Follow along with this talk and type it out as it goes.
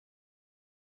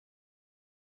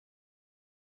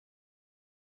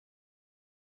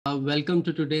Welcome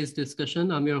to today's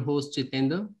discussion. I'm your host,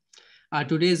 Jitendra.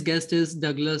 Today's guest is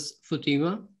Douglas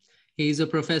Futuyma. He is a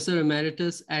Professor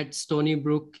Emeritus at Stony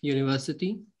Brook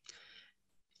University.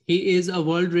 He is a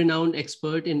world-renowned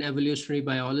expert in evolutionary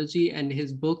biology, and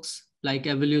his books, like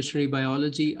Evolutionary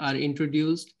Biology, are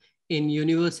introduced in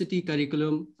university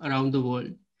curriculum around the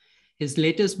world. His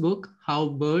latest book, How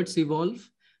Birds Evolve,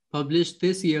 published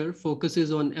this year,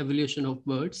 focuses on evolution of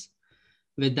birds.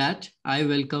 With that, I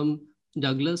welcome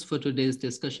Douglas for today's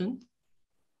discussion.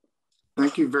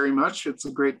 Thank you very much. It's a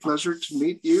great pleasure to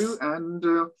meet you and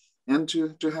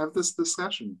to have this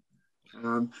discussion.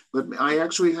 But I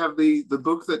actually have the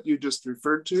book that you just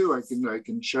referred to. I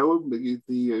can show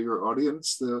your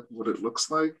audience what it looks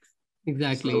like.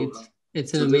 Exactly, so,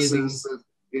 it's an amazing.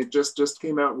 It just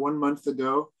came out 1 month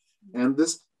ago, and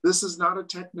this is not a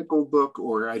technical book,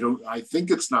 or I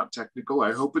think it's not technical.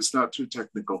 I hope it's not too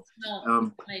technical.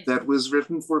 No, that was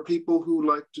written for people who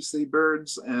like to see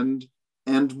birds and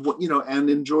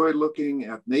enjoy looking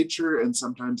at nature, and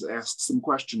sometimes ask some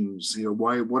questions.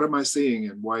 What am I seeing,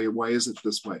 and why is it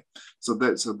this way? So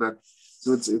it's about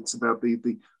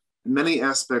the many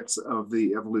aspects of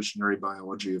the evolutionary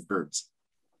biology of birds.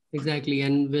 Exactly,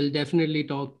 and we'll definitely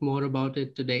talk more about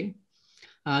it today.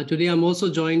 Today, I'm also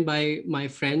joined by my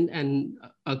friend and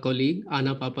a colleague,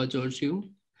 Anna Papageorgiou.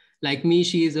 Like me,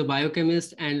 she is a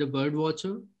biochemist and a bird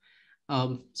watcher.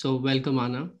 So welcome,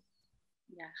 Anna.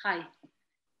 Yeah, hi.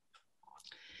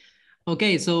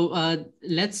 Okay, so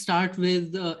let's start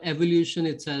with evolution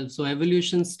itself. So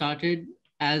evolution started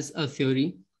as a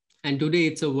theory, and today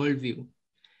it's a worldview.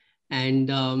 And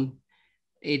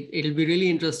it'll be really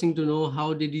interesting to know,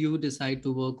 how did you decide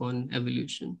to work on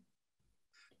evolution?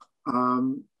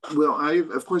 Well,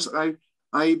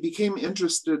 I became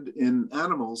interested in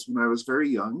animals when I was very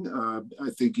young, I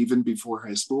think even before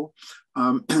high school.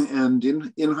 And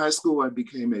in high school, I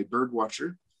became a bird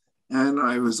watcher. And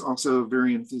I was also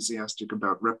very enthusiastic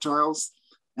about reptiles.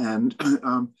 And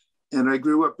I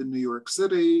grew up in New York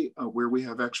City, where we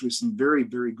have actually some very,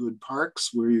 very good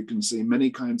parks where you can see many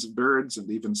kinds of birds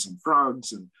and even some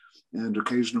frogs and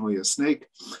occasionally a snake.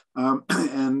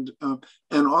 And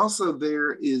also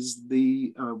there is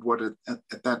what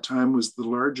at that time was the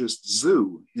largest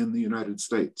zoo in the United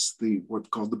States, what's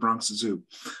called the Bronx Zoo.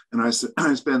 And I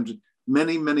spent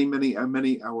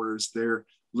many hours there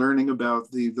learning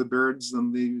about the birds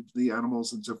and the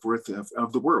animals and so forth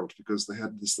of the world, because they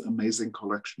had this amazing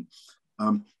collection.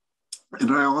 And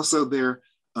I also there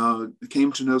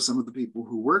came to know some of the people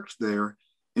who worked there,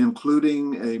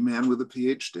 including a man with a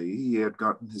PhD. He had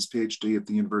gotten his PhD at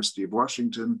the University of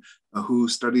Washington, who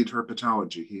studied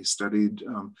herpetology. He studied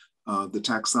the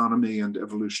taxonomy and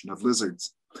evolution of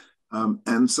lizards.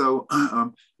 And so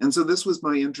this was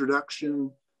my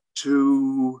introduction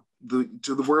to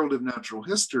the world of natural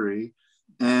history.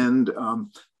 And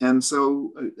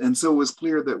so it was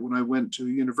clear that when I went to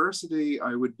university,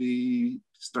 I would be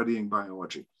studying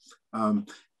biology.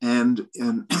 And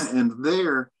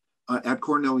there, at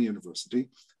Cornell University,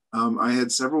 I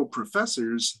had several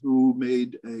professors who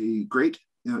made a great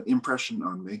impression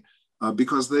on me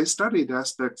because they studied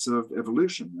aspects of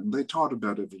evolution and they taught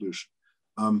about evolution.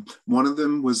 One of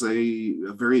them was a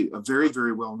very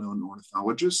well-known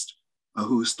ornithologist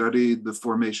who studied the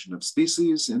formation of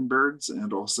species in birds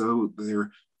and also their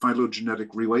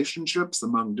phylogenetic relationships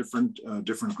among different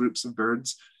groups of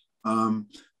birds.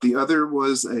 The other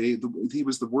was he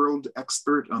was the world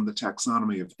expert on the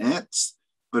taxonomy of ants,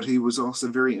 but he was also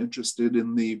very interested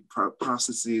in the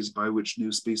processes by which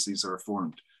new species are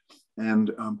formed.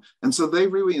 And so they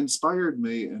really inspired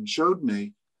me and showed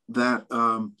me that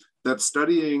that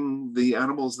studying the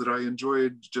animals that I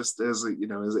enjoyed just as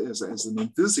an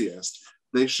enthusiast,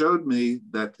 they showed me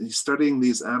that studying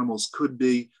these animals could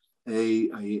be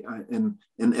an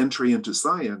entry into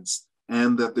science,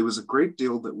 and that there was a great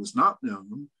deal that was not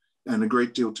known and a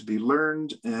great deal to be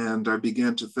learned. And I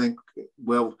began to think,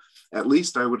 well, at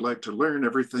least I would like to learn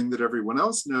everything that everyone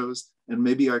else knows, and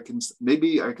maybe I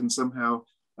can somehow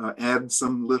add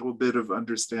some little bit of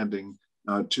understanding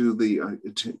to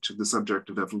the subject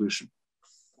of evolution.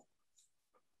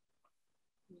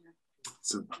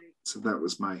 So that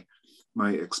was my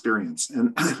experience,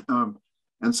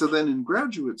 and so then in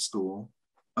graduate school,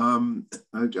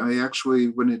 I actually,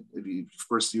 of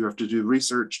course you have to do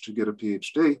research to get a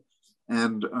PhD,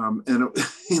 and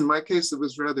in my case it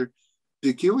was rather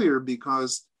peculiar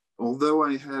because although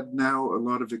I had now a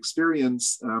lot of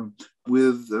experience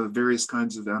with various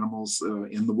kinds of animals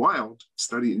in the wild,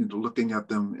 looking at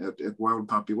them at wild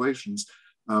populations,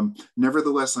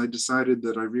 nevertheless, I decided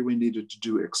that I really needed to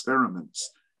do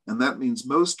experiments. And that means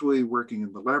mostly working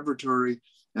in the laboratory.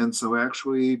 And so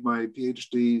actually my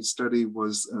PhD study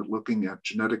was looking at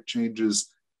genetic changes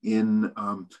in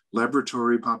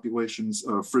laboratory populations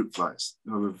of fruit flies,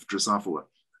 of Drosophila,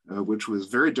 which was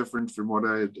very different from what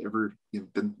I had ever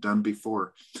been done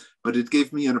before. But it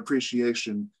gave me an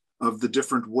appreciation of the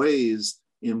different ways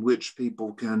in which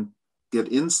people can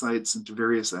get insights into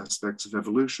various aspects of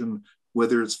evolution,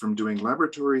 whether it's from doing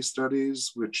laboratory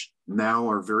studies, which now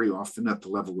are very often at the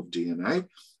level of DNA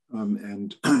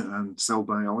and cell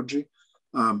biology.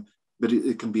 But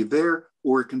it can be there,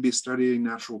 or it can be studying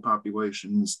natural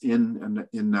populations in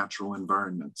natural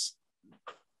environments.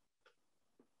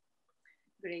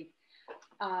 Great.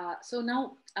 So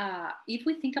now, if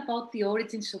we think about the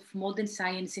origins of modern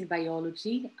science in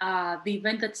biology, the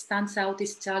event that stands out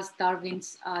is Charles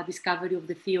Darwin's discovery of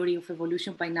the theory of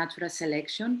evolution by natural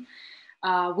selection,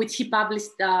 which he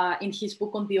published in his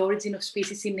book on the origin of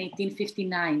species in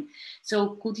 1859. So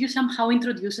could you somehow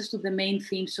introduce us to the main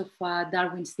themes of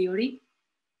Darwin's theory?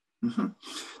 Mm-hmm.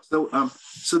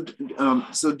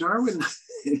 So Darwin,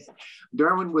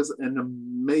 Darwin was an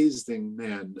amazing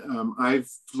man. I've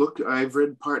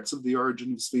read parts of The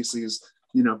Origin of Species,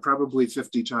 probably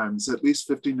 50 times, at least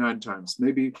 59 times,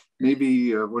 maybe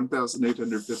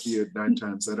 1,859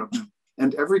 times. I don't know.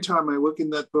 And every time I look in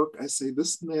that book, I say,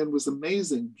 this man was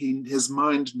amazing. His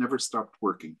mind never stopped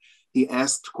working. He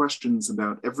asked questions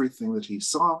about everything that he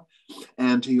saw,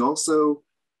 and he also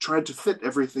tried to fit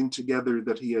everything together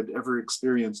that he had ever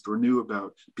experienced or knew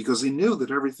about, because he knew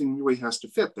that everything really has to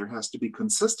fit. There has to be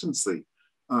consistency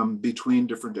between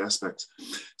different aspects.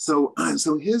 So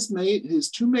his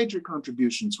two major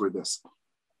contributions were this.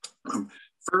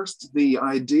 First, the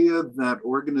idea that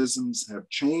organisms have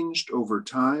changed over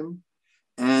time,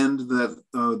 and that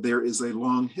there is a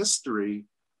long history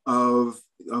of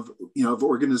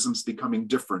organisms becoming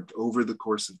different over the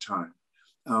course of time.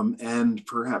 And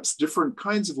perhaps different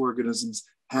kinds of organisms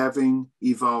having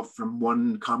evolved from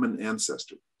one common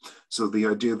ancestor. So the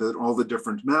idea that all the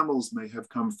different mammals may have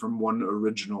come from one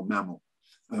original mammal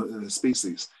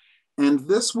species. And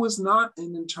this was not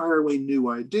an entirely new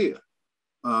idea.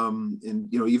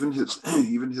 Even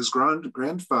his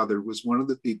grandfather was one of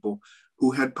the people who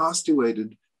had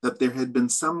postulated that there had been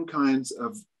some kinds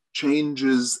of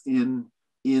changes in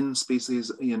species,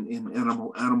 in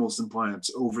animals and plants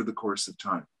over the course of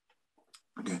time.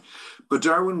 Okay, but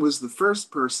Darwin was the first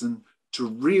person to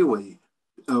really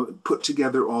put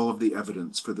together all of the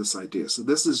evidence for this idea. So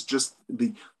this is just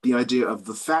the idea of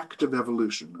the fact of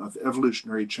evolution, of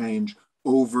evolutionary change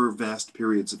over vast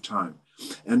periods of time.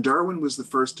 And Darwin was the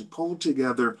first to pull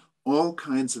together all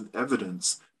kinds of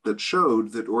evidence that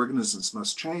showed that organisms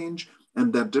must change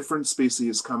and that different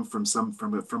species come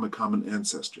from a common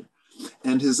ancestor.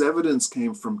 And his evidence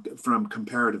came from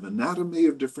comparative anatomy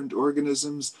of different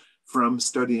organisms, from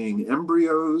studying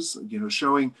embryos,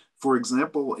 showing, for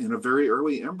example, in a very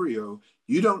early embryo,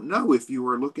 you don't know if you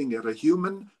are looking at a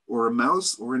human or a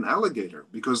mouse or an alligator,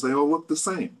 because they all look the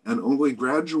same. And only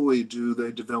gradually do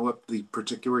they develop the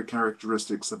particular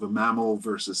characteristics of a mammal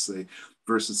versus a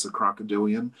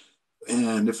crocodilian.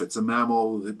 And if it's a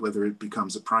mammal, whether it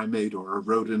becomes a primate or a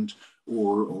rodent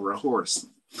or a horse.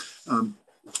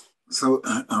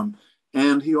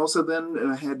 And he also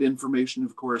then had information,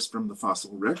 of course, from the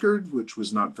fossil record, which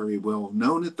was not very well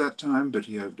known at that time, but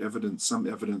he had some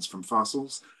evidence from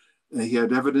fossils. He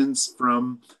had evidence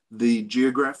from the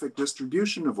geographic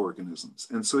distribution of organisms.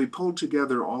 And so he pulled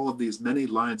together all of these many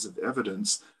lines of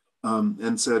evidence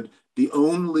and said, the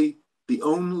only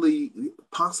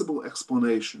possible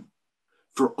explanation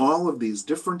for all of these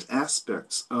different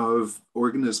aspects of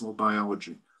organismal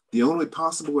biology, the only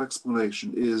possible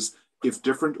explanation is if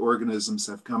different organisms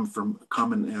have come from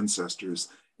common ancestors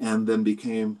and then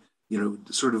became,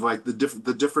 sort of like the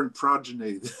different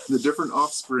progeny, the different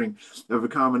offspring of a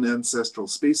common ancestral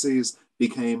species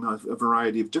became a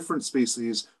variety of different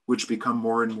species, which become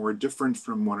more and more different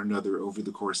from one another over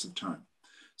the course of time.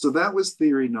 So that was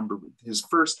theory his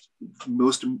first,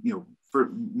 most,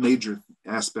 major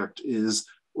aspect is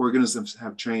organisms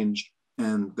have changed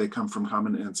and they come from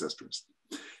common ancestors.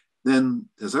 Then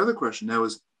his other question now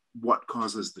is, what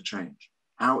causes the change?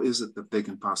 How is it that they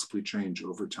can possibly change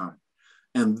over time?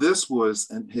 And this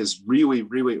was his really,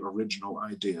 really original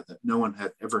idea that no one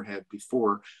had ever had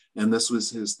before. And this was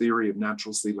his theory of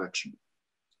natural selection.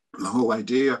 The whole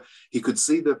idea, he could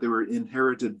see that there were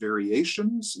inherited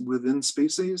variations within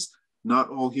species. Not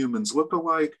all humans look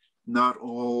alike. Not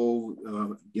all,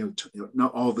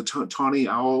 not all the tawny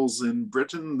owls in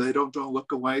Britain, they don't all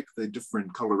look alike. They differ in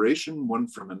coloration, one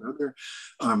from another.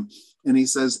 And he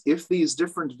says, if these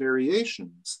different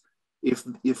variations if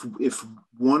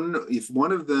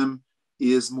one of them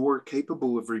is more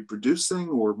capable of reproducing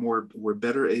or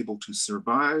better able to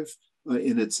survive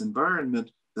in its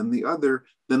environment than the other,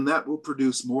 then that will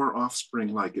produce more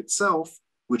offspring like itself,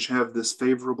 which have this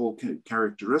favorable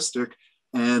characteristic,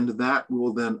 and that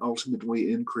will then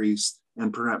ultimately increase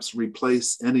and perhaps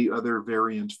replace any other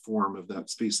variant form of that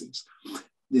species.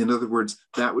 In other words,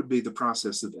 that would be the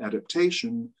process of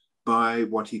adaptation by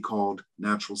what he called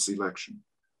natural selection,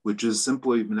 which is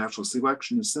simply, natural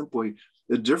selection is simply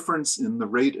a difference in the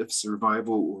rate of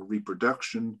survival or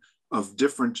reproduction of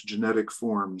different genetic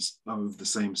forms of the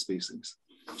same species.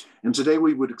 And today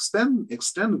we would extend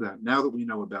that now that we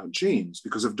know about genes,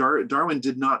 because if Darwin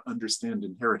did not understand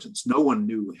inheritance. No one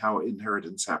knew how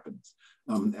inheritance happens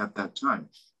at that time.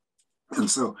 And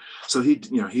so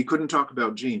he couldn't talk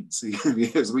about genes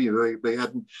because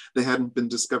they hadn't been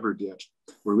discovered yet,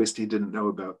 or at least he didn't know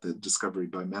about the discovery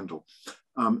by Mendel.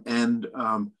 And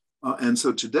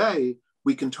so today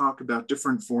we can talk about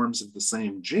different forms of the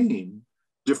same gene,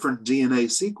 different DNA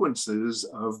sequences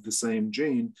of the same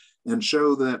gene, and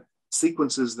show that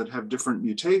sequences that have different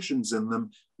mutations in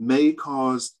them may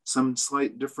cause some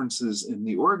slight differences in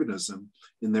the organism,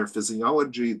 in their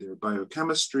physiology, their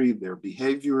biochemistry, their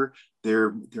behavior,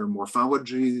 their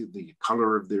morphology, the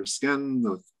color of their skin,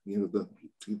 the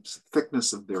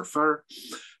thickness of their fur,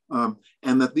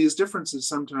 and that these differences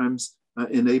sometimes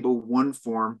enable one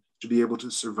form to be able to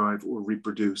survive or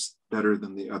reproduce better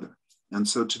than the other. And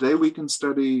so today we can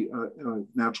study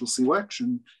natural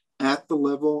selection at the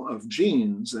level of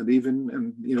genes,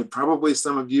 and probably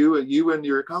some of you and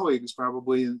your colleagues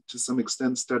probably to some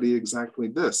extent study exactly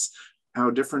this, how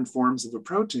different forms of a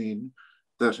protein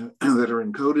that are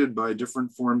encoded by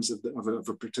different forms of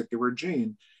a particular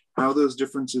gene, how those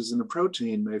differences in a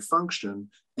protein may function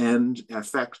and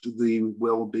affect the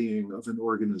well-being of an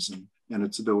organism and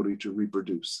its ability to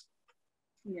reproduce.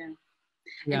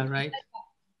 Yeah, right.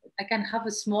 I can have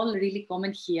a small really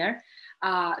comment here.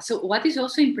 So what is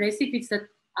also impressive is that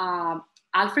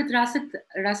Alfred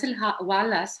Russel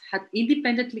Wallace had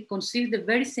independently conceived the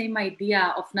very same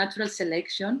idea of natural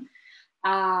selection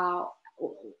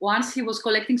once he was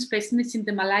collecting specimens in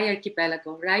the Malay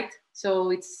archipelago, right?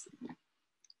 So it's,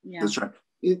 yeah. That's right.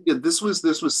 This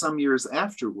was some years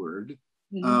afterward,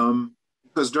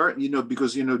 because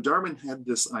Darwin had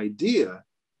this idea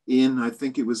in, I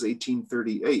think it was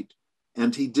 1838.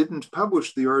 And he didn't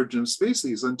publish The Origin of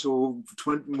Species until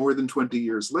more than 20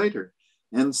 years later.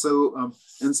 And so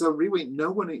really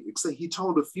no one, except he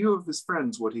told a few of his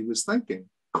friends what he was thinking,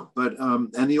 but,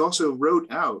 and he also wrote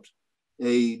out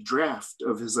a draft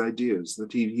of his ideas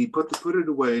that he put it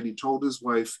away, and he told his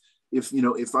wife, if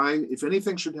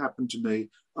anything should happen to me,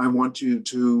 I want you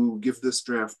to give this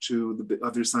draft to the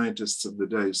other scientists of the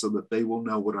day so that they will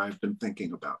know what I've been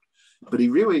thinking about. But he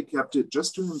really kept it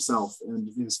just to himself and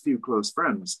his few close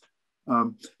friends.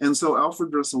 And so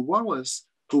Alfred Russel Wallace,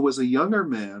 who was a younger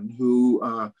man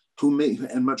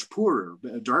and much poorer.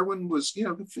 Darwin was,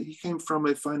 he came from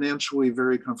a financially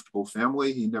very comfortable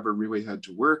family. He never really had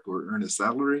to work or earn a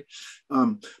salary.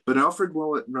 But Alfred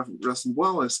Russel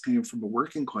Wallace came from a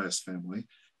working class family,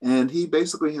 and he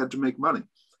basically had to make money.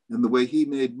 And the way he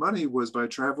made money was by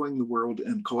traveling the world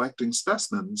and collecting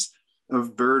specimens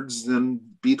of birds and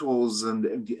beetles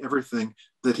and everything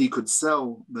that he could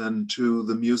sell then to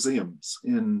the museums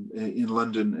in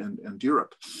London and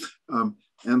Europe.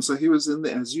 And so he was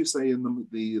as you say, in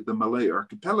the Malay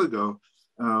archipelago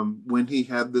when he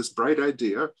had this bright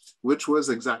idea, which was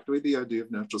exactly the idea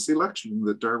of natural selection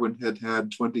that Darwin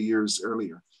had 20 years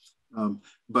earlier.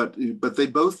 But they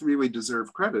both really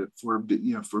deserve credit for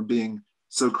being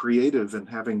so creative and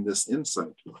having this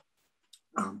insight.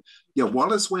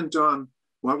 Wallace went on.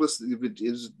 Wallace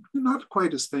is not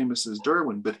quite as famous as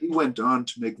Darwin, but he went on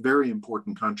to make very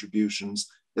important contributions,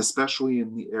 especially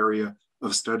in the area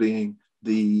of studying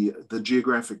the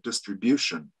geographic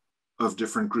distribution of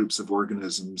different groups of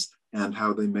organisms and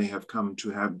how they may have come to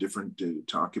have to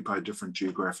occupy different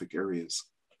geographic areas.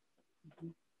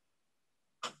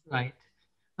 Right.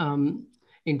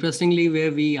 Interestingly,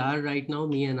 where we are right now,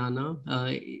 me and Anna,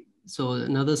 so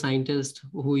another scientist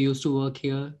who used to work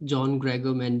here, John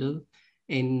Gregor Mendel,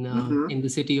 in the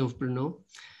city of Brno.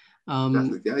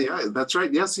 Yeah, that's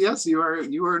right. Yes, you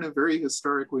are in a very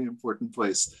historically important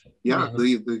place.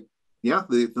 The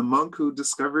monk who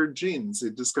discovered genes, he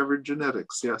discovered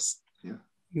genetics. Yes, yeah,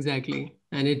 exactly.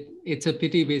 And it's a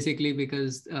pity basically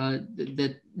because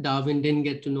that Darwin didn't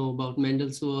get to know about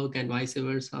Mendel's work and vice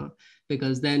versa,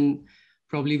 because then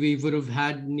probably we would have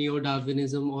had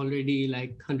Neo-Darwinism already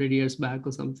like 100 years back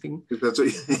or something. That's what,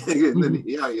 and then,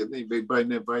 by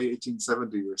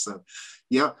 1870 or so.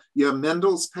 Yeah,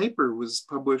 Mendel's paper was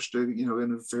published,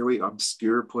 in a fairly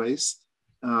obscure place,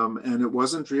 and it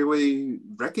wasn't really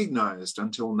recognized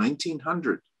until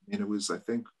 1900. And it was, I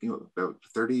think, about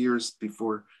 30 years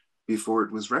before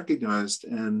it was recognized,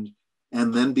 and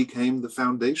then became the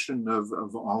foundation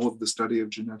of all of the study of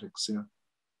genetics.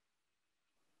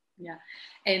 Yeah,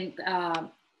 and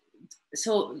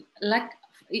so, like,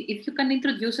 if you can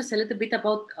introduce us a little bit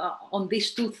about on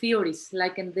these two theories,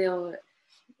 like in the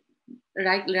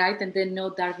right, and then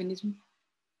Neo-Darwinism.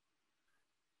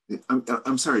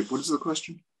 I'm sorry. What is the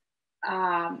question?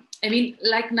 I mean,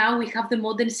 like now we have the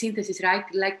modern synthesis, right?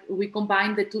 Like we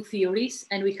combine the two theories,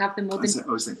 and we have the modern.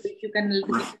 If you can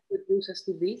introduce us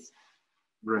to this.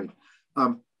 Right.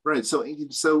 Right.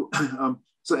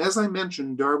 So as I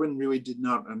mentioned, Darwin really did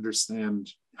not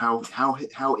understand how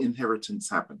inheritance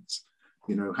happens.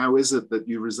 How is it that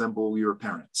you resemble your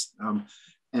parents?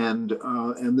 And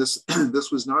this this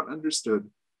was not understood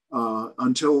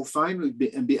until finally,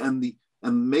 and the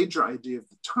major idea of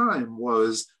the time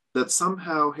was that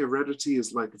somehow heredity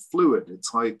is like a fluid.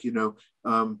 It's like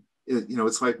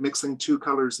it's like mixing two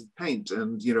colors of paint,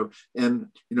 and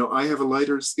I have a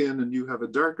lighter skin and you have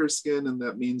a darker skin, and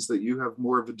that means that you have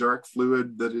more of a dark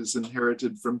fluid that is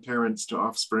inherited from parents to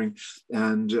offspring,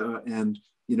 and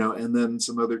then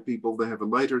some other people, they have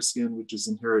a lighter skin which is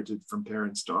inherited from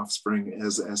parents to offspring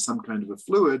as some kind of a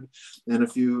fluid. And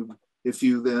if you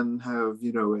then have,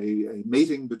 a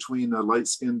mating between a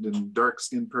light-skinned and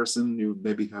dark-skinned person, you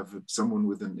maybe have someone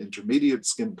with an intermediate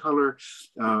skin color,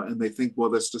 and they think, well,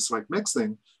 that's just like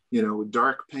mixing,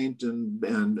 dark paint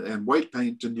and white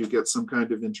paint, and you get some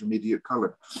kind of intermediate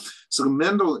color. So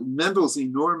Mendel's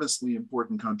enormously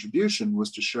important contribution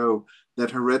was to show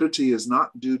that heredity is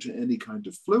not due to any kind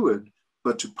of fluid,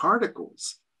 but to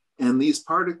particles. And these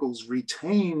particles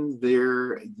retain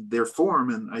their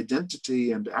form and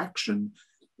identity and action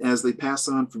as they pass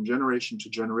on from generation to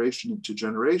generation to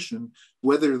generation,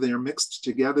 whether they're mixed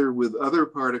together with other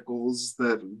particles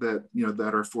that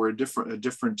are for a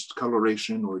different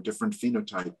coloration or a different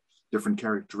phenotype, different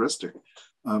characteristic,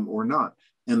 or not.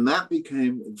 And that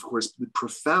became, of course, the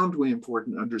profoundly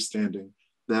important understanding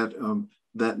that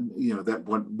what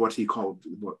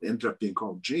ended up being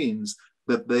called genes,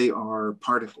 that they are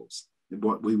particles,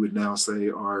 what we would now say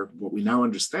are what we now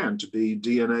understand to be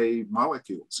DNA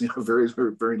molecules, very,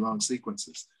 very, very long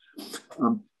sequences.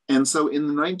 And so in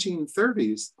the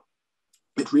 1930s,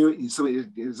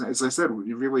 as I said,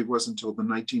 it really wasn't until the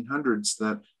 1900s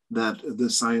that the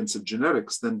science of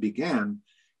genetics then began.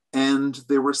 And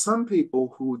there were some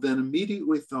people who then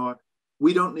immediately thought,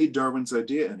 we don't need Darwin's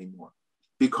idea anymore,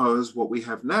 because what we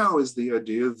have now is the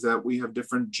idea that we have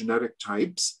different genetic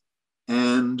types.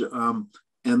 And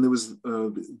there was,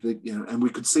 and we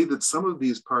could see that some of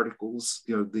these particles,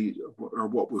 are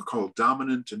what were called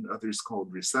dominant and others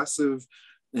called recessive.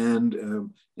 And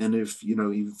if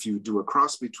you do a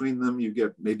cross between them, you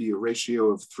get maybe a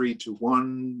ratio of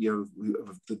 3:1,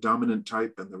 of the dominant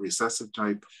type and the recessive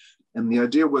type. And the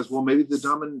idea was, well, maybe the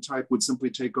dominant type would simply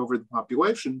take over the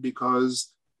population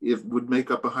because it would make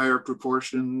up a higher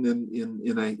proportion in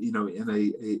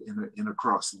a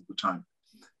cross all the time.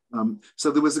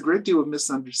 So there was a great deal of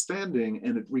misunderstanding,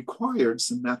 and it required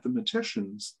some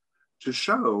mathematicians to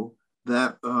show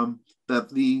that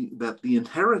the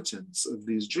inheritance of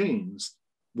these genes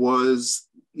was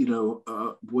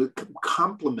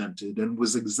complemented and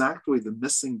was exactly the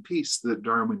missing piece that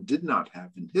Darwin did not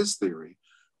have in his theory,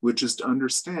 which is to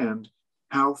understand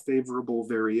how favorable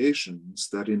variations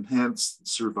that enhance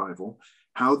survival,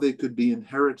 how they could be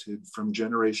inherited from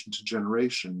generation to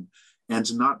generation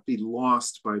and not be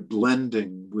lost by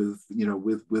blending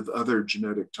with other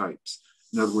genetic types.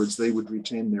 In other words, they would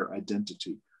retain their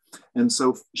identity. And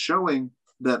so showing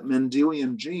that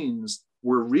Mendelian genes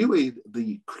were really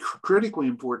the critically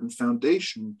important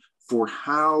foundation for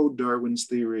how Darwin's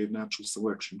theory of natural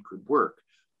selection could work.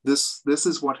 This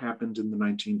is what happened in the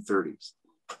 1930s.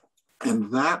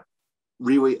 And that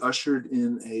really ushered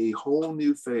in a whole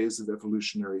new phase of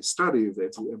evolutionary study, of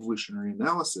evolutionary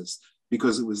analysis,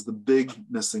 because it was the big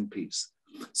missing piece.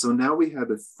 So now we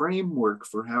had a framework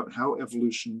for how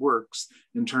evolution works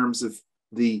in terms of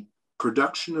the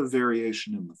production of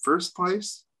variation in the first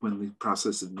place, when the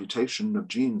process of mutation of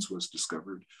genes was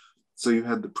discovered. So you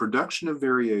had the production of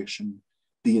variation,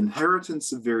 the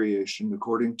inheritance of variation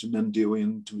according to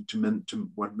Mendelian, to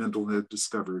what Mendel had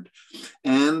discovered.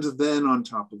 And then on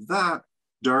top of that,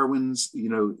 Darwin's,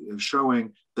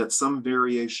 showing that some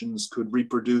variations could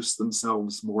reproduce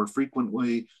themselves more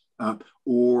frequently,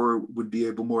 or would be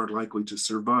more likely to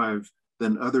survive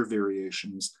than other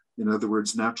variations. In other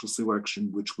words, natural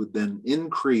selection, which would then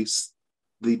increase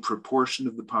the proportion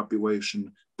of the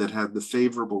population that had the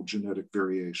favorable genetic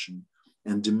variation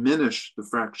and diminish the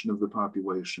fraction of the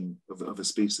population of a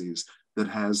species that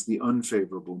has the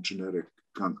unfavorable genetic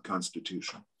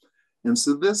constitution. And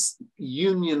so this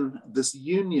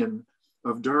union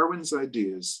of Darwin's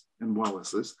ideas and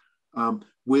Wallace's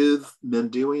with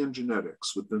Mendelian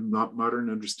genetics, with the modern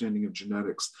understanding of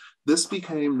genetics, this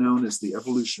became known as the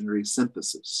evolutionary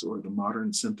synthesis or the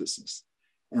modern synthesis.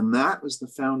 And that was the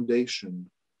foundation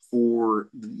for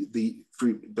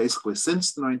basically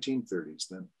since the 1930s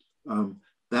then,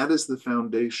 that is the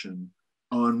foundation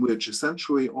on which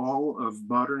essentially all of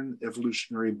modern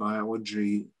evolutionary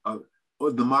biology,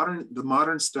 the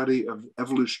modern study of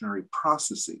evolutionary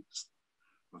processes,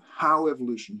 of how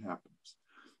evolution happens,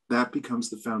 that becomes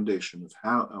the foundation of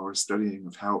how our studying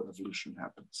of how evolution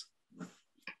happens.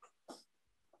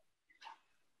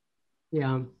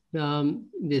 Yeah,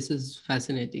 this is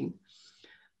fascinating.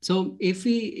 So if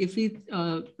we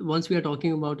once we are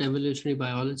talking about evolutionary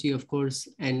biology, of course,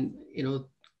 and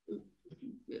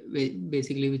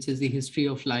basically which is the history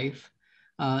of life,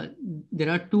 there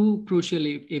are two crucial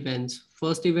events.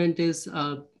 First event is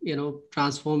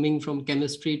transforming from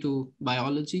chemistry to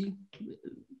biology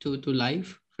to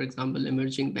life, for example,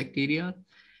 emerging bacteria,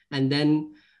 and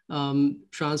then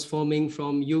transforming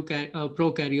from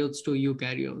prokaryotes to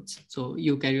eukaryotes, so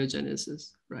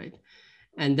eukaryogenesis, right?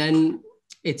 And then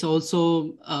it's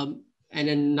also, and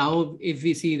then now if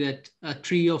we see that a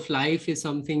tree of life is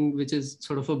something which is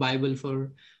sort of a Bible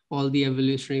for all the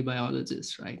evolutionary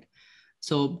biologists, right?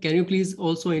 So can you please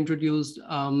also introduce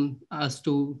us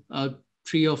to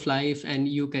tree of life and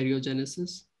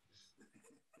eukaryogenesis?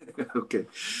 Okay.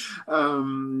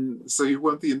 So you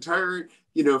want the entire,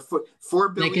 4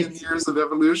 billion years of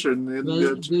evolution in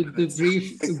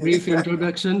the brief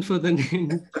introduction for the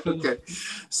name. Okay.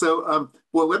 So,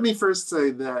 well, let me first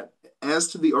say that as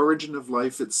to the origin of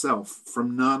life itself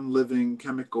from non-living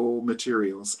chemical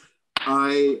materials,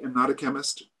 I am not a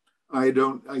chemist. I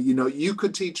don't, you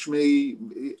could teach me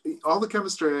all the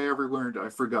chemistry I ever learned, I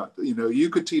forgot. You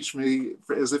could teach me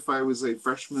as if I was a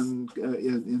freshman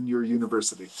in your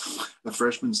university, a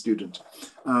freshman student.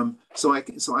 So I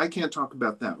can't talk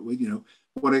about that.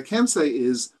 What I can say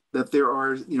is that there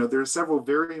are several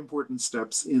very important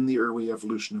steps in the early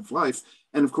evolution of life.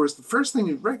 And of course, the first thing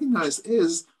you recognize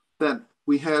is that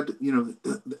we had,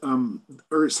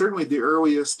 or certainly the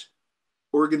earliest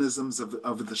organisms of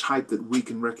the type that we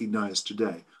can recognize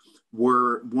today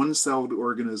were one-celled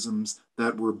organisms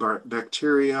that were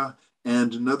bacteria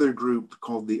and another group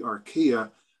called the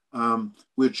archaea,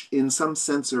 which in some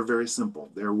sense are very simple.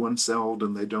 They're one-celled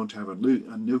and they don't have a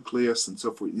nucleus and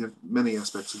so forth. You have many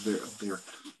aspects of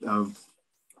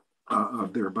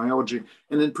their biology.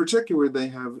 And in particular, they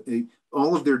have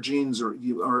all of their genes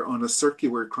are on a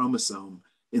circular chromosome,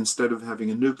 instead of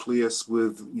having a nucleus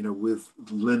with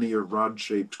linear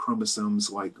rod-shaped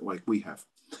chromosomes like we have.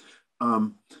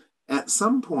 At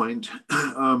some point,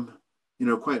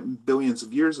 quite billions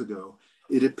of years ago,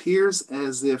 it appears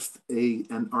as if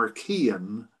an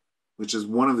archaean, which is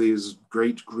one of these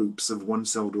great groups of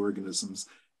one-celled organisms,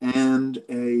 and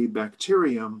a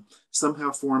bacterium somehow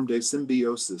formed a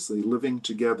symbiosis, a living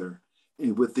together,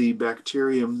 with the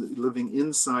bacterium living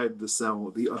inside the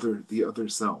cell, the other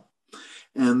cell.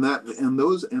 And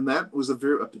that was a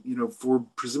very, for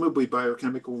presumably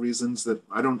biochemical reasons that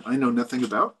I know nothing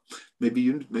about. Maybe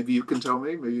you can tell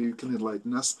me, maybe you can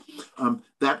enlighten us.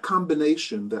 That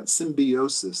combination, that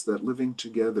symbiosis, that living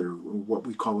together, what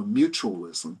we call a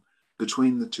mutualism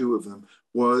between the two of them,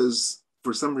 was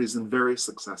for some reason very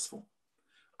successful.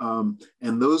 And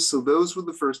those were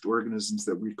the first organisms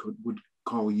that we would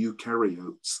call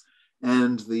eukaryotes.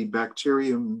 And the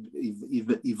bacterium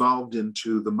evolved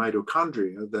into the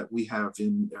mitochondria that we have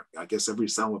in, I guess, every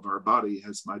cell of our body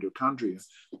has mitochondria,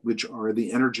 which are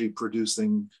the energy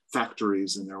producing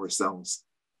factories in our cells.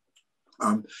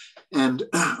 And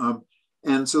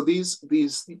so these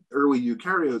early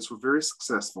eukaryotes were very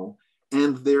successful.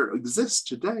 And there exists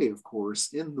today, of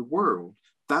course, in the world,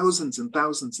 thousands and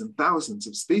thousands and thousands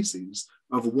of species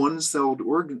of one-celled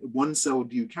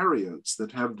eukaryotes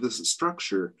that have this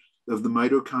structure of the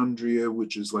mitochondria,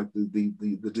 which is like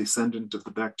the descendant of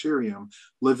the bacterium,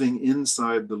 living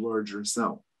inside the larger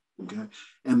cell. Okay,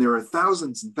 and there are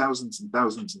thousands and thousands and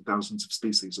thousands and thousands of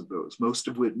species of those,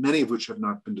 many of which have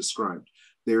not been described.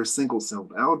 They are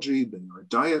single-celled algae, they are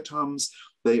diatoms,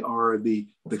 they are the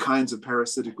kinds of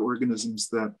parasitic organisms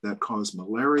that cause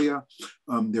malaria.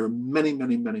 There are many,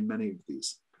 many, many, many of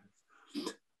these.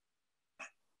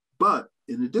 But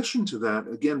in addition to that,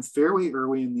 again, fairly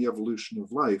early in the evolution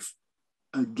of life,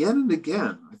 again and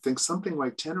again, I think something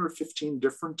like 10 or 15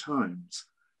 different times,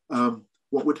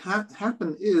 what would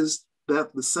happen is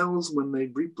that the cells, when they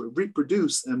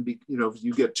reproduce and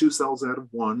you get two cells out of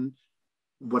one,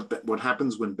 what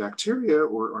happens when bacteria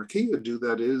or archaea do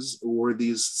that is, or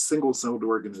these single-celled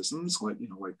organisms like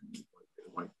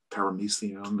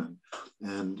paramecium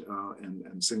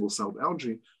and single-celled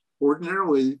algae,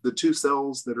 ordinarily the two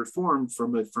cells that are formed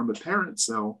from a parent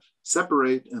cell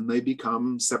separate and they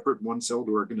become separate one-celled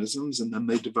organisms, and then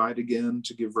they divide again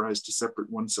to give rise to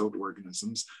separate one-celled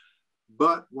organisms.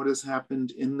 But what has happened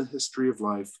in the history of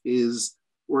life is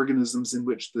organisms in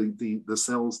which the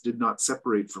cells did not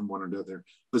separate from one another,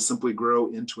 but simply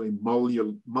grow into a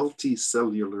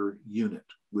multicellular unit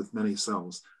with many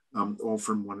cells, all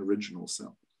from one original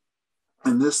cell.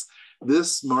 And this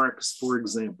marks, for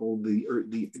example,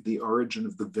 the origin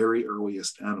of the very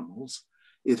earliest animals.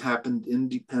 It happened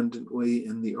independently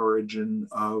in the origin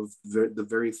of the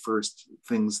very first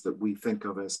things that we think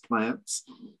of as plants,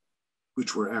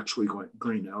 which were actually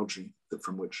green algae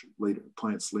from which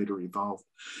plants later evolved.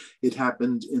 It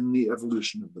happened in the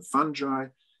evolution of the fungi.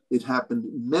 It happened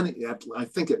I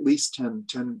think at least 10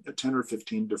 or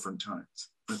 15 different times.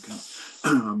 Okay.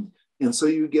 And so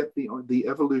you get the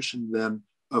evolution then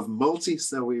of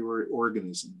multicellular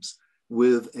organisms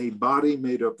with a body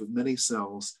made up of many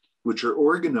cells, which are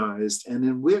organized and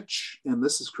in which, and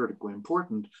this is critically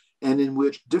important, and in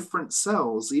which different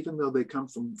cells, even though they come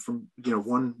from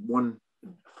one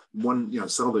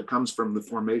cell that comes from the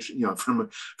formation, from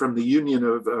the union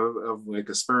of like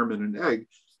a sperm and an egg,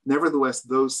 nevertheless,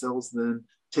 those cells then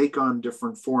take on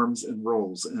different forms and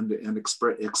roles and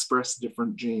express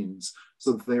different genes,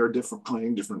 so that they are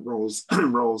playing different roles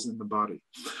in the body.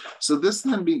 So this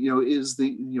then is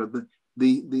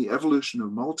the evolution of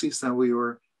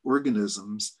multicellular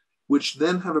organisms, which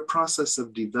then have a process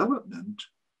of development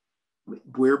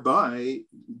whereby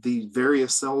the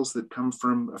various cells that come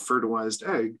from a fertilized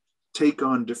egg take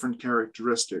on different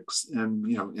characteristics and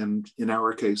in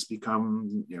our case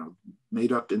become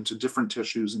made up into different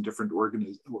tissues and different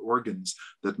organs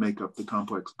that make up the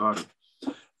complex body.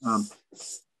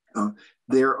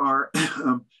 There are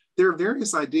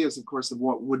various ideas, of course, of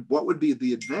what would be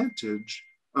the advantage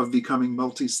of becoming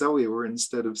multicellular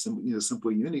instead of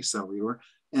simply unicellular.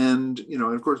 And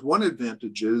of course, one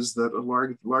advantage is that a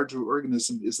larger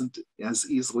organism isn't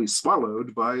as easily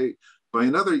swallowed by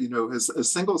another. As a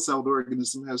single-celled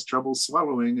organism has trouble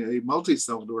swallowing a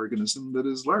multi-celled organism that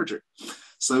is larger.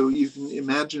 So you can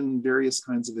imagine various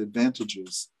kinds of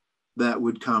advantages that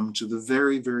would come to the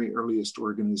very, very earliest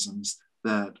organisms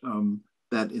that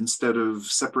instead of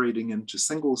separating into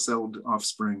single-celled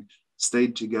offspring,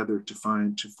 stayed together to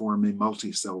form a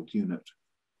multi-celled unit.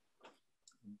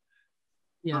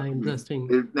 Yeah, interesting.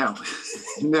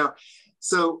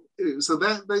 So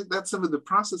that's some of the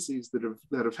processes that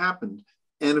have happened,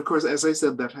 and of course, as I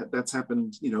said, that's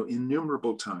happened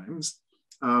innumerable times,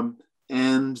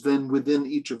 and then within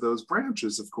each of those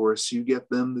branches, of course, you get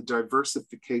then the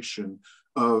diversification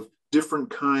of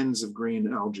different kinds of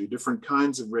green algae, different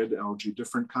kinds of red algae,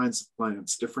 different kinds of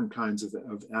plants, different kinds of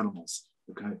animals.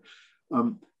 Okay,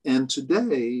 and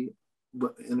today.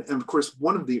 And of course,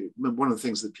 one of the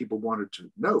things that people wanted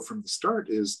to know from the start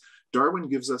is Darwin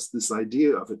gives us this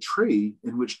idea of a tree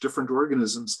in which different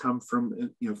organisms come from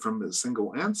a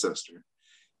single ancestor.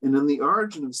 And in the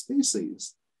origin of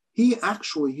species, he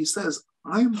says,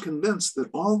 I am convinced that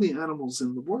all the animals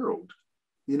in the world,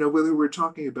 whether we're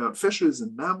talking about fishes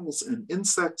and mammals and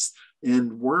insects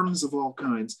and worms of all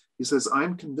kinds, he says,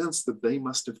 I'm convinced that they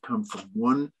must have come from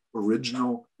one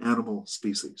original animal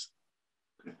species.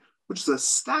 Which is a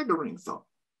staggering thought,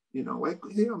 there are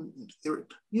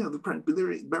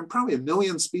probably a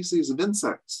million species of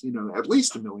insects, at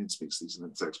least a million species of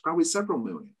insects, probably several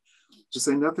million, to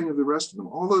say nothing of the rest of them,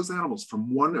 all those animals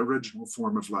from one original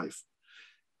form of life.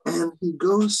 And he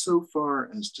goes so far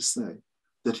as to say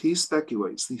that he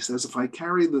speculates, he says, if I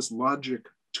carry this logic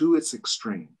to its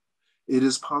extreme, it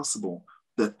is possible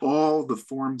that all the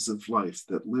forms of life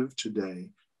that live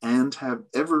today and have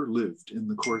ever lived in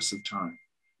the course of time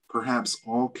perhaps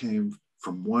all came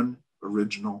from one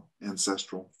original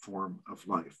ancestral form of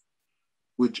life,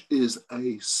 which is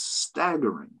a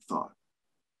staggering thought.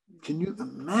 Can you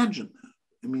imagine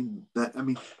that? I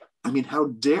mean, how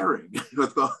daring a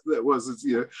thought that was.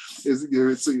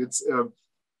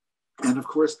 And of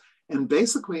course, and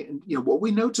basically, what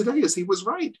we know today is he was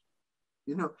right.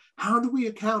 You know, how do we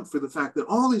account for the fact that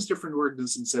all these different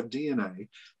organisms have DNA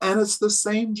and it's the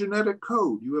same genetic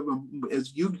code? You have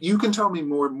as you can tell me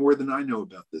more than I know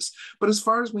about this, but as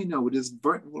far as we know, it is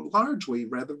largely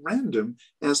rather random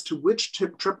as to which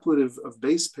triplet of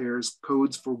base pairs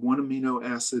codes for one amino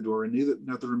acid or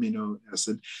another amino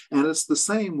acid, and it's the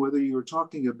same whether you're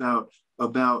talking about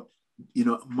you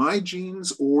know, my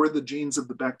genes or the genes of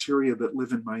the bacteria that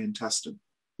live in my intestine.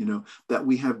 You know, that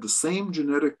we have the same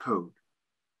genetic code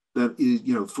that is,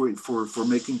 you know, for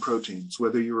making proteins,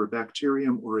 whether you're a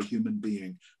bacterium or a human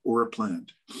being or a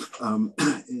plant.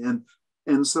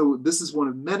 And so this is one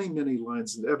of many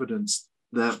lines of evidence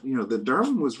that, you know, that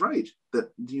Darwin was right,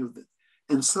 that, you know,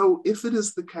 and so if it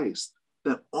is the case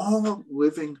that all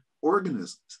living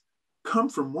organisms come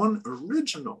from one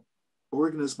original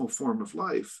organismal form of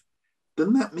life,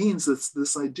 then that means it's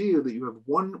this idea that you have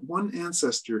one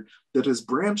ancestor that has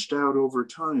branched out over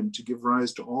time to give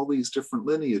rise to all these different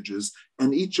lineages,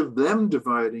 and each of them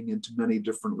dividing into many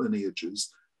different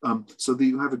lineages, so that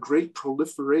you have a great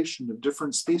proliferation of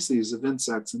different species of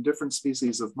insects and different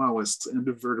species of mollusks and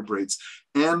of vertebrates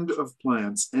and of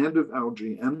plants and of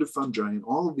algae and of fungi and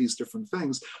all of these different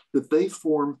things, that they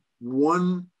form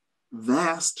one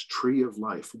vast tree of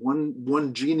life,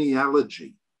 one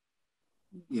genealogy,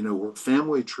 you know, or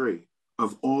family tree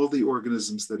of all the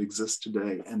organisms that exist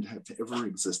today and have ever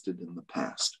existed in the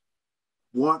past.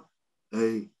 What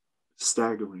a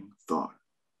staggering thought.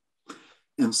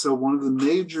 And so one of the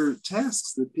major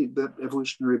tasks that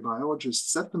evolutionary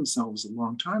biologists set themselves a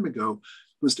long time ago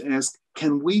was to ask,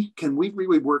 can we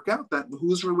really work out that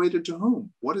who's related to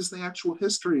whom? What is the actual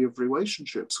history of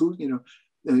relationships? Who,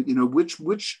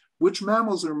 which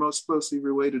mammals are most closely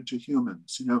related to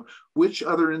humans? You know, which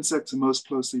other insects are most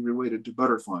closely related to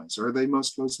butterflies? Are they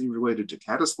most closely related to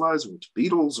caddisflies or to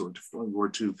beetles or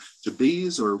to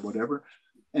bees or whatever?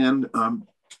 And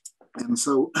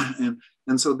so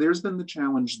there's been the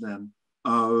challenge then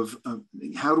of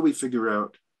how do we figure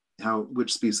out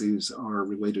which species are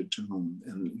related to whom,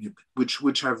 and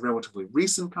which have relatively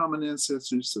recent common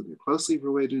ancestors, so they're closely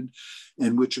related,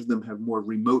 and which of them have more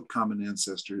remote common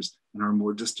ancestors and are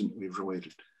more distantly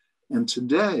related. And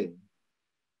today,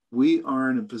 we are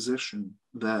in a position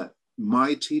that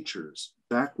my teachers,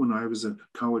 back when I was a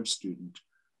college student,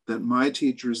 that my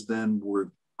teachers then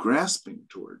were grasping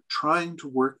toward, trying to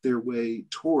work their way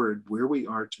toward where we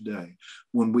are today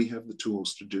when we have the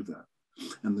tools to do that.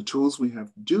 And the tools we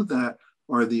have to do that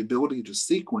are the ability to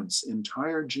sequence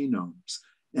entire genomes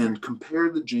and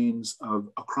compare the genes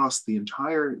across the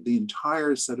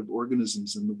entire set of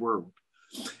organisms in the world,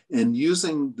 and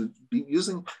using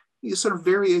sort of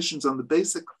variations on the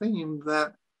basic theme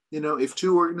that, you know, if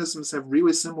two organisms have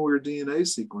really similar DNA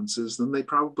sequences, then they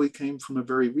probably came from a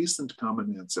very recent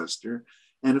common ancestor.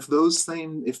 And if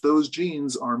those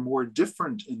genes are more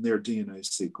different in their DNA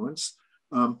sequence,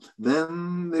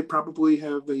 then they probably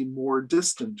have a more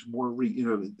distant,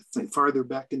 farther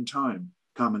back in time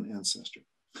common ancestor.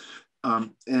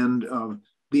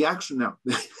 The action now,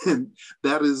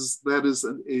 that is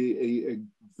a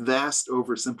vast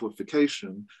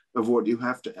oversimplification of what you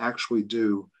have to actually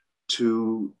do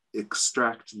to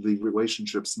extract the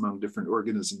relationships among different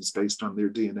organisms based on their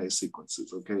DNA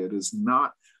sequences. Okay, it is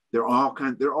not. There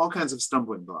are all kinds of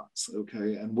stumbling blocks,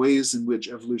 okay, and ways in which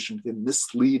evolution can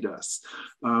mislead us,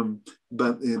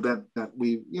 but that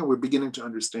we're beginning to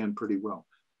understand pretty well.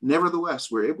 Nevertheless,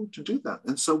 we're able to do that,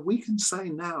 and so we can say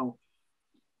now.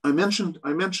 I mentioned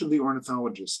the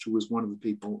ornithologist who was one of the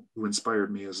people who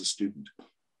inspired me as a student.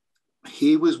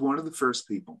 He was one of the first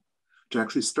people to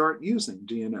actually start using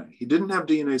DNA. He didn't have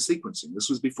DNA sequencing. This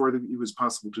was before it was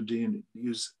possible to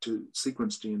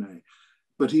sequence DNA.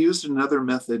 But he used another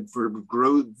method for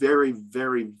very,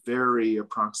 very, very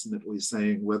approximately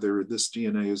saying whether this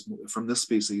DNA is from this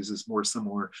species is more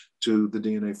similar to the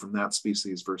DNA from that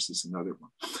species versus another one.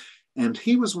 And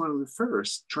he was one of the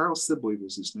first, Charles Sibley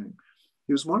was his name.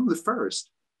 He was one of the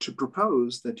first to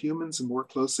propose that humans are more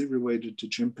closely related to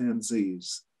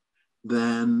chimpanzees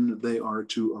than they are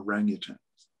to orangutans.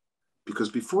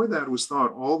 Because before that it was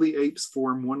thought all the apes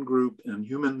form one group and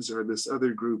humans are this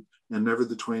other group and never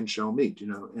the twain shall meet, you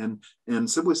know. And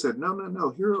Sibley said,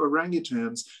 no, here are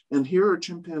orangutans and here are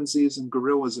chimpanzees and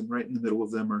gorillas, and right in the middle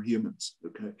of them are humans.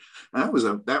 Okay, and that was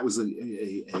a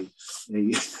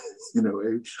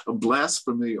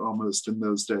blasphemy almost in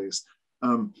those days.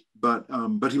 But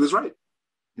he was right.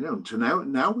 You know,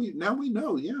 now we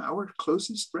know, yeah, our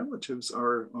closest relatives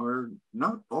are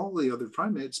not all the other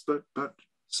primates, but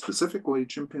specifically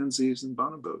chimpanzees and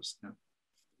bonobos. Yeah.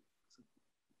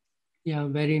 Yeah,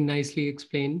 very nicely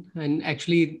explained. And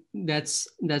actually, that's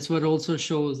what also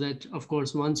shows that, of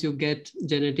course, once you get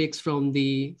genetics from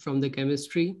the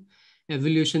chemistry,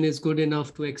 evolution is good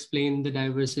enough to explain the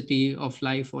diversity of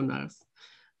life on Earth.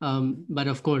 But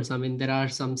of course, I mean, there are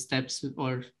some steps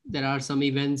or there are some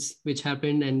events which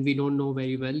happened and we don't know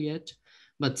very well yet,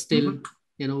 but still,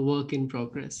 work in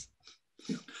progress.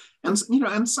 Yeah. And,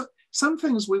 and some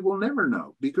things we will never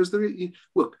know because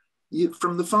look,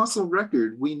 from the fossil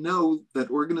record, we know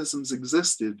that organisms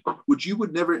existed, which you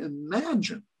would never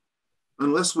imagine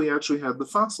unless we actually had the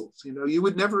fossils. You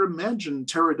would never imagine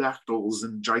pterodactyls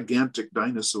and gigantic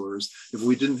dinosaurs if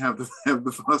we didn't have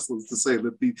the fossils to say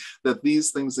that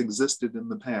these things existed in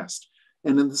the past.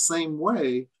 And in the same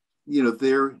way,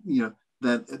 that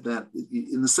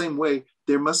in the same way,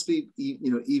 there must be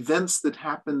events that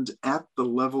happened at the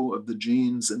level of the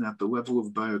genes and at the level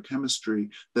of biochemistry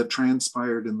that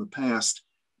transpired in the past,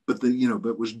 but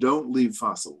which don't leave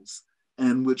fossils,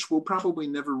 and which we'll probably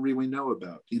never really know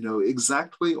about.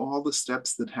 Exactly all the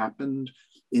steps that happened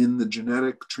in the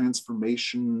genetic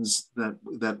transformations that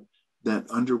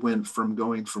underwent from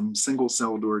going from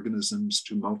single-celled organisms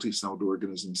to multi-celled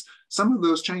organisms. Some of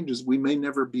those changes we may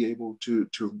never be able to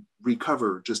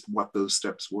recover just what those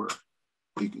steps were,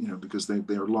 because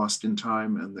they are lost in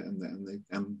time and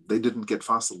they didn't get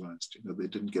fossilized. They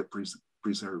didn't get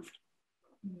preserved.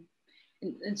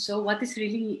 And so what is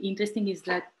really interesting is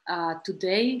that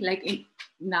today,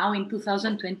 now in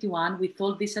 2021, with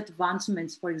all these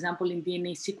advancements, for example, in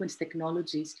DNA sequence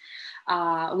technologies,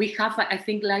 we have, I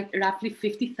think, roughly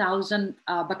 50,000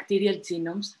 bacterial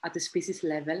genomes at the species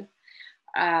level,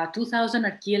 2,000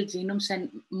 archaeal genomes, and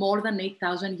more than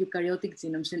 8,000 eukaryotic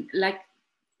genomes. And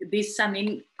this,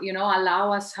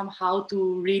 allow us somehow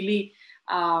to really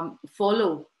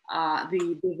follow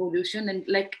the evolution. And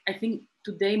I think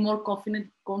today, more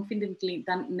confidently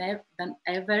than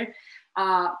ever,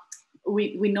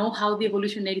 we know how the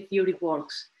evolutionary theory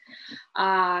works.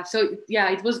 So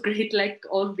yeah, it was great,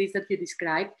 all this that you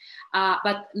described.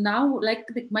 But now,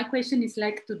 my question is,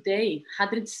 today,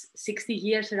 160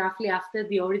 years roughly after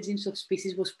The Origins of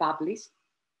Species was published,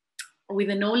 with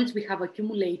the knowledge we have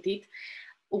accumulated,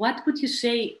 what would you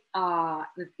say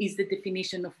is the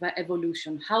definition of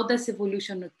evolution? How does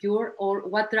evolution occur, or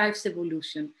what drives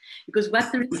evolution? Because what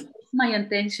drew my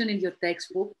attention in your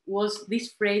textbook was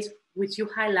this phrase which you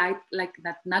highlight,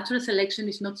 that natural selection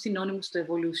is not synonymous to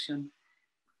evolution.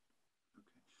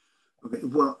 Okay,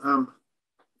 well,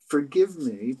 forgive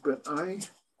me, but I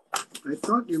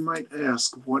thought you might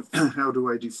ask how do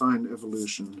I define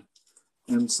evolution?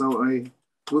 And so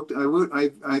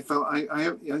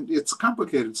it's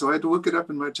complicated, so I had to look it up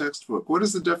in my textbook. What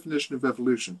is the definition of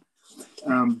evolution?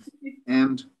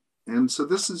 And so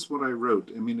this is what I wrote.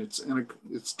 I mean,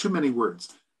 it's too many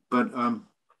words, but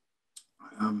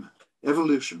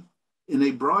evolution, in a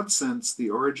broad sense,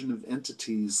 the origin of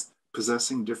entities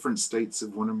possessing different states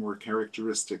of one or more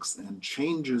characteristics and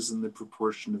changes in the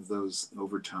proportion of those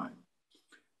over time.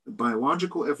 The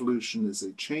biological evolution is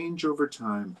a change over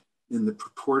time in the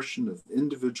proportion of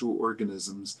individual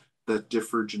organisms that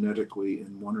differ genetically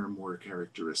in one or more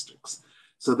characteristics.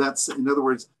 So that's, in other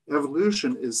words,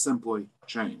 evolution is simply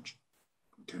change.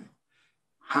 Okay.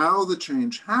 How the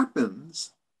change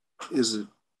happens is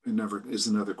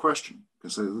another question.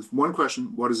 Because one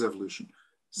question, what is evolution?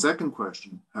 Second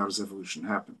question, how does evolution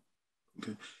happen?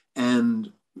 Okay.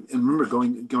 And remember,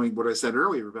 going what I said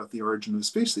earlier about the origin of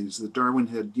species, that Darwin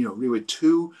had, really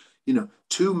two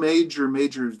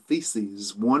major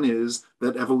theses. One is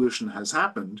that evolution has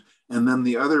happened, and then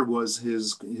the other was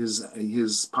his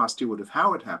postulate of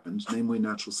how it happened, namely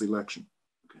natural selection.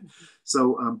 Okay.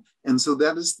 So and so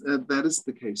that is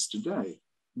the case today.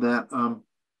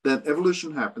 That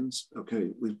evolution happens.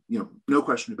 Okay, no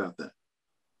question about that.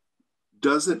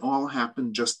 Does it all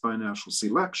happen just by natural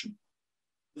selection?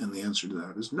 And the answer to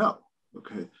that is no.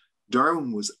 Okay.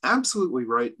 Darwin was absolutely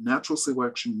right. Natural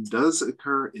selection does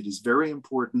occur. It is very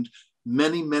important.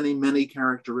 Many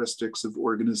characteristics of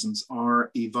organisms are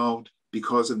evolved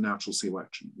because of natural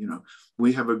selection.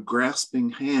 We have a grasping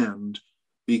hand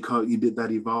because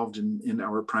that evolved in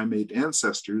our primate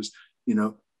ancestors,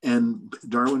 and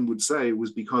Darwin would say it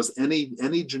was because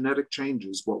any genetic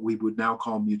changes, what we would now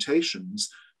call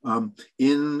mutations,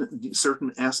 in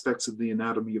certain aspects of the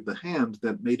anatomy of the hand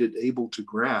that made it able to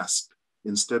grasp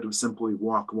instead of simply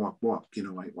walk,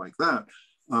 like that,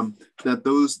 that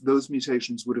those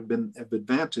mutations would have been of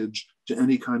advantage to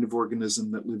any kind of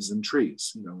organism that lives in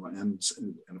trees, and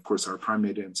of course our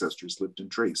primate ancestors lived in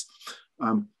trees.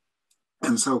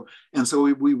 And so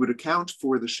we would account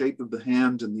for the shape of the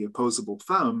hand and the opposable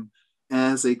thumb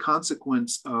as a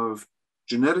consequence of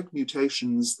genetic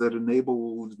mutations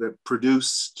that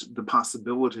produced the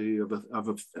possibility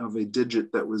of a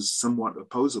digit that was somewhat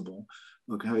opposable,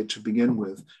 okay, to begin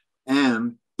with,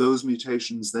 and those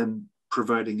mutations then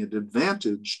providing an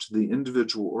advantage to the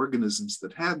individual organisms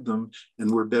that had them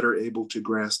and were better able to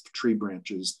grasp tree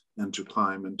branches and to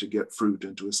climb and to get fruit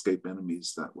and to escape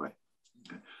enemies that way.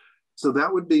 Okay. So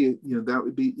that would be,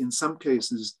 in some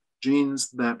cases genes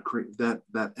that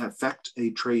affect a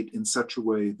trait in such a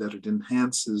way that it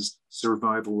enhances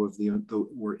survival of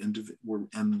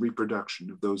and reproduction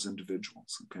of those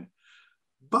individuals. Okay,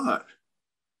 but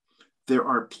there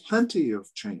are plenty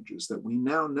of changes that we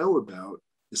now know about,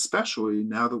 especially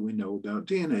now that we know about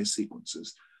DNA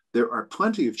sequences. There are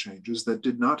plenty of changes that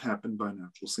did not happen by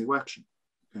natural selection.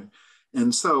 Okay,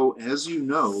 and so as you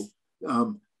know,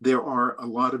 there are a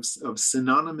lot of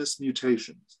synonymous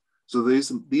mutations. So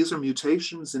these are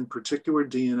mutations in particular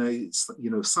DNA,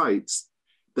 sites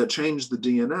that change the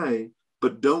DNA,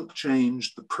 but don't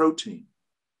change the protein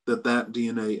that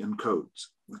DNA encodes.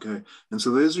 Okay, and so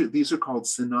these are called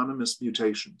synonymous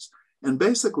mutations. And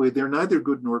basically, they're neither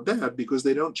good nor bad because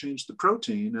they don't change the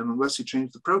protein, and unless you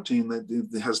change the protein,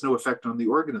 that has no effect on the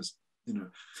organism.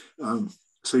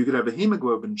 So you could have a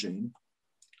hemoglobin gene.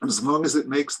 As long as it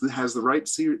has the right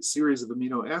series of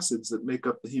amino acids that make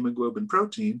up the hemoglobin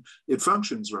protein, it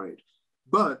functions right.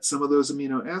 But some of those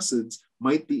amino acids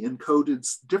might be encoded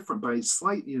different by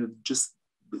slight, just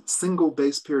single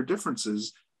base pair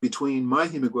differences between my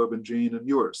hemoglobin gene and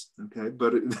yours. Okay,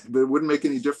 but it wouldn't make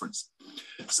any difference.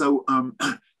 So,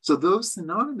 so those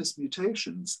synonymous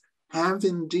mutations have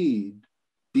indeed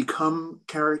become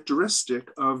characteristic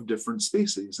of different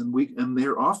species, and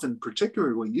they're often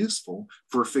particularly useful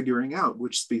for figuring out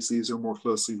which species are more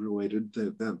closely related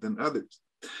than others.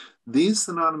 These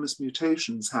synonymous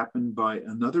mutations happen by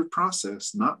another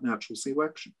process, not natural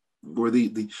selection, or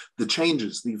the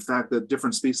changes, the fact that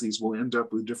different species will end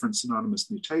up with different synonymous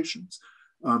mutations,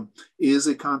 is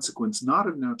a consequence not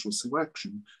of natural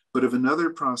selection, but of another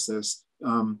process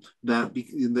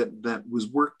that was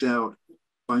worked out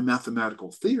by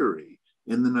mathematical theory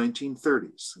in the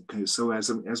 1930s. Okay, so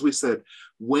as we said,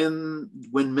 when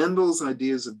Mendel's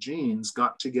ideas of genes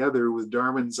got together with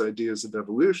Darwin's ideas of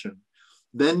evolution,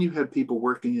 then you had people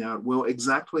working out, well,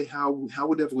 exactly how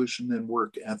would evolution then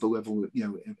work at the level,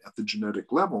 at the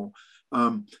genetic level.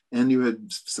 And you had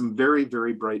some very,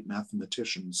 very bright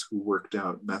mathematicians who worked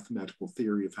out mathematical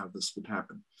theory of how this would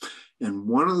happen. And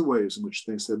one of the ways in which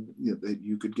they said that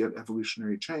you could get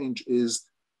evolutionary change is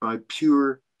by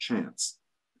pure chance.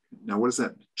 Now, what is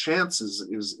that? Chance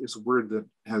is a word that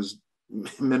has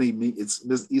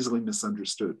it's easily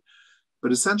misunderstood,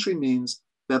 but essentially means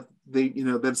that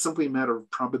that's simply a matter of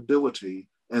probability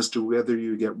as to whether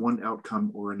you get one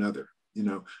outcome or another.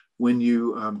 When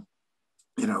you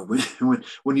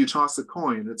when you toss a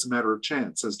coin, it's a matter of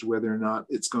chance as to whether or not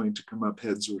it's going to come up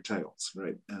heads or tails,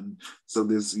 right? And so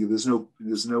there's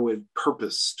no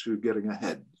purpose to getting a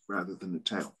head rather than a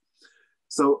tail.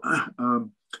 So,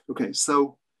 okay,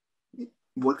 so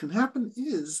what can happen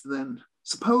is then,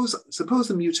 suppose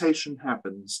a mutation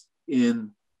happens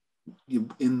in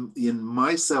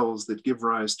my cells that give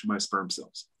rise to my sperm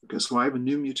cells. Okay, so I have a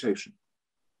new mutation.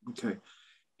 Okay,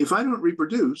 if I don't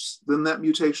reproduce, then that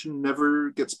mutation never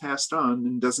gets passed on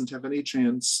and doesn't have any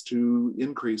chance to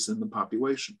increase in the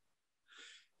population.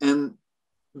 And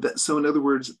so in other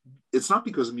words, it's not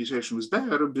because a mutation was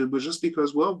bad, it was just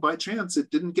because, well, by chance, it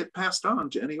didn't get passed on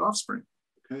to any offspring,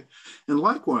 okay? And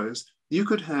likewise, you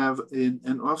could have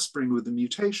an offspring with a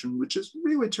mutation, which is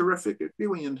really terrific. It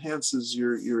really enhances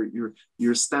your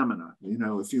stamina,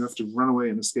 if you have to run away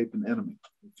and escape an enemy,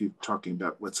 if you're talking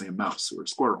about, let's say, a mouse or a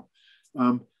squirrel.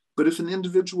 But if an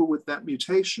individual with that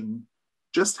mutation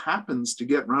just happens to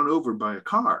get run over by a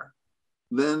car,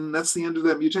 then that's the end of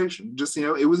that mutation. Just,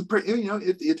 it was,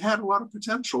 it had a lot of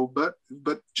potential, but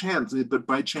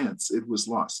by chance it was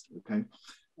lost, okay?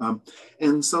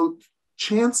 And so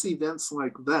chance events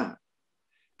like that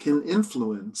can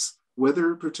influence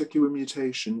whether a particular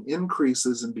mutation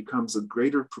increases and becomes a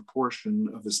greater proportion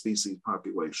of a species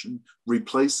population,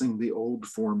 replacing the old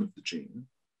form of the gene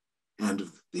and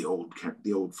of the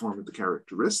old form of the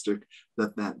characteristic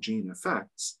that gene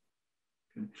affects,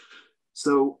 okay?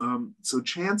 So, so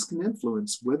chance can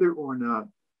influence whether or not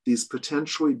these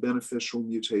potentially beneficial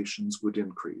mutations would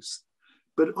increase.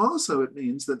 But also it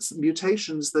means that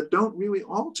mutations that don't really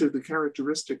alter the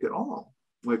characteristic at all,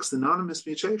 like synonymous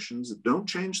mutations that don't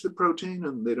change the protein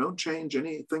and they don't change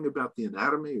anything about the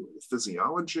anatomy or the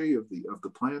physiology of the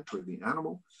plant or the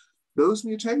animal, those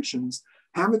mutations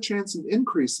have a chance of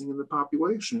increasing in the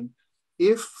population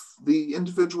if the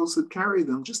individuals that carry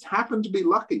them just happen to be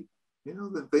lucky You know,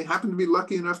 that they happen to be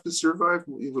lucky enough to survive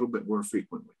a little bit more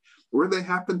frequently, or they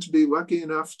happen to be lucky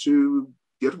enough to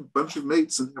get a bunch of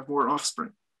mates and have more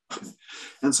offspring.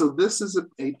 And so this is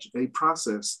a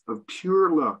process of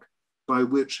pure luck by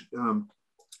which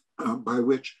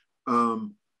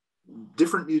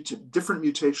different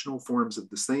mutational forms of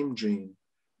the same gene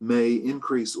may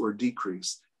increase or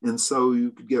decrease. And so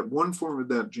you could get one form of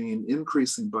that gene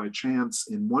increasing by chance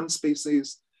in one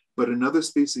species, but another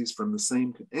species from the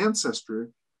same ancestor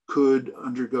could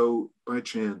undergo by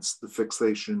chance the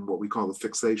fixation, what we call the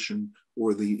fixation,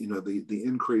 or the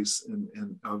increase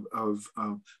of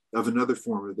another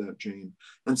form of that gene.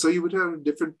 And so you would have a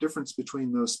difference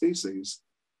between those species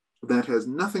that has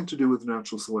nothing to do with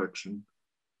natural selection,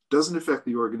 doesn't affect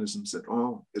the organisms at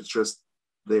all. It's just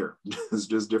there. It's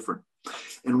just different.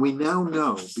 And we now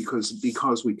know, because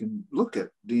we can look at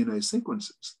DNA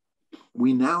sequences,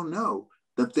 we now know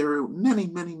that there are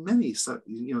many such,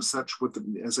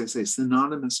 as I say,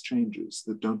 synonymous changes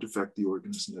that don't affect the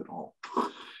organism at all.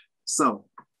 So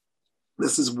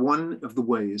this is one of the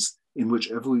ways in which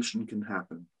evolution can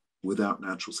happen without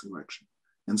natural selection.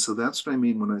 And so that's what I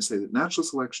mean when I say that natural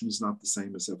selection is not the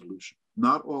same as evolution.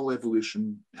 Not all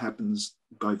evolution happens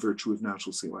by virtue of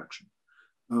natural selection.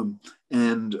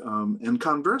 And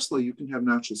conversely, you can have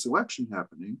natural selection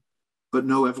happening, but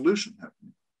no evolution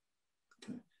happening.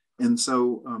 Okay. And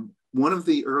so one of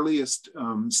the earliest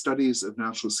studies of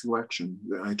natural selection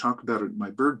that I talk about in my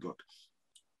bird book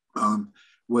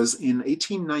was in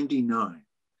 1899,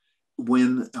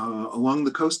 when along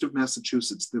the coast of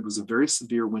Massachusetts, there was a very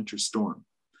severe winter storm.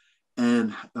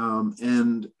 And a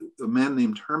man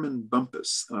named Herman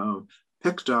Bumpus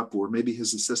picked up, or maybe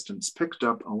his assistants picked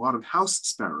up, a lot of house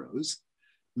sparrows,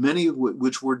 many of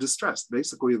which were distressed.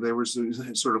 Basically, they were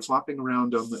sort of flopping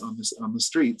around on the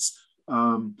streets,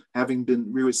 having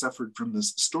been really suffered from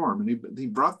this storm. And he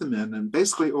brought them in, and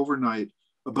basically overnight,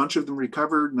 a bunch of them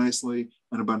recovered nicely,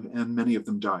 and many of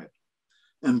them died.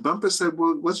 And Bumpus said,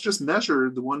 well, let's just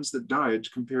measure the ones that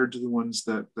died compared to the ones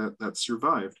that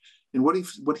survived. And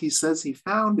what he says he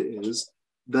found is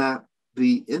that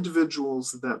the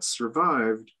individuals that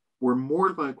survived were more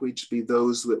likely to be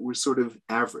those that were sort of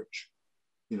average,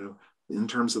 in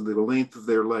terms of the length of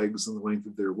their legs and the length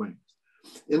of their wings.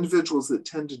 Individuals that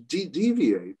tend to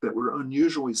deviate, that were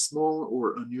unusually small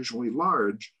or unusually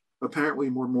large, apparently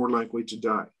were more likely to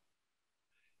die.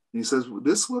 And he says, well,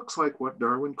 this looks like what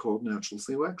Darwin called natural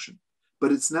selection.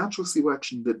 But it's natural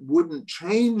selection that wouldn't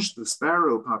change the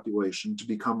sparrow population to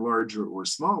become larger or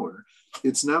smaller.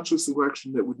 It's natural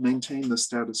selection that would maintain the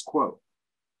status quo.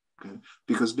 Okay?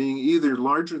 Because being either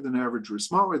larger than average or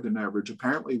smaller than average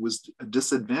apparently was a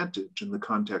disadvantage in the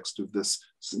context of this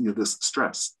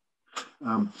stress.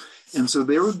 And so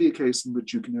there would be a case in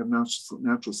which you can have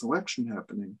natural selection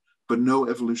happening, but no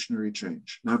evolutionary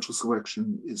change. Natural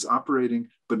selection is operating,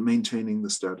 but maintaining the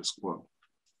status quo.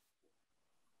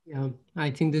 Yeah,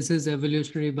 I think this is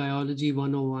evolutionary biology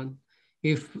 101.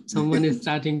 If someone is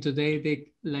starting today,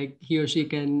 he or she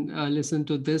can listen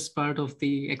to this part of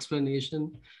the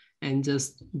explanation and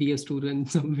just be a student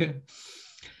somewhere.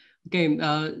 Okay,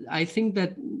 I think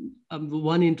that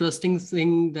one interesting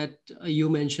thing that you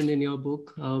mentioned in your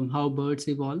book, How Birds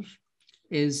Evolve,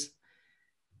 is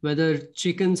whether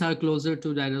chickens are closer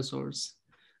to dinosaurs.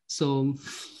 So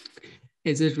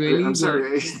is it really? I'm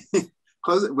sorry.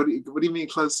 Closer, what do you mean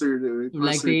closer to?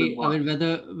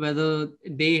 Whether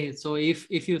they. So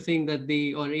if you think that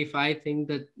or if I think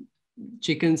that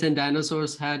chickens and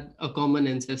dinosaurs had a common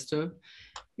ancestor,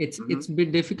 it's a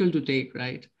bit difficult to take,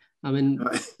 right? I mean,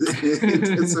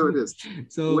 so it is.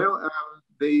 So well,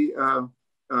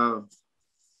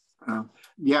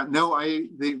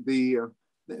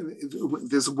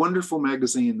 there's a wonderful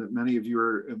magazine that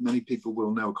many people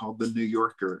will know called The New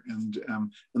Yorker, and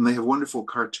they have wonderful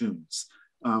cartoons.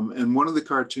 And one of the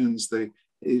cartoons,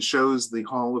 it shows the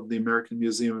hall of the American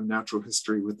Museum of Natural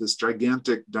History with this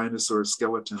gigantic dinosaur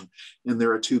skeleton, and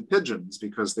there are two pigeons,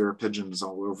 because there are pigeons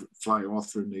fly all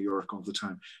through New York all the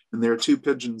time, and there are two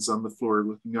pigeons on the floor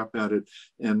looking up at it,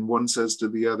 and one says to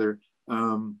the other,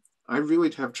 I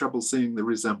really have trouble seeing the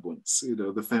resemblance,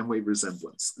 the family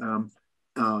resemblance.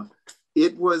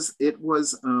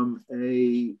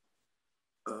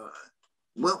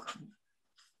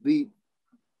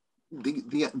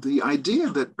 The idea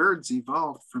that birds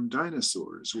evolved from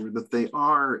dinosaurs, or that they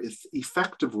are,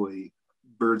 effectively,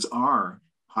 birds are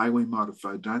highly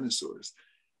modified dinosaurs,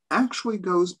 actually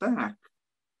goes back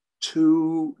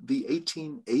to the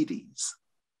 1880s.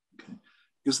 Okay?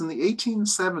 Because in the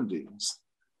 1870s,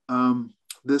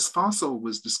 this fossil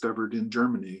was discovered in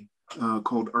Germany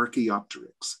called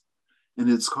Archaeopteryx. and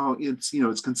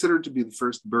it's considered to be the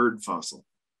first bird fossil.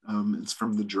 It's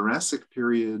from the Jurassic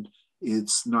period.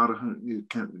 It's not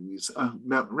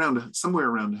somewhere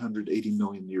around 180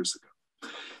 million years ago,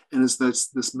 and it's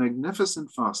this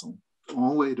magnificent fossil,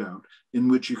 all laid out, in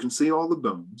which you can see all the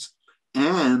bones,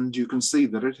 and you can see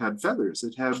that it had feathers.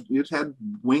 It had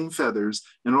wing feathers,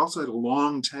 and also had a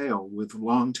long tail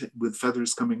with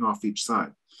feathers coming off each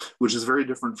side, which is very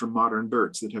different from modern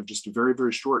birds that have just a very,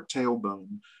 very short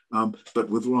tailbone, but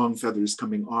with long feathers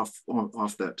coming off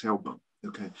that tailbone.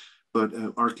 Okay, but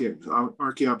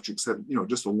Archaeopteryx had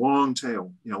just a long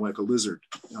tail, like a lizard,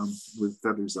 with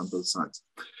feathers on both sides.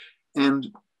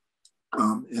 And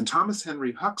Thomas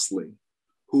Henry Huxley,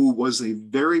 who was a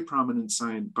very prominent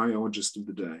biologist of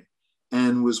the day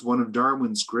and was one of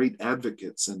Darwin's great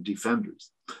advocates and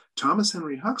defenders. Thomas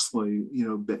Henry Huxley,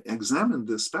 examined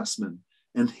this specimen,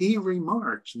 and he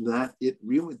remarked that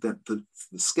the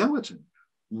skeleton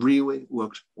really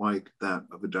looked like that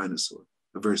of a dinosaur,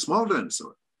 a very small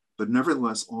dinosaur, but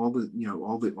nevertheless, all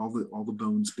the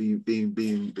bones being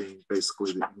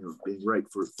basically being right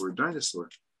for a dinosaur.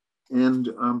 And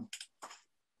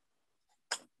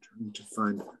trying to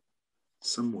find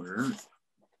somewhere,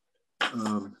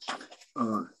 and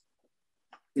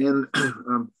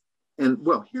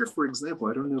well, here, for example,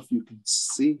 I don't know if you can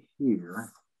see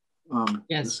here.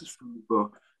 Yes. This is from the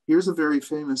book. Here's a very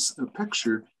famous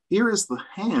picture. Here is the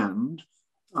hand.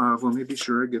 Let me be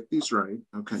sure I get these right.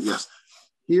 Okay, yes.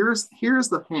 Here's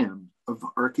the hand of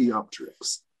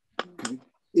Archaeopteryx. Okay,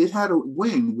 it had a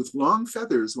wing with long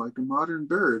feathers like a modern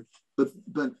bird, but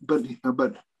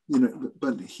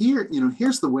here,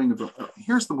 here's the wing of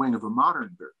a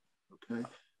modern bird. Okay,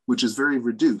 which is very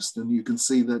reduced, and you can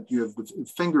see that you have the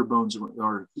finger bones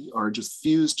are just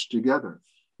fused together.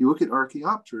 You look at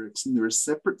Archaeopteryx, and there are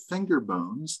separate finger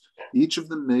bones, each of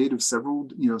them made of several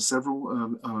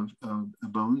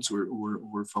bones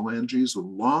or phalanges with a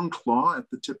long claw at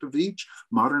the tip of each.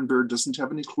 Modern bird doesn't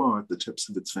have any claw at the tips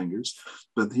of its fingers,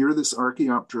 but here this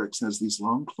Archaeopteryx has these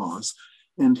long claws.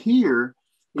 And here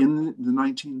in the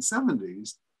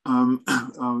 1970s,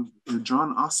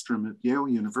 John Ostrom at Yale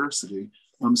University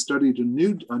studied a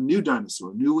new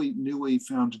dinosaur, newly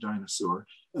found dinosaur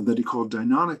that he called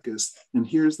Deinonychus, and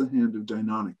here's the hand of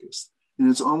Deinonychus. And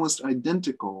it's almost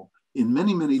identical in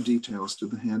many, many details to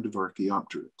the hand of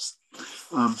Archaeopteryx.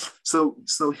 So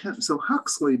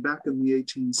Huxley, back in the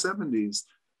 1870s,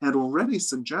 had already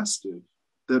suggested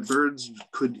that birds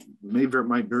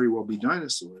might very well be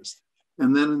dinosaurs.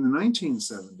 And then in the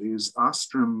 1970s,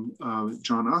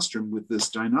 John Ostrom, with this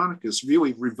Deinonychus,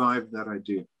 really revived that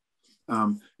idea.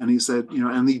 And he said,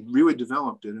 and he really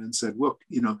developed it and said, look,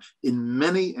 in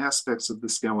many aspects of the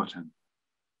skeleton,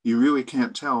 you really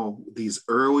can't tell these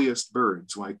earliest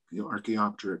birds like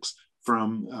Archaeopteryx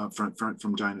from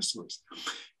dinosaurs.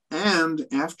 And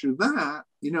after that,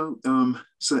 and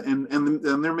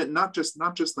they're not just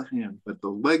the hand, but the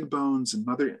leg bones and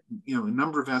a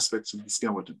number of aspects of the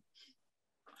skeleton.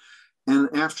 And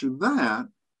after that,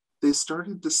 they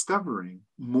started discovering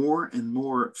more and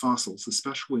more fossils,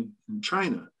 especially in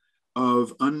China,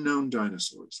 of unknown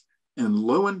dinosaurs. And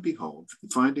lo and behold,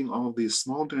 finding all of these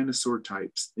small dinosaur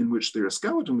types in which their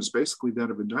skeleton was basically that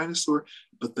of a dinosaur,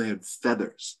 but they had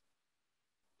feathers.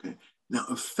 Okay. Now,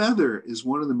 a feather is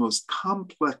one of the most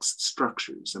complex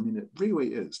structures. I mean, it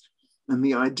really is. And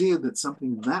the idea that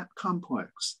something that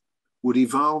complex would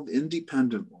evolve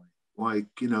independently, like,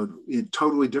 in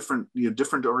totally different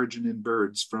origin in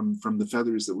birds from the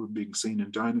feathers that were being seen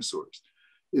in dinosaurs,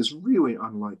 is really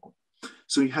unlikely.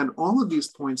 So you had all of these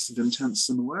points of intense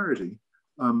similarity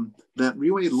that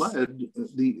really led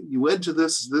to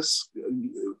this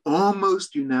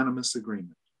almost unanimous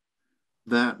agreement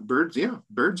that birds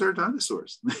are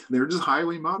dinosaurs. They're just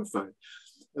highly modified.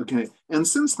 Okay, and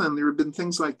since then there have been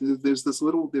things like there's a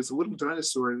little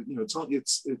dinosaur.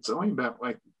 It's only about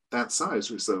like that size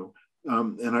or so.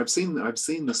 And I've seen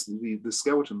the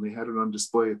skeleton. They had it on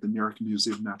display at the New York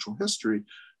Museum of Natural History,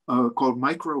 called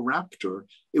Microraptor.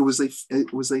 It was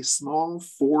a small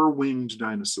four-winged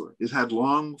dinosaur. It had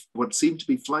long, what seemed to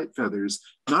be flight feathers,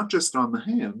 not just on the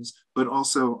hands, but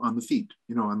also on the feet,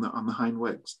 on the hind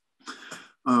legs.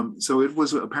 So it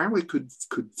was apparently could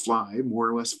fly, more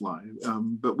or less fly,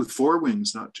 but with four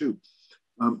wings, not two.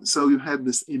 So you had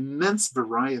this immense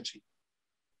variety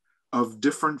of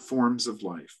different forms of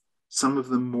life. Some of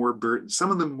them more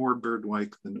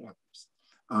bird-like than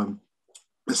others,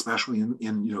 especially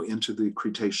into the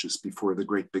Cretaceous before the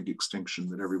great big extinction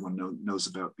that everyone knows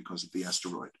about because of the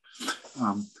asteroid.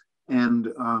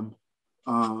 And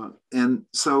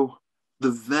so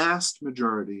the vast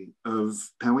majority of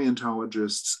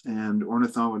paleontologists and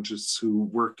ornithologists who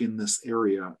work in this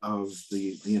area of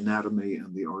the anatomy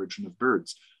and the origin of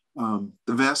birds, the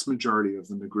vast majority of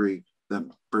them agree that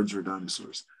birds are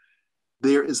dinosaurs.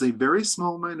 There is a very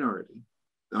small minority.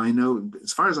 I know,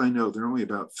 as far as I know, there are only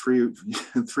about three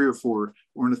or four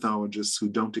ornithologists who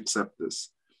don't accept this.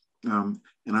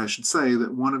 And I should say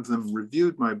that one of them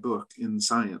reviewed my book in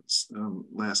Science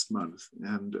last month,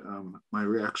 and my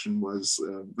reaction was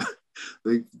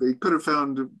they could have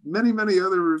found many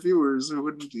other reviewers who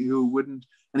wouldn't.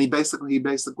 And he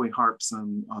basically harps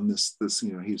on this.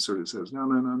 You know, he sort of says, no,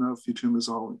 Futuyma's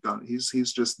all got.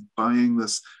 He's just buying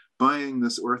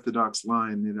this orthodox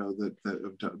line, you know, that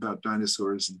about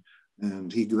dinosaurs,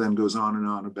 and he then goes on and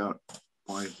on about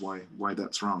why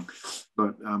that's wrong,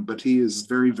 but he is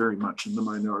very much in the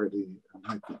minority.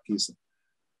 I think he's,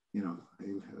 you know,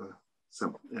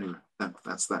 so anyway,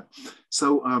 that's that.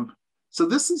 So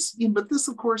this is, but this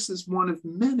of course is one of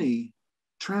many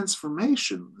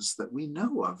transformations that we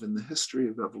know of in the history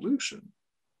of evolution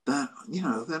that, you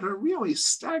know, that are really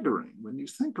staggering when you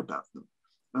think about them.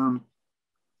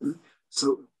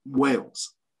 So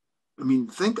whales, I mean,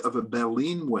 think of a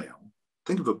baleen whale,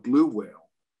 think of a blue whale.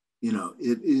 You know,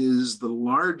 it is the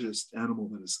largest animal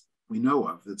we know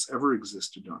of that's ever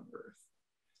existed on Earth.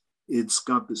 It's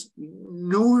got this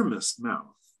enormous mouth,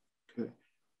 okay?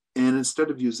 And instead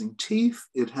of using teeth,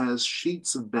 it has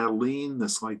sheets of baleen,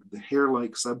 this like the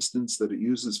hair-like substance that it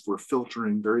uses for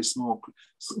filtering very small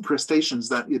crustaceans,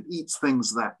 that it eats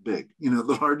things that big. You know,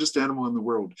 the largest animal in the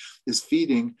world is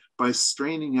feeding by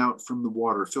straining out from the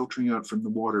water, filtering out from the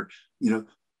water, you know,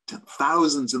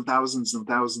 thousands and thousands and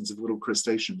thousands of little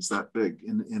crustaceans that big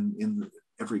in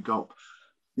every gulp.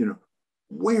 You know,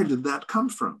 where did that come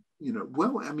from? You know,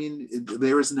 well, I mean,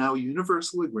 there is now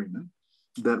universal agreement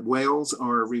that whales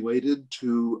are related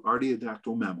to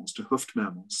artiodactyl mammals, to hoofed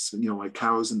mammals, you know, like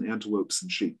cows and antelopes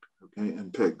and sheep, okay,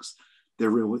 and pigs. They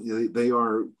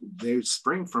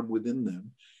spring from within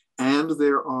them. And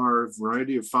there are a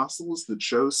variety of fossils that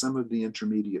show some of the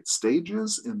intermediate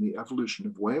stages in the evolution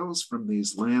of whales from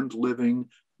these land-living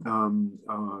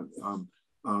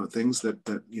things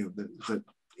that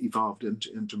evolved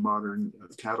into modern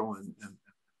cattle and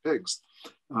pigs.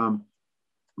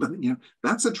 But you know,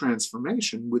 that's a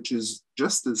transformation which is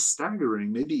just as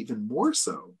staggering, maybe even more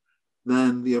so,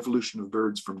 than the evolution of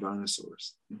birds from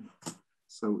dinosaurs. You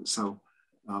know?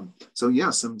 So yeah,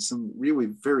 some really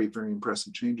very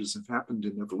impressive changes have happened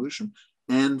in evolution,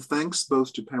 and thanks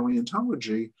both to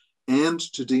paleontology and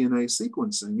to DNA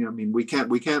sequencing. I mean, we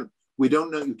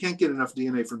don't know. You can't get enough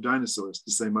DNA from dinosaurs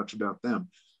to say much about them.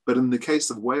 But in the case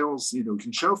of whales, you know, you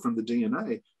can show from the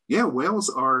DNA. Yeah, whales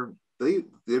are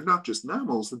they're not just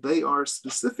mammals; they are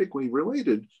specifically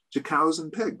related to cows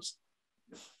and pigs.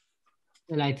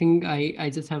 Well, I think I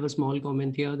just have a small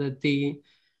comment here that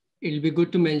it'll be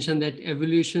good to mention that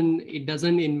evolution, it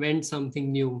doesn't invent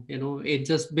something new, you know, it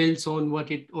just builds on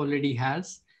what it already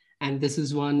has. And this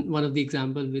is one of the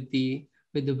examples with the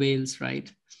whales,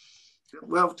 right?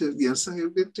 Well, yes,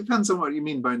 it depends on what you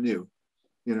mean by new.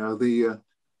 You know, the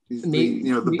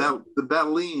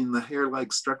baleen, the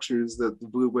hair-like structures that the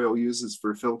blue whale uses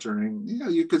for filtering, you know,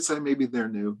 you could say maybe they're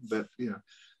new, but you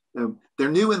know, they're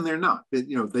new and they're not. But,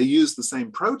 you know, they use the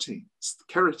same proteins,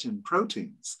 keratin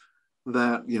proteins,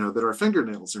 that, you know, that our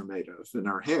fingernails are made of in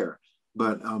our hair,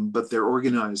 but they're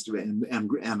organized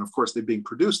and of course they're being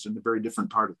produced in a very different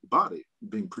part of the body,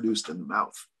 being produced in the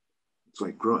mouth. It's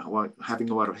like having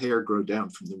a lot of hair grow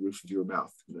down from the roof of your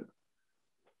mouth. You know?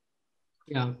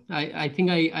 Yeah, I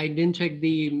think I didn't check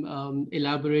the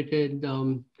elaborated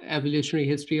evolutionary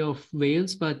history of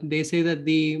whales, but they say that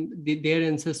their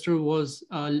ancestor was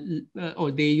or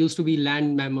they used to be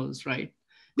land mammals, right?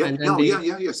 Yeah,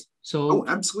 yes. So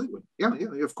absolutely, yeah,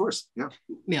 of course,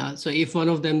 yeah. So if one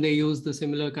of them they use the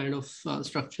similar kind of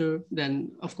structure,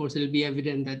 then of course it'll be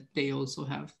evident that they also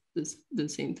have the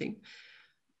same thing.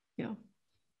 Yeah.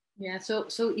 Yeah. So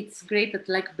it's great that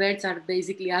like birds are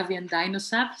basically avian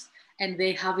dinosaurs, and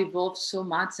they have evolved so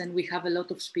much, and we have a lot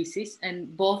of species.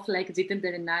 And both like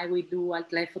Jitender and I, we do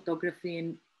wildlife photography,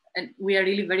 and we are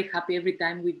really very happy every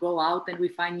time we go out and we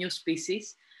find new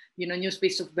species, you know, new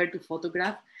species of bird to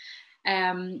photograph.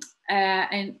 And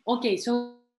okay,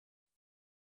 so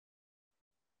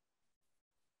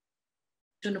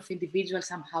of individuals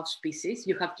somehow species,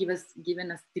 you have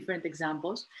given us different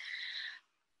examples.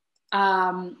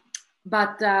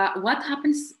 But what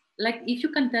happens, like if you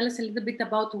can tell us a little bit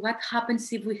about what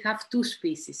happens if we have two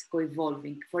species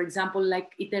co-evolving, for example,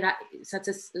 like such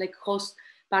as like host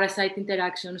parasite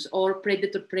interactions or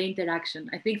predator-prey interaction.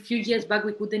 I think a few years back,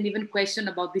 we couldn't even question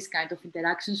about this kind of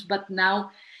interactions, but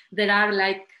now there are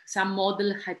like some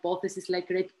model hypotheses like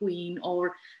Red Queen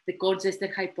or the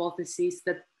Colchester hypothesis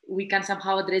that we can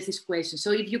somehow address this question.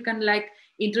 So if you can like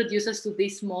introduce us to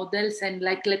these models and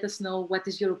like let us know what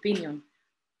is your opinion.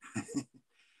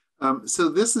 So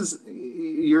this is,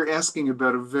 you're asking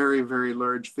about a very, very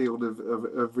large field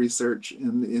of research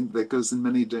that goes in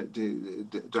many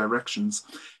directions.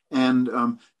 And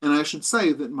I should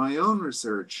say that my own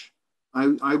research,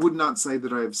 I would not say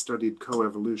that I have studied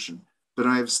coevolution, but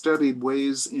I have studied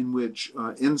ways in which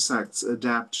insects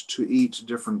adapt to eat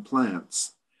different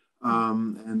plants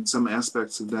and some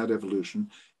aspects of that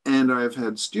evolution. And I've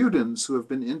had students who have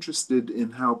been interested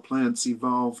in how plants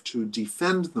evolve to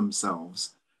defend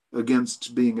themselves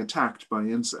against being attacked by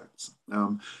insects.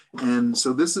 And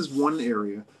so this is one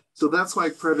area. So that's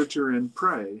like predator and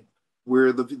prey,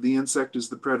 where the insect is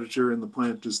the predator and the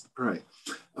plant is the prey.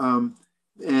 And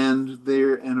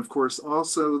of course,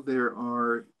 also there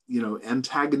are,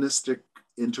 antagonistic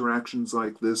interactions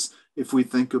like this if we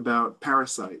think about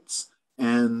parasites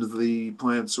and the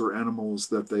plants or animals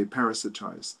that they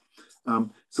parasitize.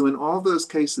 So in all those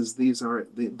cases,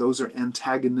 those are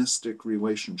antagonistic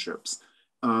relationships.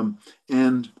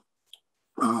 And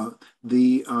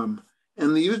the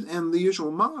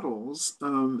usual models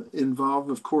involve,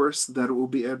 of course, that it will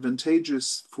be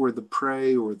advantageous for the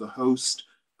prey or the host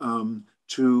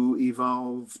to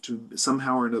evolve to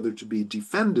somehow or another to be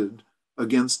defended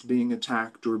against being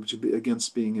attacked or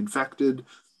against being infected,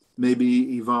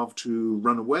 maybe evolve to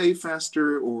run away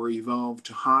faster or evolve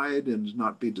to hide and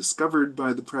not be discovered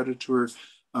by the predator.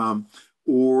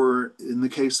 Or in the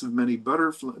case of many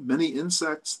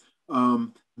insects,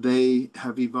 they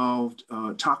have evolved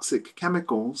toxic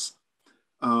chemicals,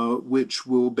 which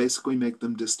will basically make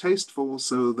them distasteful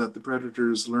so that the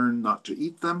predators learn not to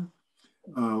eat them.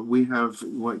 We have,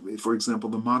 like, for example,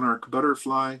 the monarch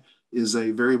butterfly is a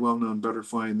very well-known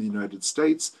butterfly in the United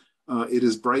States. It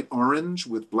is bright orange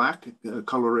with black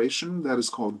coloration. That is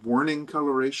called warning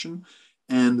coloration.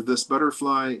 And this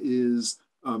butterfly is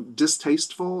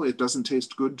distasteful. It doesn't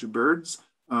taste good to birds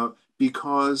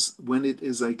because when it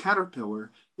is a caterpillar,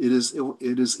 it is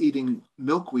eating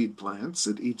milkweed plants.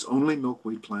 It eats only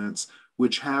milkweed plants,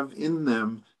 which have in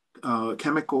them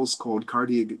chemicals called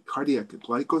cardiac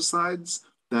glycosides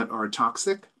that are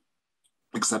toxic,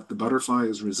 except the butterfly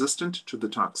is resistant to the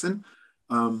toxin.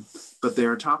 But they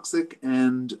are toxic,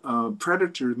 and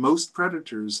most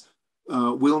predators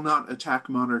will not attack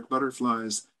monarch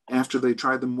butterflies after they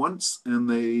try them once and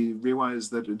they realize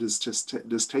that it is just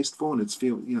distasteful and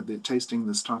they're tasting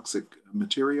this toxic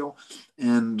material,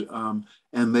 and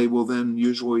they will then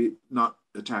usually not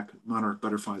attack monarch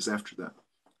butterflies after that.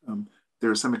 There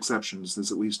are some exceptions.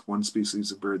 There's at least one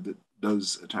species of bird that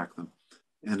does attack them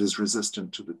and is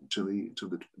resistant to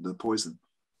the poison.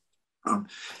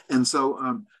 And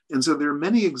so there are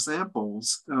many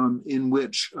examples in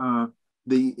which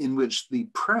the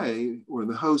prey or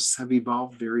the hosts have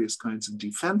evolved various kinds of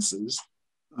defenses.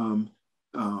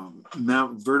 Now,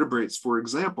 vertebrates, for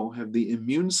example, have the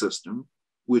immune system,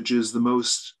 which is the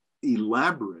most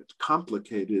elaborate,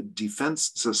 complicated defense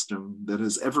system that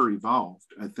has ever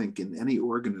evolved, I think, in any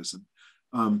organism,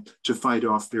 to fight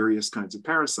off various kinds of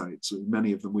parasites.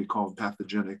 Many of them we call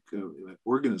pathogenic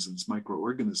organisms,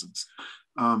 microorganisms.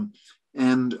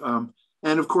 And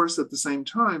of course, at the same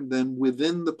time, then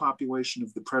within the population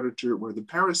of the predator or the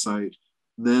parasite,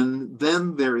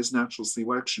 then there is natural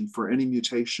selection for any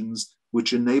mutations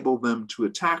which enable them to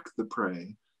attack the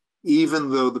prey, even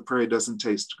though the prey doesn't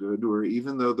taste good, or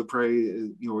even though the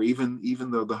prey, or even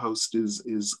though the host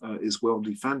is well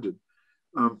defended.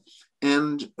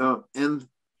 And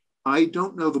I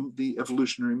don't know the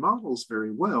evolutionary models very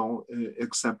well,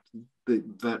 except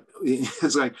that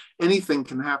it's like anything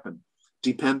can happen,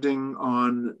 depending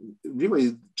on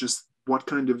really just what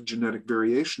kind of genetic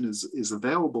variation is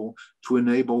available to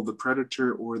enable the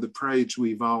predator or the prey to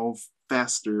evolve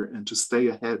faster and to stay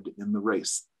ahead in the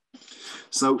race.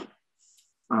 So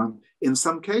in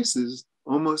some cases,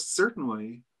 almost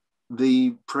certainly,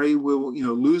 the prey will,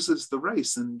 loses the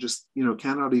race and just,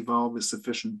 cannot evolve a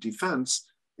sufficient defense.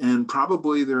 And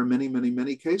probably there are many, many,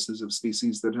 many cases of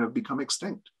species that have become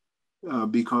extinct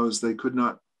because they could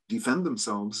not defend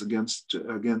themselves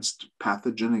against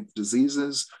pathogenic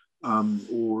diseases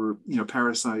or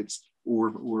parasites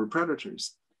or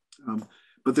predators.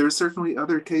 But there are certainly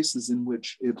other cases in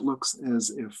which it looks as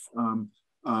if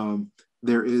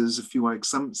there is, if you like,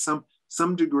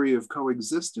 some degree of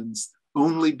coexistence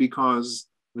only because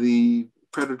the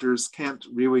predators can't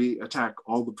really attack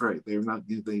all the prey. They're not,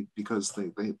 because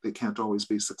they can't always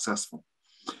be successful.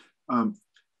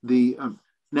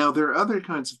 Now, there are other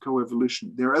kinds of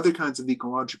coevolution. There are other kinds of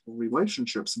ecological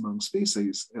relationships among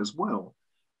species as well.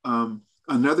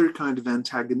 Another kind of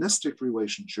antagonistic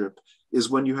relationship is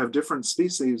when you have different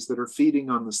species that are feeding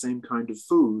on the same kind of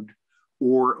food,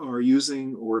 or are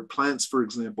using, or plants, for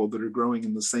example, that are growing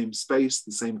in the same space,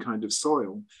 the same kind of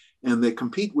soil, and they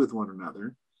compete with one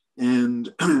another.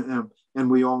 And,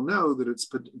 and we all know that it's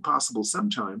possible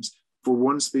sometimes for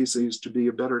one species to be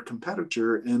a better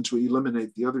competitor and to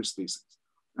eliminate the other species.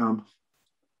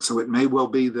 So it may well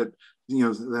be that,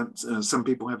 some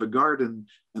people have a garden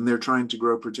and they're trying to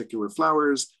grow particular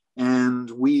flowers, and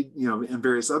and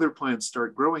various other plants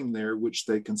start growing there, which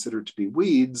they consider to be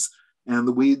weeds, and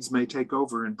the weeds may take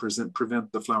over and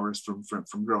prevent the flowers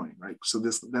from growing, right? So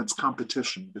that's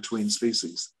competition between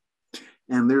species.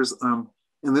 And there's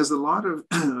a lot of,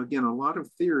 again, a lot of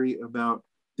theory about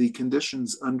the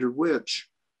conditions under which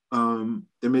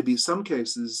there may be some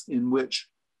cases in which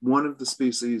one of the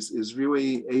species is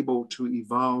really able to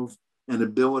evolve an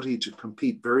ability to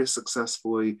compete very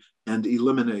successfully and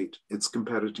eliminate its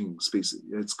competing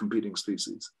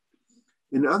species.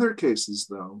 In other cases,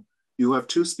 though, you have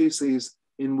two species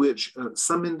in which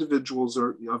some individuals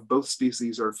of both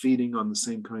species are feeding on the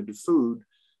same kind of food,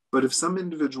 but if some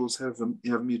individuals have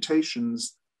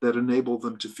mutations that enable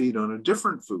them to feed on a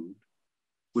different food,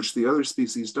 which the other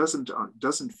species doesn't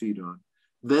feed on,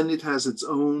 then it has its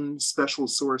own special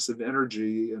source of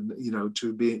energy, and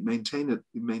to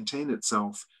maintain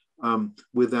itself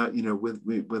without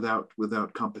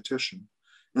competition.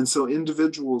 And so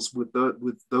individuals with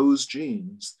those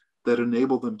genes that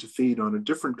enable them to feed on a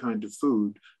different kind of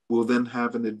food will then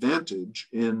have an advantage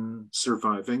in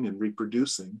surviving and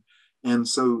reproducing. And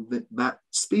so that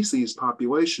species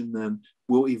population then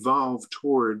will evolve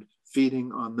toward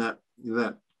feeding on that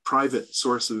private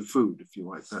source of food, if you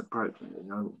like, that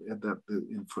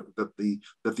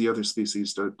the other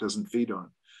species doesn't feed on.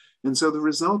 And so the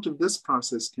result of this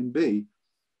process can be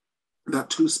that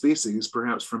two species,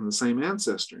 perhaps from the same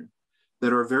ancestor,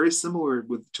 that are very similar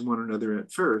to one another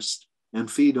at first and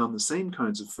feed on the same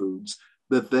kinds of foods,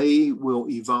 that they will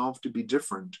evolve to be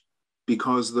different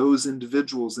because those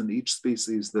individuals in each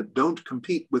species that don't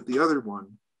compete with the other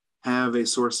one have a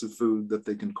source of food that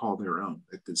they can call their own,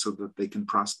 so that they can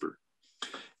prosper.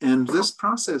 And this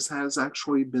process has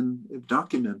actually been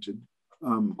documented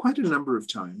quite a number of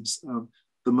times.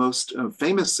 The most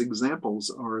famous examples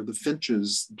are the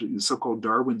finches, the so-called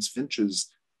Darwin's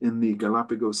finches in the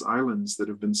Galapagos Islands that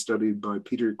have been studied by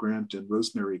Peter Grant and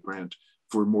Rosemary Grant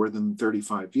for more than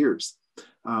 35 years.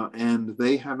 And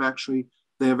they have actually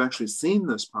seen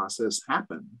this process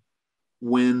happen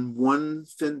when one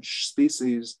finch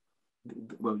species,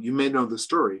 well, you may know the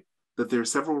story, that there are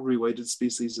several related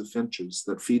species of finches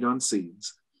that feed on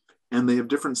seeds, and they have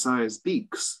different sized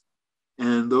beaks.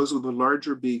 And those with a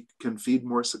larger beak can feed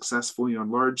more successfully on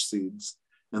large seeds,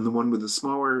 and the one with a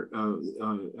smaller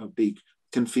beak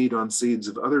can feed on seeds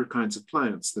of other kinds of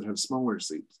plants that have smaller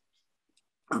seeds.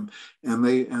 And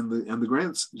the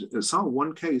Grants saw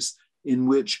one case in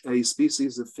which a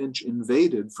species of finch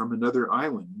invaded from another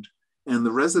island, and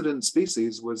the resident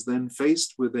species was then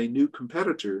faced with a new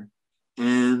competitor,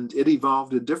 and it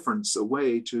evolved a difference, a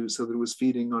way so that it was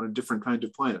feeding on a different kind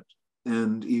of plant,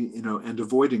 and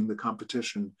avoiding the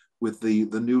competition with the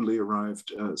newly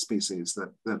arrived species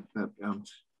that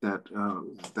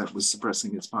was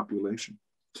suppressing its population.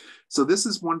 So this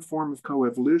is one form of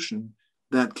coevolution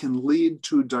that can lead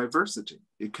to diversity.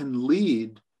 It can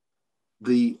lead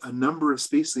a number of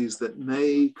species that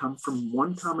may come from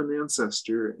one common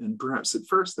ancestor, and perhaps at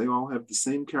first they all have the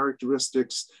same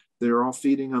characteristics, they're all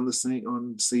feeding on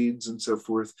seeds and so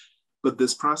forth, but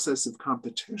this process of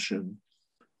competition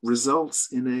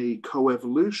results in a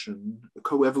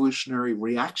coevolutionary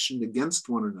reaction against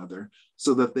one another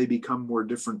so that they become more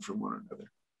different from one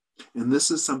another. And this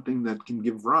is something that can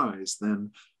give rise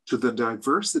then to the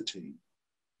diversity,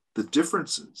 the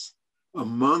differences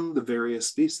among the various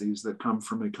species that come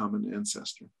from a common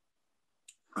ancestor.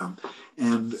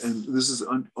 And this is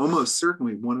almost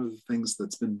certainly one of the things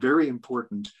that's been very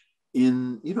important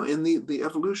in the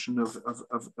evolution of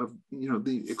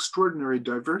the extraordinary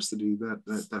diversity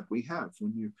that we have.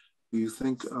 When you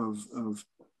think of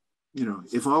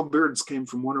if all birds came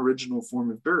from one original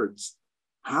form of birds,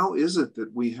 how is it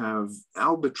that we have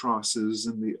albatrosses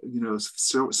and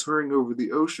soaring over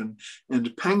the ocean,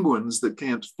 and penguins that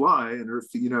can't fly and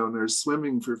are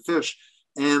swimming for fish,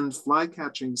 and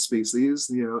fly-catching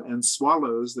species, and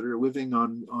swallows that are living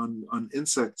on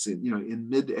insects in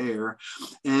midair,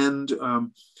 and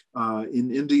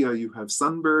In India, you have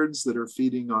sunbirds that are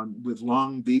feeding on, with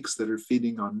long beaks that are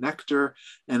feeding on nectar.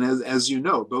 And as you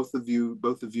know, both of you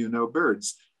know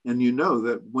birds. And you know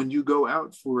that when you go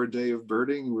out for a day of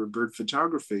birding or bird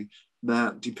photography,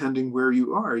 that depending where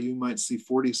you are, you might see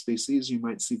 40 species, you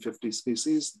might see 50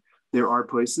 species. There are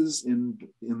places in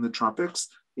the tropics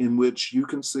in which you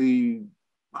can see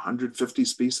 150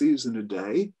 species in a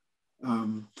day.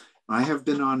 I have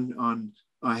been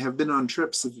on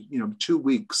trips of 2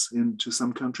 weeks into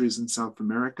some countries in South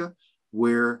America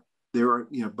where there are,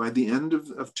 by the end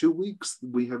of 2 weeks,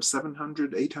 we have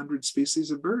 700, 800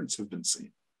 species of birds have been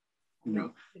seen.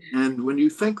 And when you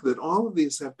think that all of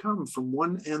these have come from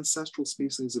one ancestral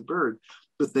species of bird,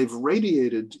 but they've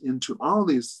radiated into all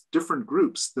these different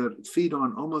groups that feed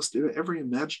on almost every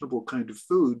imaginable kind of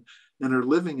food and are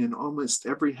living in almost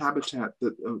every habitat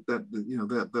that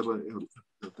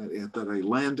a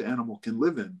land animal can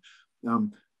live in,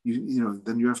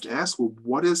 then you have to ask, well,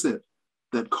 what is it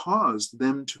that caused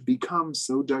them to become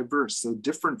so diverse, so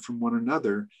different from one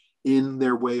another in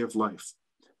their way of life?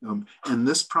 And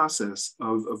this process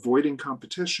of avoiding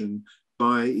competition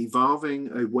by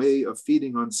evolving a way of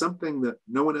feeding on something that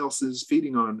no one else is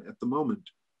feeding on at the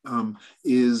moment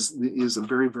is a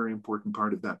very, very important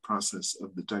part of that process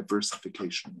of the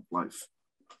diversification of life.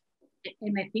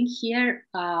 And I think here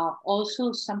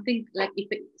also something like, if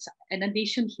it's an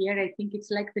addition here, I think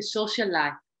it's like the social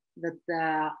life that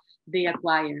they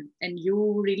acquire. And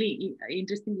you really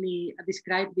interestingly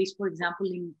describe this, for example,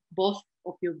 in both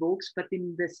of your books, but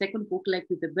in the second book, like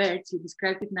with the birds, you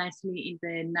describe it nicely in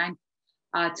the 9th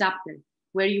chapter,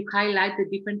 where you highlight the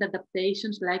different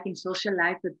adaptations, like in social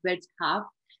life, that birds have,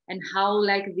 and how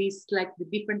like this, like the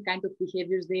different kind of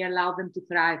behaviors, they allow them to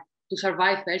thrive, to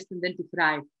survive first and then to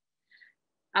thrive.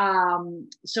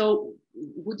 So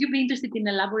would you be interested in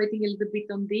elaborating a little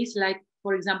bit on this? Like,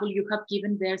 for example, you have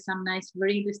given there some nice,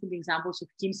 very interesting examples of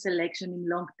kin selection in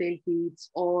long-tailed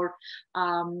feeds, or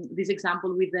this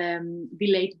example with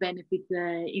delayed benefit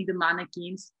in the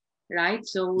mannequins, right?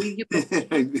 So these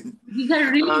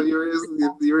are really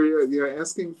you're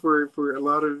asking for a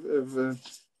lot of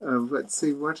let's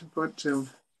see what we're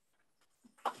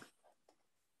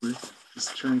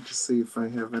just trying to see if I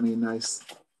have any nice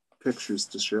pictures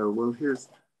to show. Well, here's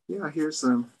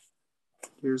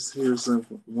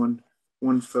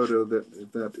one photo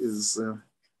that is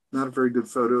not a very good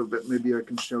photo, but maybe I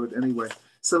can show it anyway.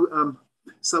 So one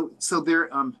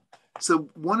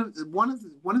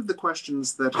of the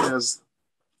questions that has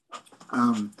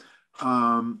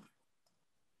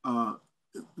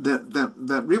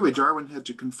that really Darwin had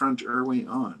to confront early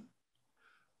on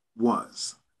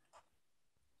was,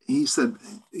 he said,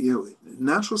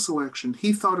 natural selection,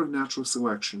 he thought of natural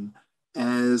selection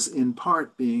as in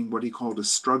part being what he called a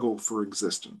struggle for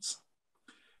existence.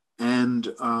 And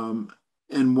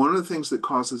one of the things that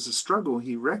causes a struggle,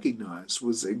 he recognized,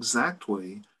 was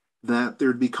exactly that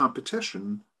there'd be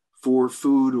competition for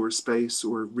food or space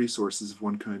or resources of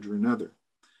one kind or another.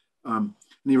 And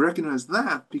he recognized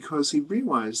that because he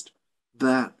realized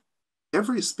that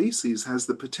every species has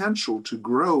the potential to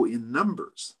grow in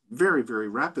numbers very, very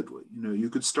rapidly. You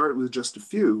could start with just a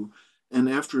few, and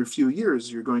after a few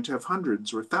years, you're going to have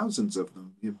hundreds or thousands of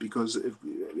them, because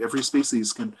every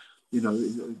species can,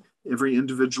 every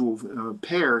individual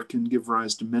pair can give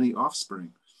rise to many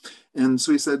offspring. And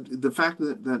so he said the fact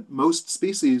that most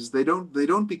species, they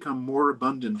don't become more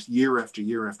abundant year after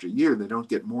year after year. They don't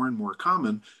get more and more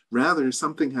common. Rather,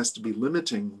 something has to be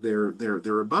limiting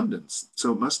their abundance.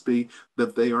 So it must be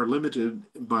that they are limited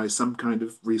by some kind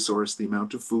of resource, the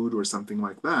amount of food or something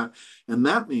like that. And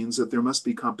that means that there must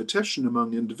be competition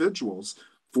among individuals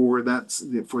for that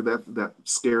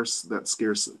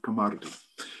scarce commodity.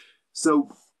 So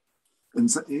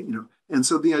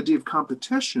the idea of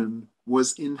competition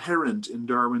was inherent in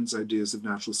Darwin's ideas of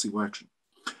natural selection.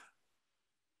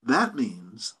 That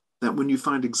means that when you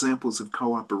find examples of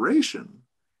cooperation,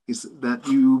 that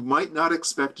you might not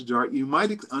expect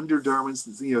under Darwin's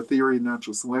theory of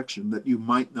natural selection, that you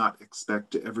might not expect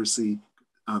to ever see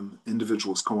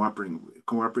individuals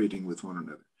cooperating with one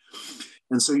another.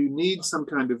 And so you need some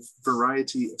kind of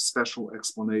variety of special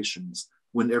explanations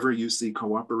whenever you see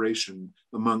cooperation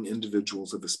among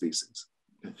individuals of a species.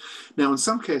 Now, in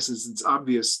some cases, it's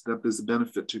obvious that there's a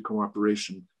benefit to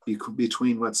cooperation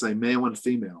between, let's say, male and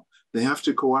female. They have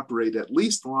to cooperate at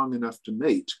least long enough to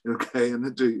mate, okay,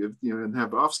 and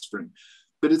have offspring.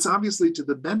 But it's obviously to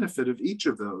the benefit of each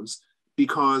of those,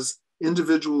 because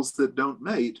individuals that don't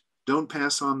mate don't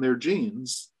pass on their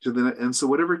genes to and so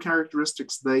whatever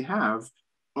characteristics they have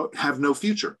no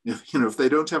future. If they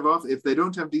don't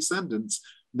have descendants,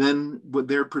 then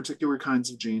their particular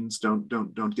kinds of genes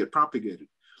don't get propagated.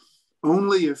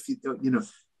 Only if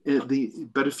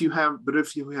but if you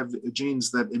have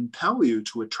genes that impel you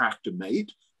to attract a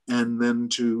mate and then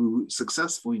to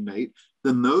successfully mate,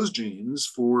 then those genes,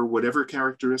 for whatever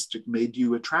characteristic made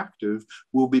you attractive,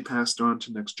 will be passed on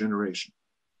to next generation.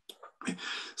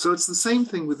 So it's the same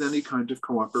thing with any kind of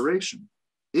cooperation.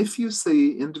 If you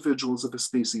see individuals of a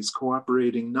species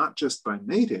cooperating not just by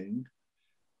mating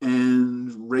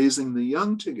and raising the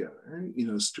young together,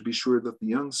 to be sure that the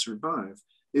young survive,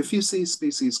 if you see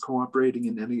species cooperating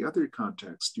in any other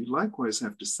context, you likewise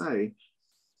have to say,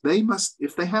 they must,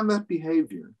 if they have that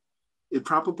behavior, it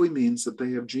probably means that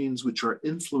they have genes which are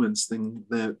influencing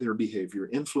their behavior,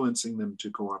 influencing them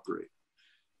to cooperate.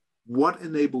 What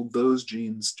enabled those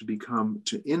genes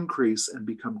to increase and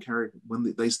become carried?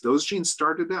 When those genes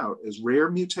started out as rare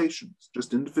mutations,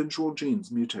 just individual genes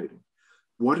mutating,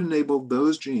 what enabled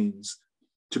those genes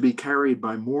to be carried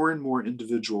by more and more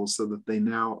individuals so that they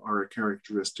now are a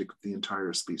characteristic of the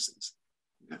entire species?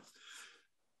 Okay.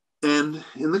 And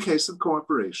in the case of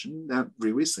cooperation, that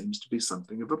really seems to be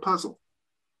something of a puzzle.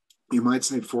 You might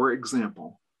say, for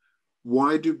example,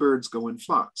 why do birds go in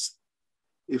flocks?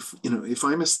 If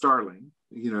I'm a starling,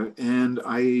 and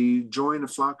I join a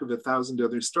flock of 1,000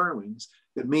 other starlings,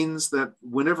 it means that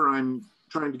whenever I'm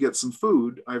trying to get some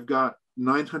food, I've got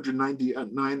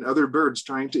 999 other birds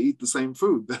trying to eat the same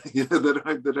food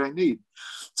that I need.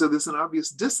 So there's an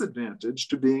obvious disadvantage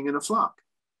to being in a flock.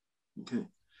 Okay.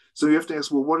 So you have to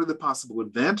ask, well, what are the possible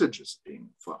advantages of being in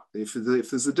a flock? If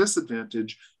there's a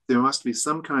disadvantage, there must be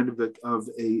some kind of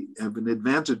an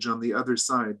advantage on the other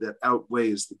side that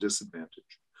outweighs the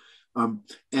disadvantage.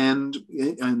 And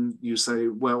you say,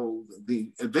 well,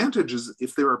 the advantage is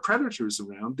if there are predators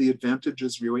around, the advantage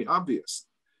is really obvious.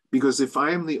 Because if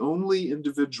I am the only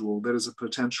individual that is a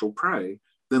potential prey,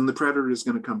 then the predator is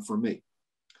going to come for me.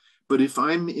 But if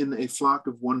I'm in a flock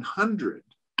of 100,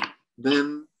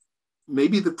 then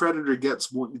maybe the predator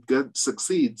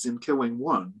succeeds in killing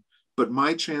one, but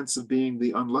my chance of being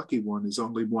the unlucky one is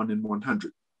only 1 in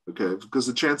 100. Okay, because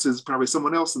the chance is probably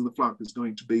someone else in the flock is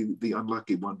going to be the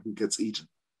unlucky one who gets eaten.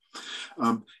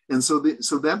 And so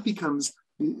that becomes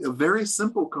a very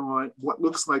simple, what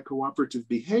looks like cooperative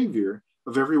behavior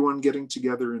of everyone getting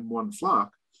together in one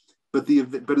flock, but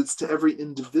it's to every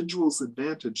individual's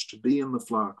advantage to be in the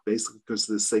flock, basically because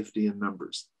there's safety in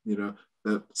numbers.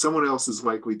 That someone else is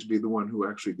likely to be the one who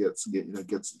actually gets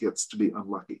to be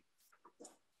unlucky.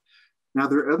 Now,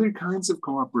 there are other kinds of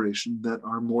cooperation that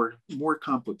are more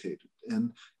complicated.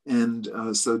 And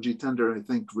so Jitendra, I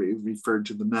think, referred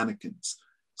to the mannequins.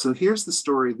 So here's the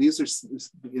story. These are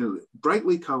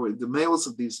brightly colored, the males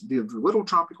of these little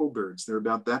tropical birds. They're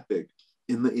about that big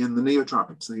in the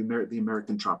neotropics, the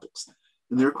American tropics.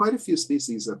 And there are quite a few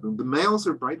species of them. The males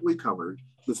are brightly colored.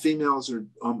 The females are,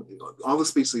 all the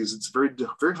species, it's very,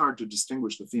 very hard to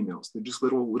distinguish the females. They're just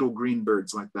little green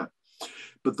birds like that.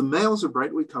 But the males are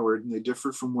brightly colored and they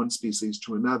differ from one species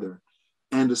to another.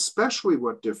 And especially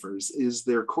what differs is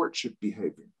their courtship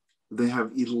behavior. They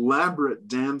have elaborate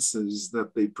dances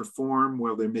that they perform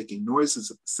while they're making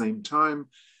noises at the same time,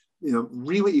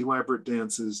 really elaborate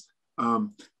dances.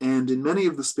 And in many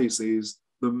of the species,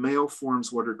 the male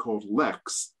forms what are called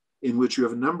leks, in which you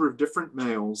have a number of different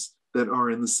males that are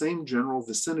in the same general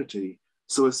vicinity.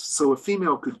 So a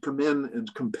female could come in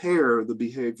and compare the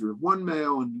behavior of one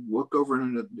male and look over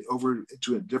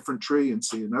to a different tree and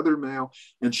see another male,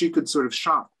 and she could sort of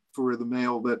shop for the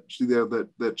male that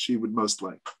she would most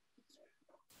like.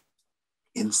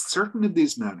 In certain of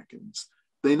these mannequins,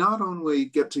 they not only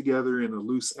get together in a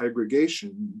loose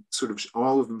aggregation, sort of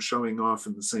all of them showing off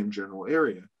in the same general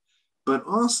area, but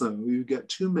also you get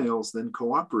two males then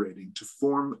cooperating to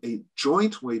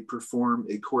jointly perform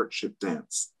a courtship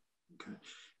dance. Okay.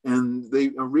 And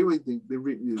they are really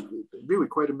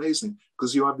quite amazing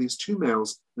because you have these two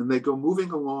males and they go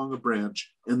moving along a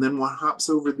branch and then one hops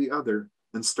over the other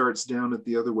and starts down it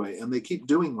the other way. And they keep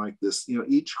doing like this,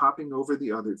 each hopping over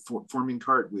the other, forming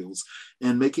cartwheels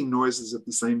and making noises at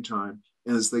the same time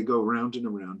as they go round and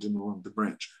around and along the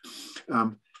branch.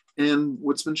 And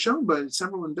what's been shown by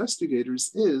several investigators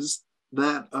is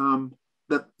that,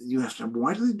 that you have to,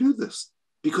 why do they do this?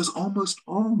 Because almost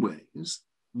always,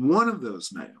 one of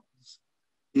those males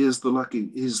is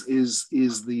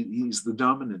he's the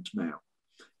dominant male.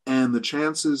 And the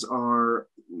chances are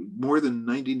more than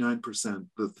 99%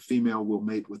 that the female will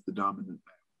mate with the dominant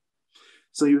male.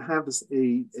 So you have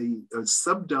a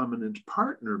subdominant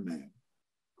partner male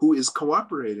who is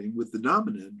cooperating with the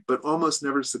dominant, but almost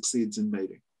never succeeds in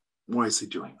mating. Why is he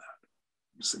doing that?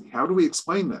 You see, how do we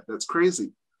explain that? That's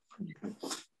crazy. Okay.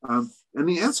 And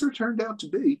the answer turned out to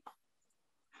be,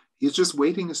 he's just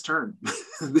waiting his turn,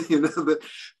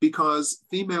 because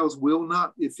females will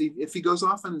not, if he goes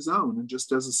off on his own and just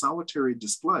does a solitary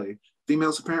display,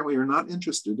 females apparently are not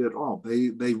interested at all.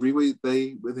 They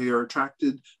are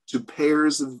attracted to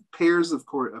pairs of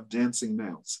dancing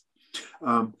males.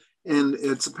 And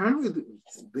it's apparently,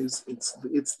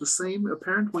 it's the same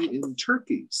apparently in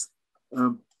turkeys.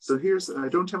 So here's, I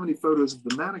don't have any photos of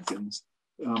the mannequins,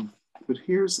 but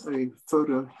here's a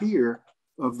photo here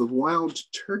of the wild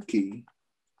turkey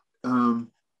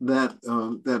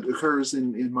that occurs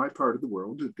in my part of the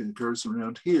world. It occurs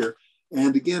around here.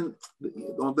 And again,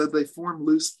 although they form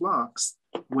loose flocks,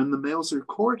 when the males are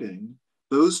courting,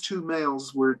 those two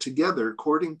males were together,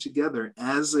 courting together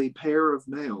as a pair of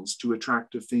males to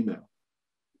attract a female.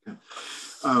 Okay.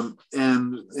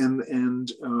 And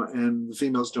the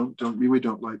females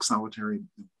don't like solitary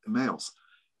males.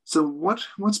 So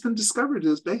what's been discovered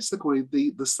is basically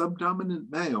the subdominant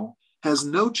male has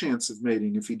no chance of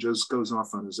mating if he just goes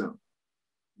off on his own.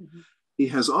 Mm-hmm. He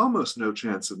has almost no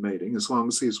chance of mating as long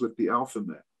as he's with the alpha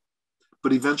male.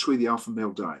 But eventually the alpha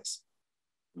male dies.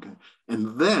 Okay.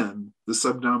 And then the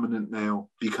subdominant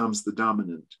male becomes the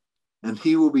dominant. And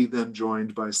he will be then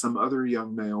joined by some other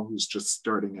young male who's just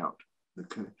starting out.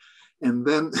 Okay. And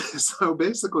then, so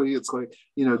basically it's like,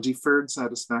 deferred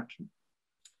satisfaction.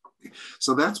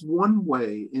 So that's one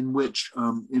way in which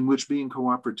being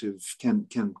cooperative can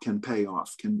pay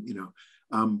off,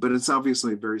 but it's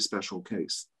obviously a very special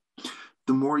case.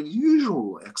 The more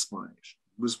usual explanation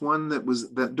was one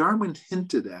that Darwin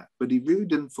hinted at, but he really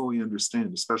didn't fully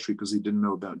understand, especially because he didn't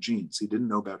know about genes. He didn't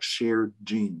know about shared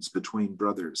genes between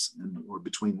brothers or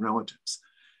between relatives.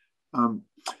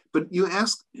 But you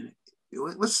ask,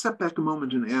 let's step back a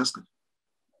moment and ask,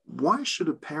 why should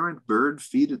a parent bird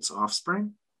feed its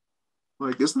offspring?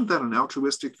 Like, isn't that an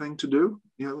altruistic thing to do?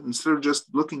 Instead of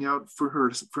just looking out for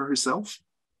herself.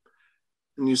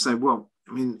 And you say, well,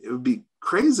 it would be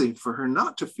crazy for her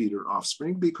not to feed her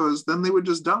offspring because then they would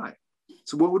just die.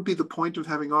 So what would be the point of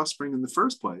having offspring in the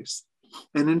first place?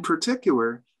 And in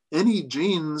particular, any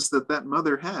genes that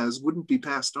mother has wouldn't be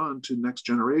passed on to next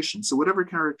generation. So whatever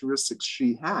characteristics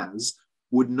she has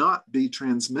would not be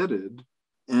transmitted,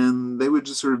 and they would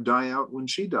just sort of die out when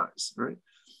she dies, right?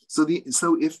 So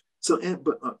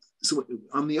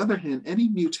on the other hand, any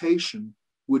mutation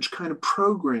which kind of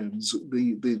programs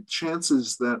the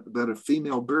chances that a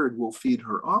female bird will feed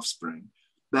her offspring,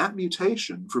 that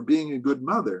mutation for being a good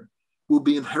mother will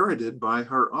be inherited by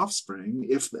her offspring.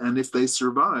 If they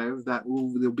survive,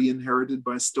 they'll be inherited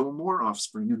by still more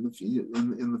offspring in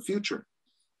the future.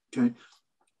 Okay.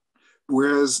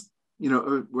 Whereas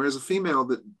a female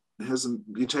that has a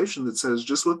mutation that says,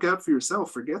 just look out for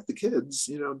yourself, forget the kids,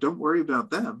 don't worry about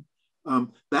them.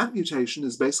 That mutation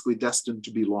is basically destined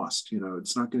to be lost.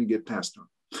 It's not going to get passed on.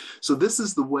 So this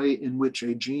is the way in which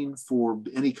a gene for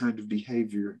any kind of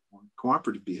behavior, or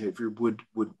cooperative behavior,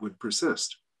 would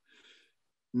persist.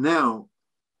 Now,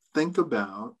 think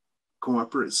about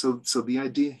cooperate. So the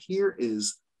idea here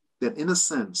is that, in a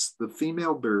sense, the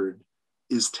female bird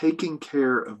is taking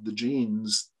care of the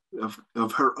genes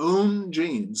of her own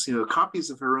genes, copies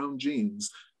of her own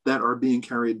genes that are being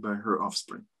carried by her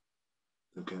offspring.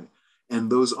 Okay. And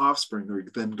those offspring are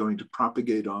then going to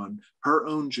propagate on her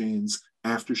own genes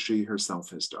after she herself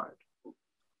has died.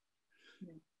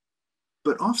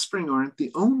 But offspring aren't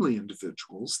the only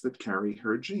individuals that carry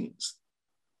her genes.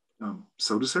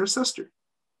 So does her sister,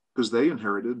 because they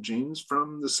inherited genes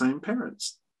from the same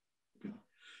parents. Okay.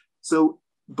 So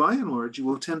by and large, you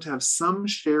will tend to have some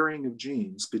sharing of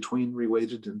genes between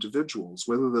related individuals,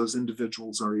 whether those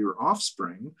individuals are your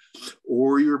offspring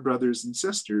or your brothers and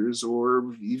sisters,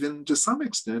 or even to some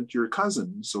extent your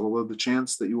cousins, although the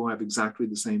chance that you will have exactly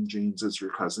the same genes as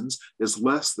your cousins is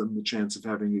less than the chance of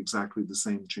having exactly the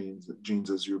same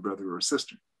genes as your brother or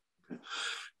sister. Okay.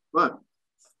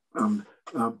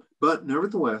 But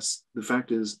nevertheless, the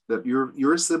fact is that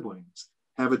your siblings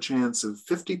have a chance of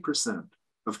 50%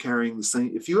 of carrying the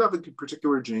same. If you have a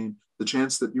particular gene, the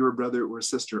chance that your brother or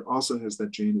sister also has that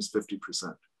gene is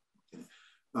 50%, okay?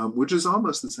 Which is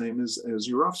almost the same as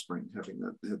your offspring having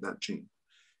that gene.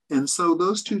 And so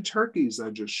those two turkeys I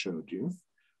just showed you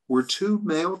were two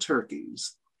male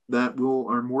turkeys that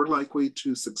are more likely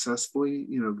to successfully,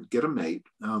 get a mate,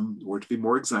 or to be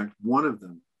more exact, one of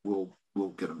them will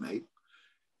get a mate.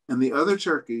 And the other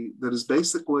turkey that is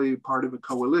basically part of a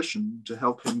coalition to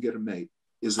help him get a mate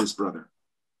is his brother.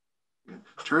 Okay.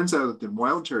 Turns out that in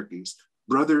wild turkeys,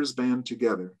 brothers band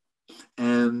together.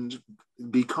 And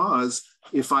because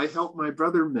if I help my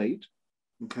brother mate,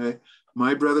 okay,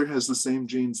 my brother has the same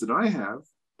genes that I have,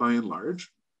 by and large,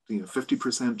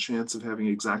 50% chance of having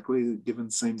exactly given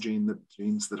the same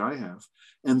genes that I have.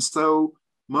 And so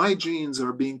my genes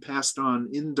are being passed on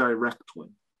indirectly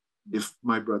if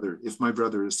my brother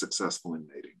is successful in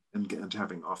mating and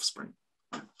having offspring.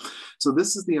 So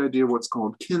this is the idea of what's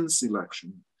called kin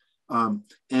selection.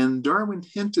 And Darwin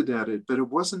hinted at it, but it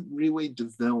wasn't really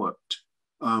developed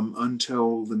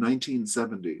until the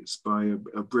 1970s by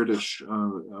a British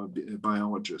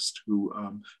biologist who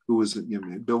was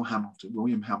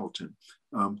William Hamilton,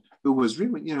 who was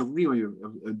really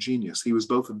a genius. He was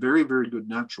both a very, very good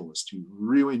naturalist. He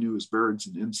really knew his birds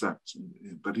and insects,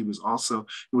 but he was also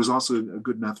a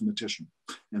good mathematician,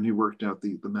 and he worked out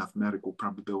the mathematical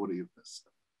probability of this.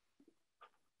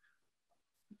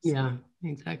 Yeah,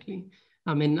 exactly.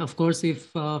 I mean, of course,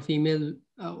 if a female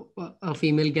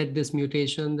get this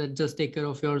mutation, that just take care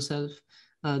of yourself,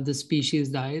 the species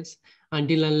dies.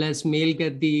 Until unless male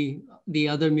get the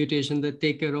other mutation that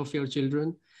take care of your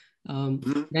children,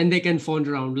 then they can phone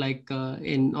around, like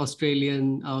in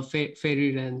Australian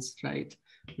fairy wrens, right,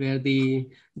 where the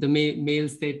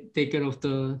males they take care of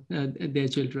their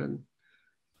children.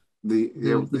 Let's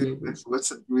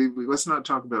not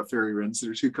talk about fairy wrens.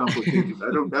 They're too complicated. I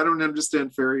don't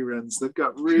understand fairy wrens. They've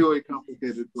got really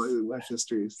complicated life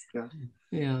histories.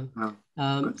 Yeah.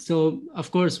 So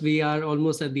of course we are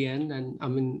almost at the end, and I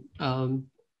mean,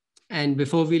 and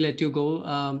before we let you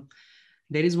go,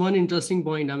 there is one interesting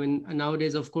point. I mean,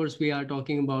 nowadays, of course, we are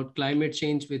talking about climate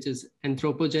change, which is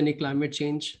anthropogenic climate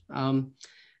change.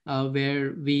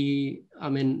 Where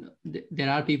there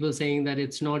are people saying that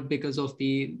it's not because of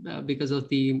the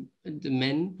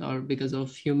men or because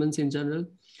of humans in general,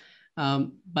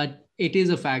 but it is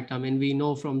a fact. I mean, we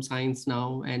know from science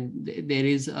now, and there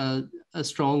is a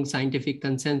strong scientific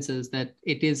consensus that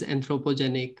it is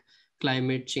anthropogenic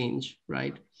climate change,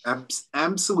 right?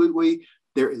 Absolutely,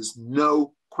 there is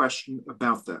no question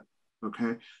about that.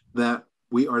 Okay, that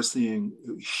we are seeing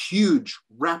huge,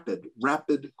 rapid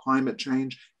climate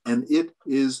change, and it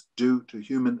is due to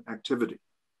human activity,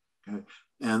 okay?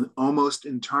 And almost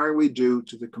entirely due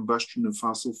to the combustion of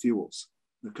fossil fuels,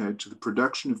 okay, to the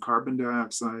production of carbon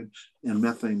dioxide and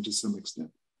methane to some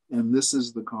extent. And this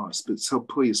is the cause. But so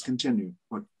please continue.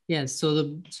 What? Yes,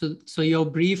 so your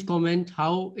brief comment,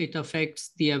 how it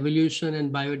affects the evolution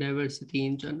and biodiversity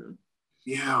in general.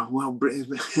 Yeah, well,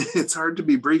 it's hard to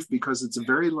be brief because it's a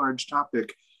very large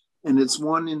topic. And it's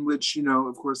one in which,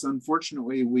 of course,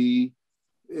 unfortunately, we,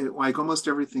 like almost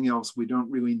everything else, we don't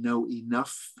really know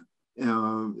enough.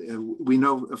 We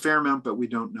know a fair amount, but we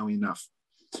don't know enough.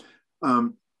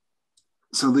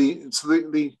 So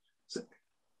the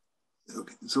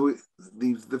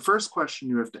first question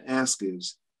you have to ask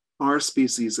is, are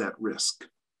species at risk?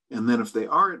 And then if they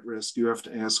are at risk, you have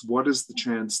to ask, what is the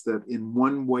chance that in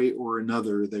one way or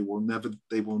another, they will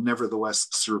nevertheless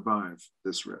survive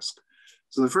this risk?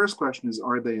 So the first question is,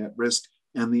 are they at risk?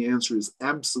 And the answer is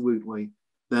absolutely,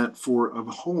 that for a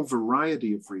whole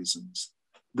variety of reasons,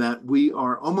 that we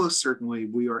are almost certainly,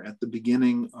 we are at the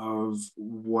beginning of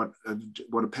what a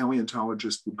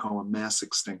paleontologist would call a mass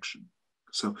extinction.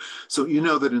 So you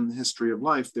know that in the history of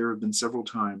life, there have been several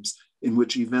times in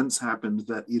which events happened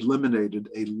that eliminated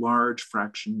a large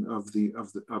fraction of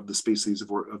the species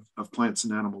of plants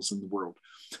and animals in the world.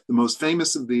 The most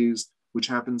famous of these, which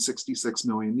happened 66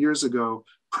 million years ago,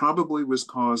 probably was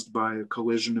caused by a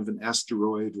collision of an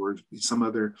asteroid or some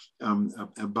other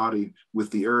a body with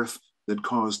the Earth that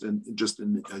caused an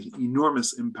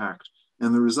enormous impact.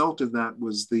 And the result of that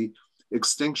was the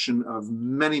extinction of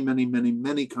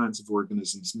many kinds of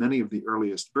organisms. Many of the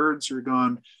earliest birds are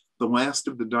gone. The last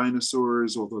of the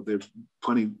dinosaurs, although there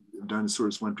plenty of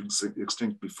dinosaurs went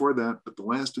extinct before that, but the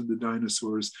last of the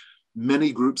dinosaurs,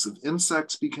 many groups of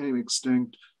insects became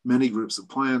extinct, many groups of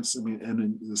plants,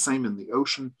 and the same in the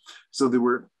ocean. So there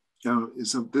were,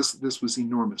 so this was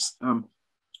enormous.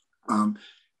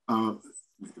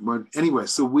 But anyway,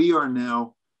 so we are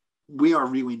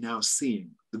really now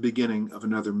seeing the beginning of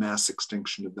another mass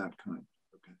extinction of that kind,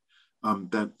 okay?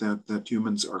 That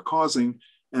humans are causing,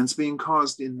 and it's being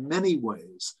caused in many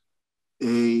ways.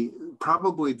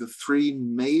 Probably the three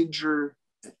major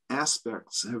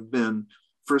aspects have been,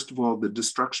 first of all, the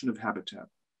destruction of habitat.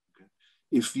 Okay?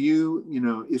 If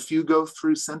you go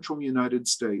through central United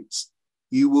States,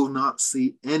 you will not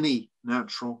see any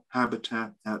natural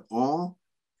habitat at all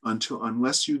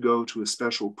unless you go to a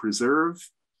special preserve.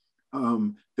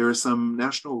 There are some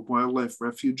national wildlife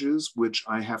refuges, which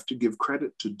I have to give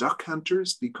credit to duck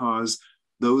hunters, because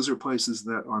those are places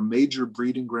that are major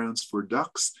breeding grounds for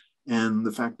ducks. And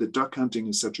the fact that duck hunting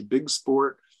is such a big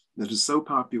sport that is so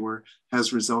popular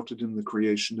has resulted in the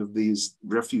creation of these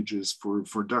refuges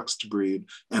for ducks to breed.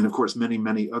 And of course, many,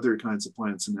 many other kinds of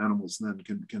plants and animals then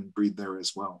can breed there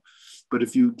as well. But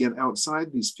if you get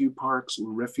outside these few parks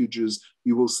or refuges,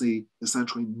 you will see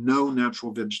essentially no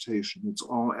natural vegetation. It's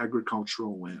all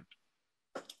agricultural land.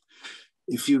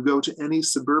 If you go to any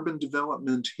suburban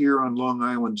development here on Long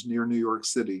Island near New York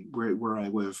City, where I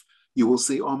live, you will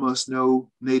see almost no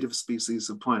native species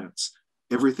of plants.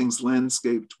 Everything's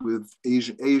landscaped with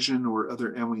Asian or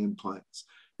other alien plants.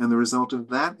 And the result of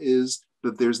that is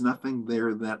that there's nothing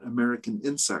there that American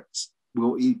insects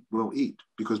will eat,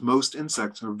 because most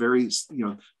insects are very,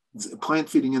 plant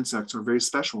feeding insects are very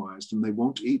specialized, and they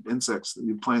won't eat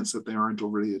plants that they aren't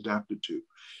already adapted to.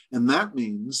 And that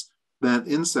means that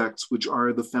insects, which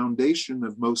are the foundation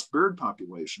of most bird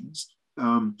populations,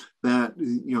 that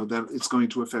it's going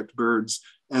to affect birds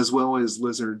as well as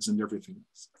lizards and everything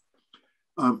else.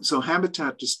 So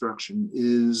habitat destruction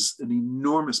is an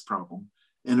enormous problem.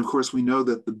 And of course, we know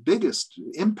that the biggest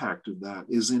impact of that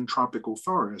is in tropical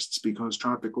forests, because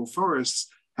tropical forests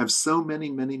have so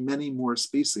many, many, many more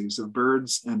species of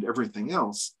birds and everything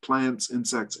else, plants,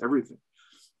 insects, everything.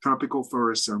 Tropical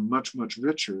forests are much, much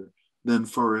richer than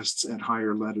forests at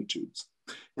higher latitudes.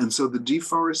 And so the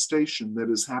deforestation that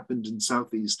has happened in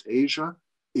Southeast Asia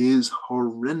is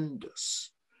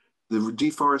horrendous. The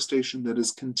deforestation that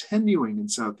is continuing in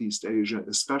Southeast Asia,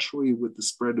 especially with the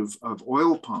spread of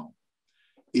oil palm,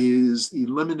 is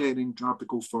eliminating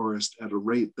tropical forest at a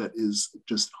rate that is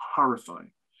just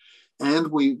horrifying. And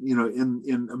we,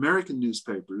 in American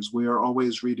newspapers, we are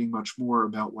always reading much more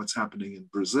about what's happening in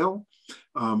Brazil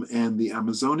and the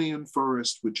Amazonian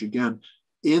forest, which again,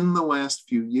 in the last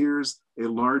few years,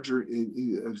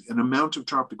 an amount of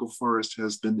tropical forest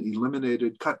has been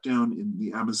eliminated, cut down in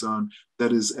the Amazon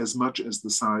that is as much as the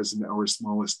size of our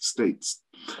smallest states.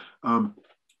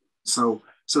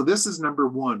 So this is number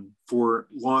one for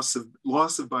loss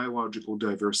of biological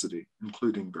diversity,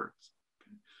 including birds.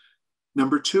 Okay.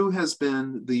 Number two has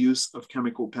been the use of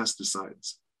chemical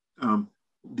pesticides.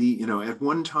 At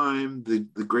one time,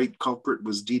 the great culprit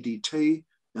was DDT,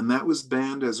 and that was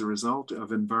banned as a result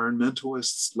of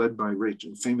environmentalists led by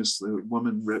famous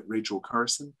woman Rachel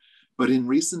Carson. But in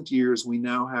recent years, we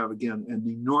now have, again, an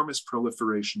enormous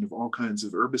proliferation of all kinds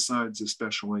of herbicides,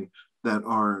 especially that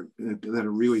are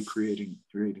really creating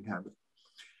havoc.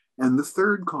 And the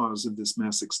third cause of this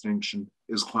mass extinction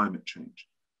is climate change.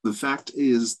 The fact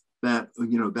is that,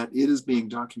 that it is being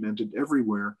documented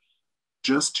everywhere.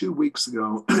 Just 2 weeks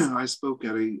ago, I spoke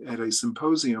at a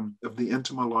symposium of the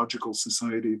Entomological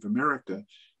Society of America,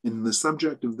 and the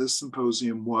subject of this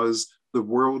symposium was the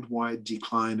worldwide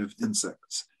decline of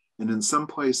insects. And in some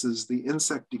places, the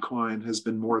insect decline has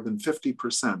been more than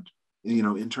 50%,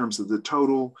 in terms of the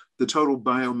total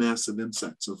biomass of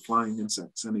insects, of flying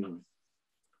insects anyway.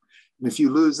 And if you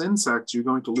lose insects, you're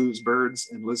going to lose birds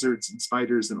and lizards and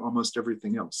spiders and almost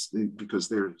everything else, because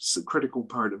they're a critical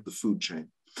part of the food chain.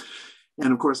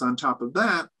 And of course, on top of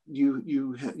that,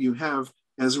 you have,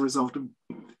 as a result of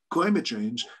climate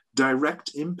change,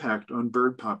 direct impact on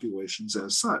bird populations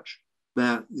as such,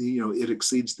 that it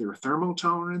exceeds their thermal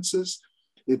tolerances.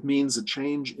 It means a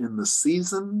change in the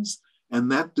seasons,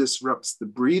 and that disrupts the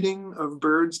breeding of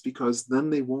birds, because then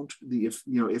they won't,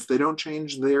 if they don't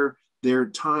change their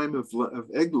time of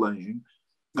egg laying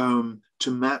to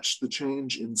match the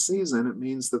change in season, it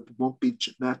means that they won't be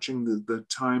matching the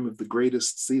time of the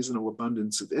greatest seasonal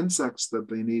abundance of insects that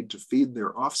they need to feed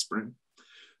their offspring.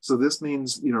 So this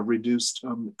means reduced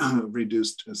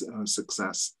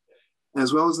success,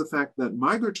 as well as the fact that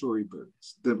migratory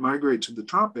birds that migrate to the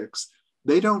tropics,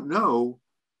 they don't know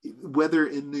whether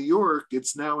in New York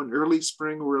it's now an early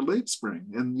spring or a late spring,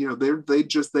 and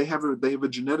they have a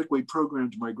genetically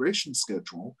programmed migration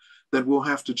schedule that will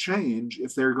have to change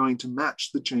if they're going to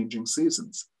match the changing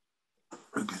seasons.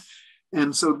 Okay,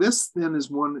 and so this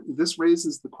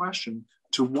raises the question: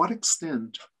 to what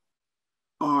extent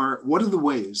what are the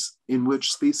ways in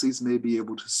which species may be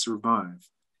able to survive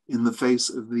in the face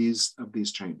of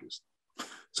these changes?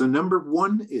 So number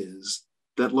one is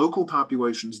that local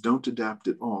populations don't adapt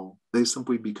at all. They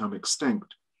simply become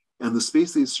extinct. And the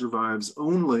species survives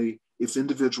only if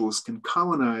individuals can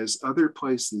colonize other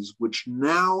places which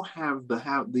now have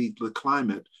the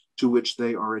climate to which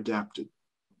they are adapted.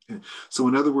 Okay? So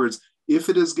in other words, if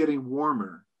it is getting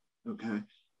warmer, okay,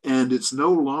 and it's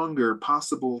no longer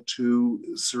possible to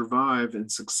survive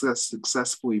and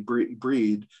successfully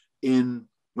breed in,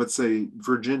 let's say,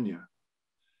 Virginia,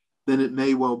 then it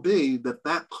may well be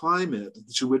that climate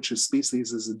to which a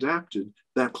species is adapted,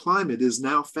 that climate is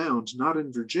now found not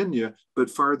in Virginia,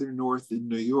 but farther north in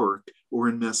New York or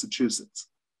in Massachusetts.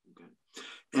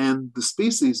 And the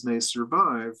species may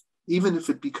survive, even if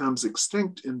it becomes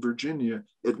extinct in Virginia,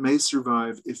 it may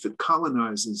survive if it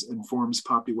colonizes and forms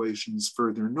populations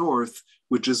further north,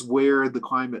 which is where the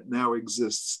climate now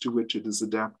exists to which it is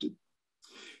adapted.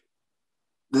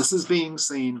 This is being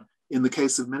seen in the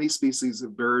case of many species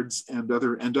of birds and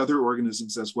other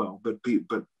organisms as well. But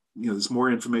there's more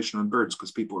information on birds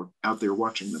because people are out there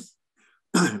watching them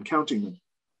and counting them.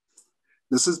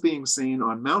 This is being seen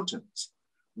on mountains,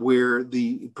 where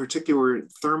the particular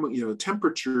thermal,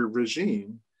 temperature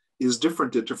regime is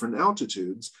different at different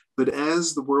altitudes. But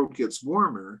as the world gets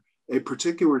warmer, a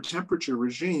particular temperature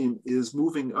regime is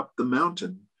moving up the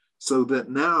mountain, so that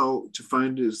now to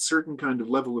find a certain kind of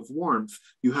level of warmth,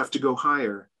 you have to go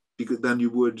higher than you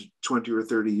would 20 or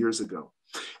 30 years ago.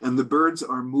 And the birds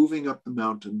are moving up the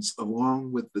mountains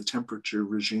along with the temperature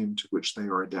regime to which they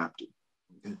are adapted.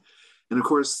 Okay? And of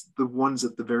course, the ones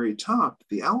at the very top,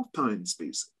 the alpine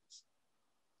species,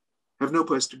 have no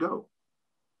place to go.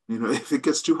 If it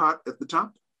gets too hot at the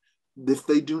top, if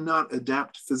they do not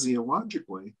adapt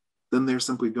physiologically, then they're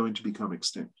simply going to become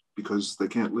extinct because they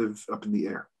can't live up in the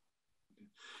air.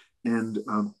 And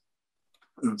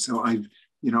so I've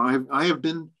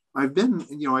been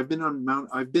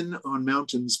on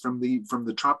mountains from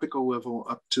the tropical level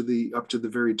up to the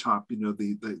very top.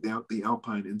 The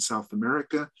alpine in South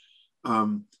America.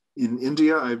 In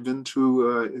India, I've been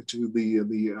to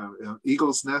the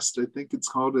Eagle's Nest, I think it's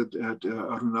called, at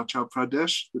Arunachal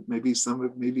Pradesh, that maybe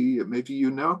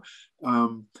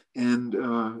and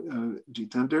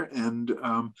Jitender,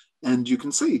 and you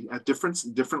can see at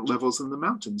different levels in the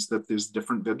mountains that there's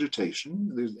different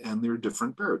vegetation and there are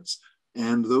different birds,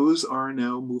 and those are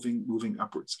now moving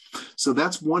upwards. So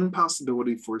that's one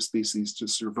possibility for a species to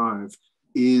survive.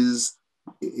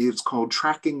 It's called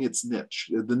tracking its niche.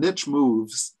 The niche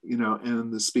moves,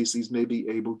 and the species may be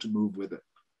able to move with it.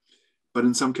 But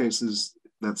in some cases,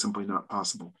 that's simply not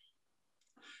possible.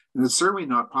 And it's certainly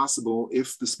not possible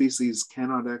if the species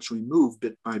cannot actually move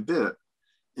bit by bit.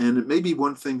 And it may be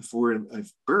one thing for a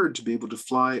bird to be able to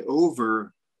fly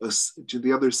over to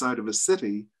the other side of a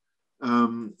city,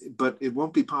 but it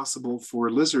won't be possible for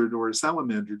a lizard or a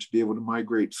salamander to be able to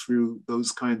migrate through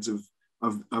those kinds of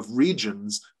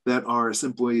regions that are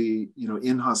simply,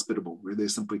 inhospitable, where they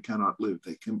simply cannot live.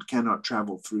 They cannot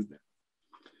travel through them.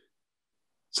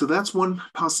 So that's one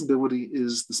possibility,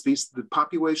 is the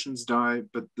populations die,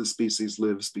 but the species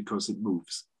lives because it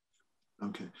moves.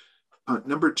 Okay.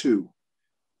 Number two,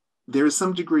 there is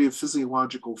some degree of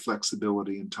physiological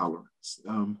flexibility and tolerance.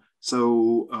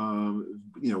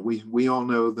 We all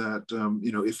know that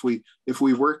if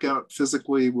we work out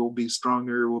physically, we'll be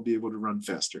stronger. We'll be able to run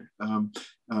faster.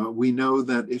 We know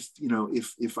that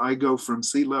if I go from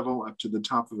sea level up to the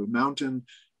top of a mountain,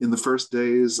 in the first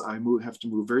days I have to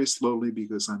move very slowly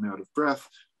because I'm out of breath.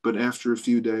 But after a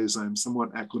few days, I'm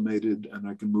somewhat acclimated and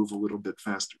I can move a little bit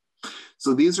faster.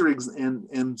 So these are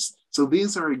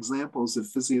examples of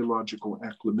physiological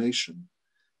acclimation.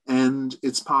 And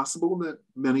it's possible that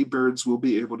many birds will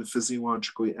be able to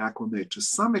physiologically acclimate to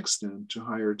some extent to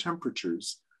higher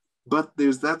temperatures, but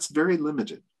that's very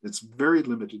limited. It's very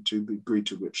limited to the degree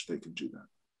to which they can do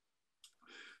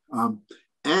that.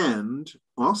 And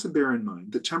also bear in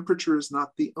mind that temperature is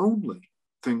not the only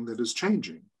thing that is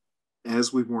changing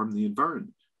as we warm the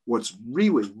environment. What's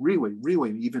really, really,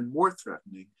 really even more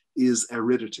threatening is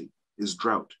aridity, is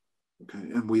drought. Okay,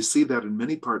 and we see that in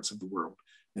many parts of the world.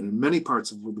 And in many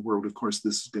parts of the world, of course,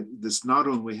 this not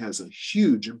only has a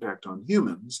huge impact on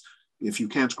humans, if you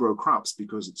can't grow crops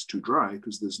because it's too dry,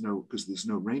 because there's no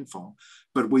rainfall,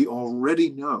 but we already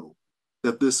know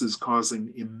that this is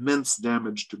causing immense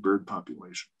damage to bird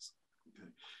populations. Okay?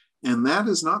 And that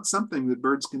is not something that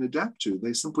birds can adapt to.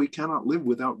 They simply cannot live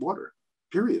without water,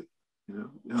 period.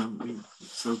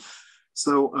 So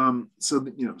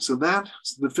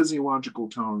the physiological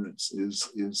tolerance is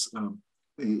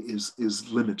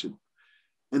limited.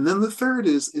 And then the third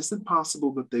is it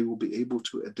possible that they will be able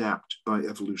to adapt by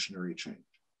evolutionary change?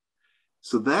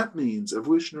 So that means,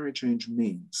 evolutionary change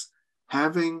means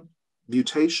having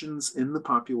mutations in the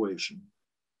population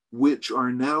which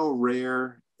are now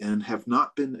rare and have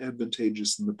not been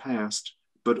advantageous in the past,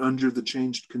 but under the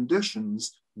changed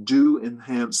conditions do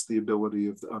enhance the ability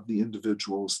of the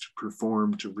individuals to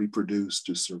perform, to reproduce,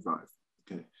 to survive.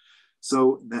 Okay.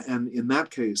 So, and in that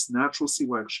case, natural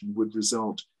selection would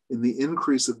result in the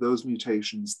increase of those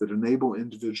mutations that enable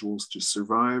individuals to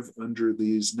survive under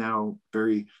these now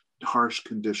very harsh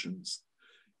conditions.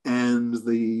 And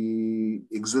the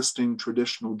existing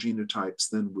traditional genotypes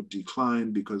then would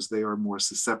decline because they are more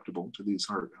susceptible to these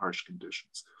harsh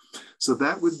conditions. So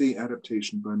that would be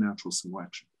adaptation by natural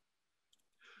selection.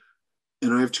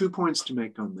 And I have 2 points to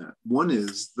make on that. One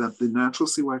is that the natural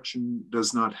selection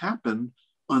does not happen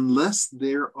unless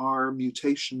there are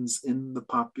mutations in the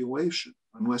population,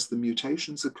 unless the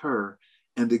mutations occur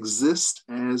and exist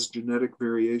as genetic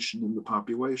variation in the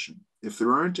population. If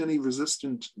there aren't any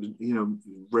resistant,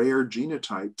 rare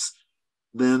genotypes,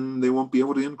 then they won't be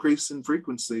able to increase in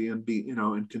frequency and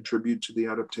and contribute to the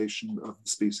adaptation of the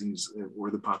species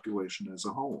or the population as a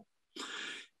whole.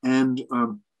 And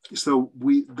so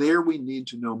we need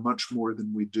to know much more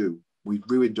than we do. We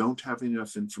really don't have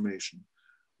enough information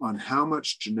on how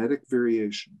much genetic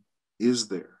variation is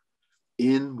there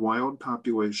in wild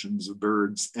populations of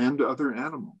birds and other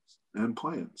animals and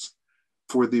plants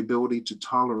for the ability to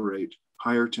tolerate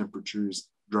higher temperatures,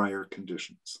 drier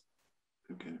conditions,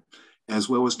 okay? As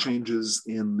well as changes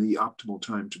in the optimal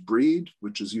time to breed,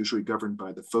 which is usually governed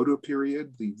by the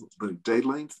photoperiod, the day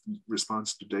length,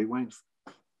 response to day length.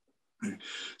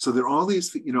 So there are all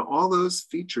these, all those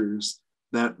features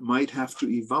that might have to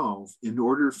evolve in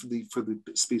order for the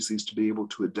species to be able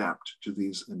to adapt to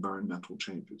these environmental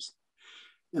changes.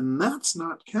 And that's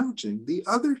not counting the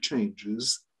other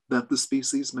changes that the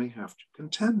species may have to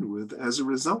contend with as a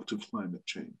result of climate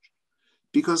change.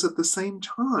 Because at the same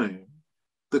time,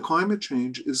 the climate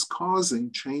change is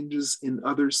causing changes in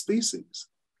other species.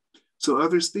 So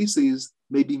other species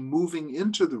may be moving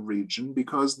into the region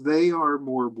because they are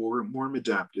more warm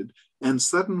adapted, and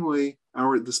suddenly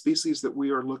the species that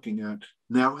we are looking at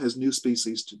now has new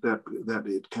species that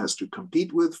it has to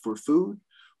compete with for food,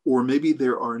 or maybe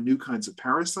there are new kinds of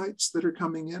parasites that are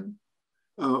coming in,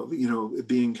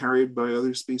 being carried by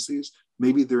other species.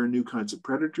 Maybe there are new kinds of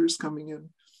predators coming in.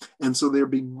 And so there'll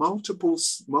be multiple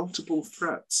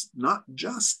threats, not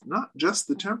just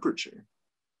the temperature,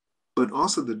 but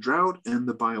also the drought and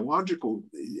the biological,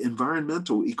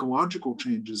 environmental, ecological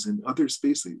changes in other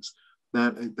species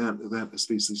that a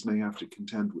species may have to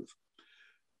contend with.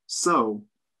 So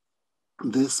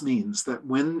this means that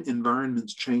when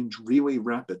environments change really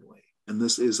rapidly, and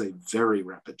this is a very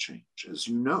rapid change, as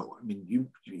you know,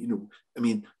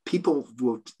 people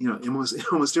will,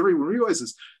 almost everyone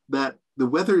realizes that the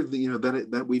weather,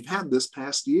 that we've had this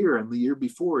past year and the year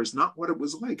before is not what it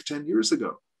was like 10 years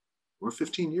ago or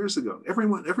 15 years ago.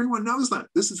 Everyone knows that.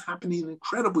 This is happening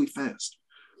incredibly fast.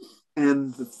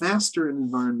 And the faster an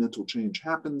environmental change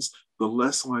happens, the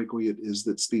less likely it is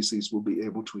that species will be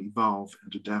able to evolve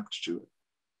and adapt to it.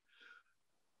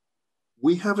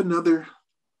 We have another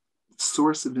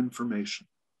source of information,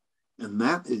 and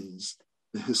that is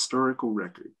the historical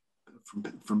record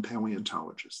from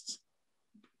paleontologists.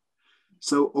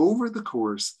 So over the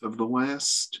course of the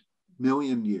last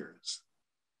million years,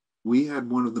 we had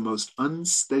one of the most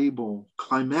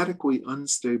climatically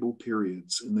unstable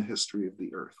periods in the history of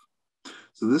the Earth.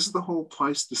 So this is the whole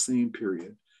Pleistocene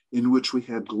period in which we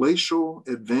had glacial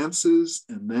advances,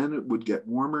 and then it would get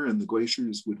warmer and the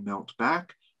glaciers would melt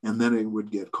back, and then it would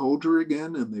get colder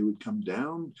again and they would come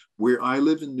down. Where I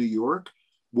live in New York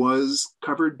was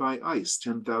covered by ice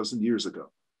 10,000 years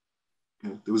ago.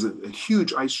 Okay? There was a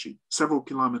huge ice sheet, several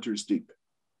kilometers deep,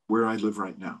 where I live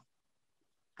right now.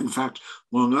 In fact,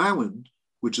 Long Island,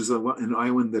 which is an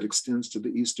island that extends to the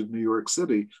east of New York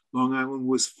City, Long Island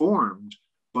was formed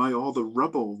by all the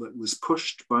rubble that was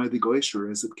pushed by the glacier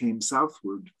as it came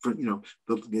southward.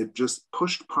 It just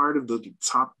pushed part of the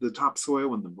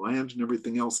topsoil and the land and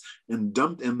everything else and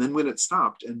dumped. And then when it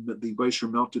stopped and the glacier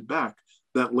melted back,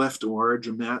 that left a large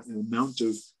amount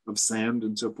of sand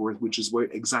and so forth, which is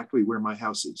exactly where my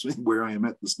house is, where I am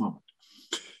at this moment.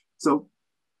 So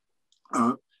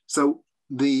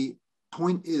the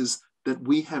point is that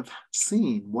we have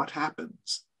seen what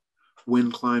happens when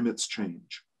climates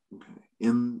change, okay,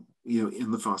 in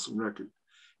the fossil record.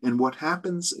 And what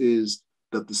happens is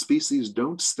that the species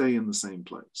don't stay in the same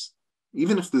place.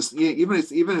 Even if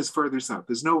it's further south,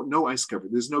 there's no ice cover,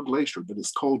 there's no glacier, but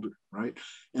it's colder, right?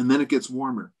 And then it gets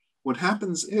warmer. What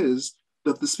happens is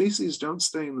that the species don't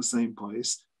stay in the same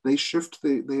place. They have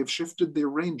shifted their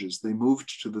ranges. They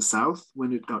moved to the south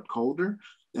when it got colder,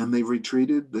 and they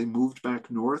retreated. They moved back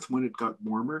north when it got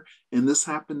warmer. And this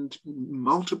happened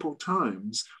multiple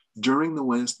times during the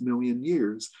last million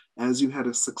years, as you had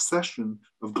a succession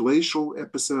of glacial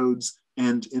episodes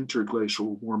and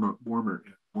interglacial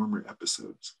warmer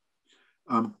episodes.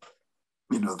 At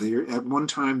one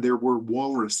time there were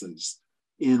walruses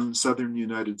in southern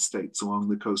United States, along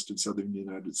the coast of southern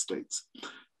United States.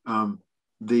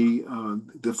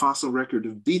 The fossil record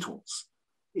of beetles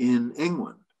in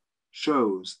England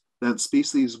shows that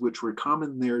species which were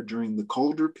common there during the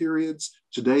colder periods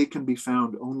today can be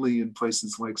found only in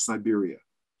places like Siberia.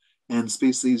 And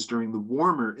species during the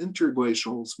warmer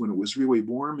interglacials, when it was really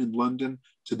warm in London,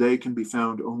 today can be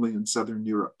found only in Southern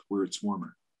Europe, where it's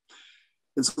warmer.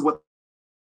 And so what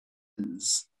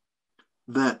is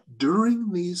that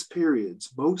during these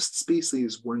periods, most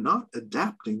species were not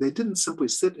adapting. They didn't simply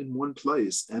sit in one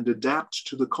place and adapt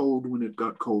to the cold when it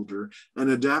got colder and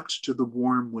adapt to the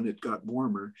warm when it got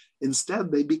warmer. Instead,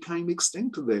 they became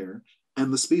extinct there,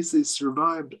 and the species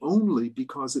survived only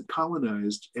because it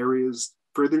colonized areas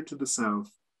further to the south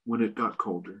when it got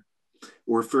colder,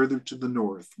 or further to the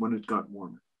north when it got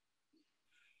warmer.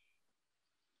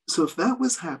 So if that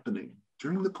was happening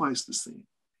during the Pleistocene,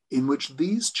 in which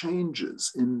these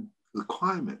changes in the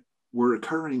climate were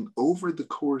occurring over the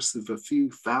course of a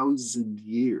few thousand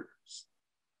years,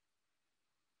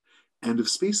 and if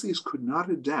species could not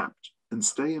adapt and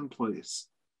stay in place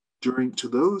to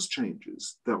those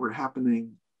changes that were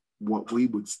happening, what we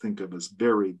would think of as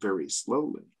very, very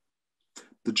slowly,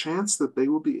 the chance that they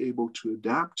will be able to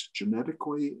adapt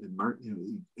genetically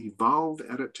and evolve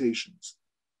adaptations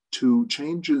to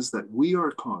changes that we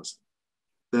are causing,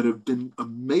 that have been a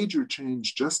major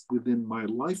change just within my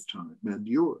lifetime and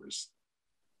yours,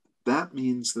 that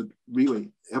means that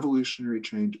really evolutionary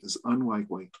change is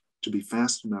unlikely to be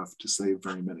fast enough to save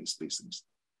very many species.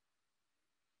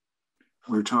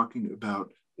 We're talking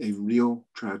about a real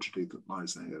tragedy that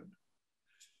lies ahead.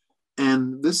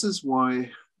 And this is why,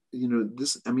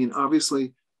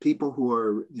 obviously people who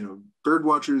are, bird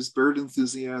watchers, bird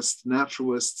enthusiasts,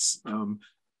 naturalists,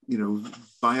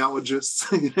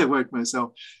 biologists, like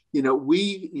myself,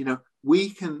 we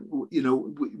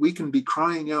can be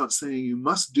crying out saying you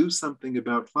must do something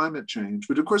about climate change,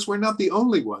 but of course we're not the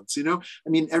only ones.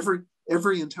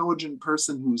 Every intelligent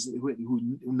person who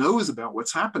knows about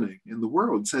what's happening in the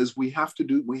world says we have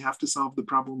to solve the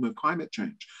problem of climate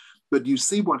change. But you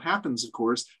see what happens, of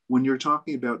course, when you're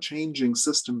talking about changing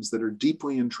systems that are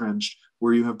deeply entrenched,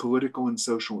 where you have political and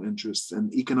social interests and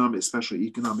especially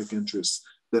economic interests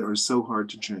that are so hard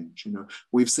to change.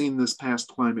 We've seen this past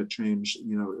climate change,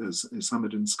 as a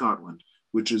summit in Scotland,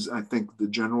 which is, I think the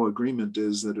general agreement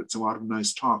is that it's a lot of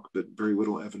nice talk, but very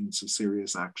little evidence of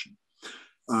serious action.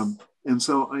 And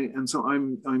so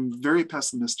I'm very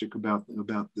pessimistic about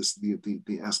this, the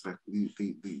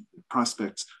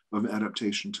prospects of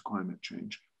adaptation to climate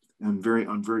change, and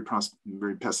I'm very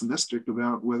pessimistic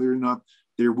about whether or not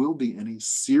there will be any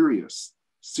serious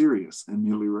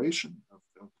amelioration of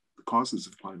the causes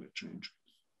of climate change.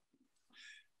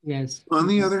 Yes. On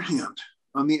the other hand,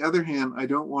 I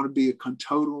don't want to be a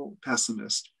total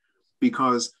pessimist,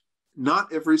 because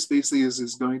not every species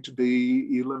is going to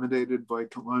be eliminated by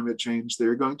climate change.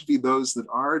 There are going to be those that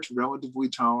are relatively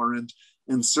tolerant,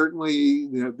 and certainly,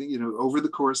 over the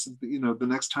course of the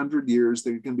next 100 years,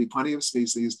 there are going to be plenty of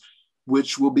species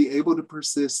which will be able to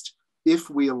persist if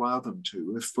we allow them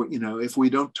to. If we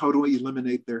don't totally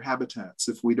eliminate their habitats,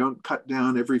 if we don't cut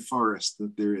down every forest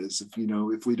that there is, if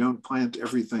we don't plant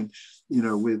everything,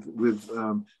 with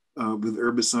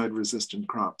herbicide-resistant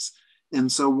crops. And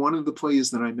so one of the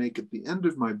plays that I make at the end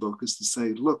of my book is to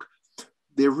say, look,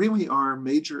 there really are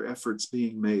major efforts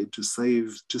being made to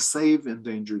save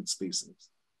endangered species.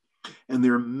 And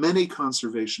there are many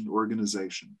conservation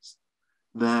organizations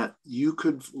that you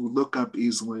could look up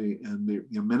easily, and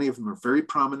many of them are very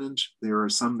prominent. There are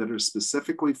some that are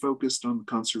specifically focused on the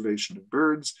conservation of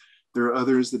birds. There are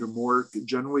others that are more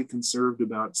generally conserved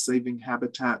about saving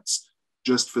habitats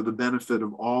just for the benefit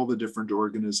of all the different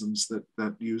organisms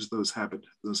that use those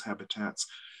habitats.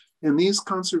 And these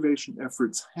conservation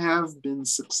efforts have been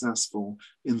successful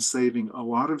in saving a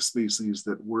lot of species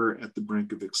that were at the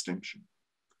brink of extinction.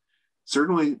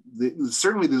 Certainly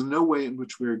there's no way in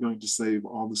which we are going to save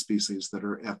all the species that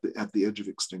are at the edge of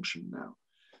extinction now.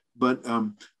 But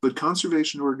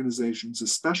conservation organizations,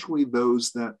 especially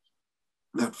those that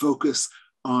focus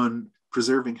on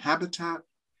preserving habitat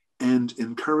and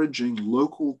encouraging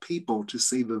local people to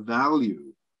see the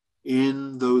value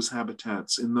in those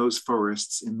habitats, in those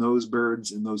forests, in those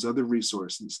birds, in those other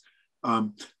resources,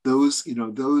 those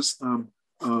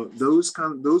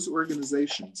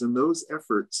organizations and those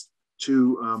efforts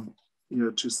to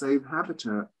save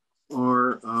habitat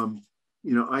are,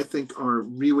 I think are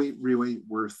really, really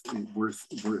worth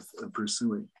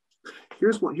pursuing.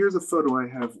 Here's a photo I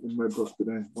have in my book that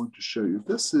I want to show you.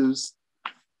 This is,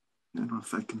 I don't know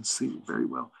if I can see it very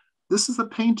well. This is a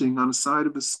painting on the side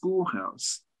of a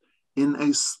schoolhouse in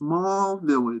a small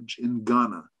village in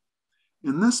Ghana.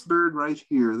 And this bird right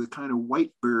here, the kind of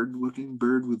white bird looking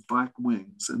bird with black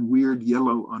wings and weird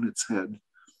yellow on its head,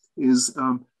 is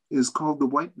called the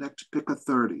white-necked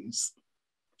Picathartes.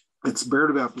 It's a bird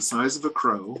about the size of a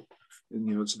crow, and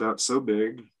it's about so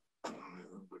big,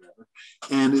 whatever.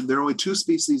 And there are only 2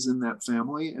 species in that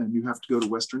family, and you have to go to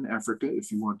Western Africa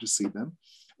if you want to see them.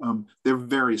 They're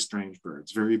very strange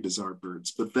birds, very bizarre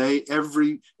birds, but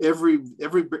every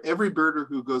birder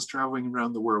who goes traveling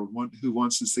around the world who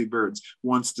wants to see birds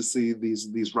wants to see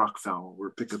these rockfowl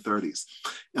or picathartes.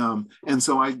 And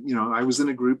so I was in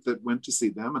a group that went to see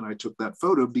them, and I took that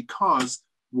photo because,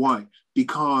 why?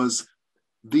 Because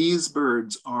these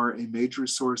birds are a major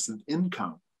source of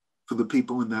income for the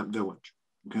people in that village.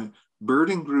 Okay,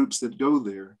 birding groups that go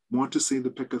there want to see the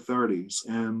picathartes,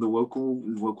 and the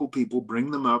local people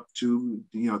bring them up to,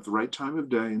 at the right time of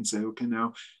day and say, okay,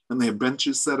 now, and they have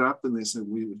benches set up, and they say,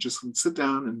 we just sit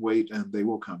down and wait, and they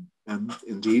will come. And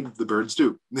indeed, the birds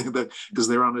do, because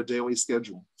they're on a daily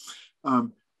schedule.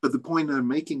 But the point I'm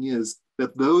making is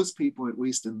that those people, at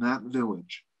least in that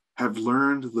village, have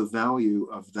learned the value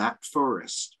of that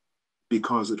forest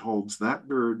because it holds that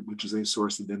bird, which is a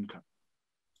source of income.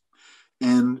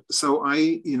 And so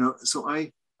I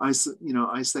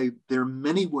say there are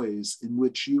many ways in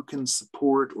which you can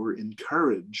support or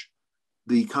encourage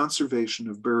the conservation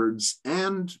of birds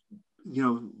and,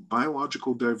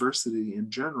 biological diversity in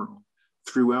general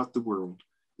throughout the world.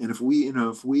 And if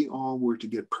we all were to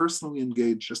get personally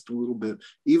engaged just a little bit,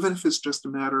 even if it's just a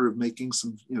matter of making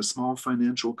some, small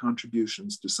financial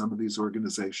contributions to some of these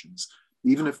organizations,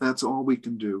 even if that's all we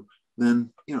can do,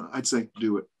 then, I'd say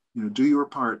do it. Do your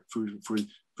part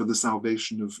for the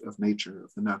salvation of nature,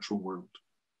 of the natural world.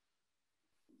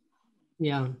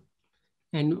 Yeah.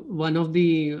 And one of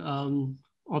the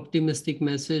optimistic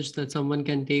message that someone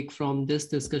can take from this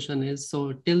discussion is,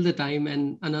 so till the time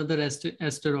another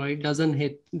asteroid doesn't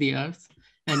hit the Earth,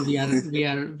 and we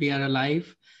are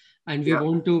alive, and we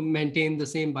want to maintain the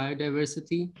same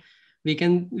biodiversity, we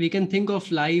can think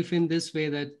of life in this way,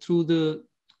 that through the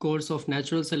course of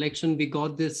natural selection, we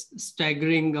got this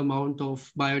staggering amount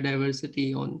of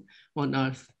biodiversity on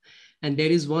Earth. And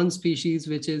there is one species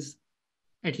which is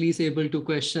at least able to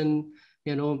question,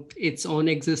 its own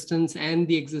existence and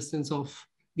the existence of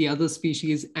the other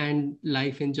species and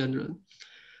life in general,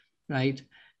 right?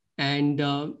 And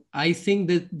I think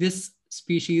that this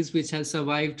species, which has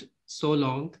survived so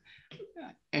long,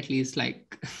 at least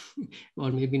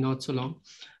or maybe not so long,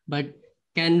 but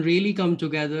can really come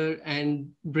together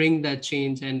and bring that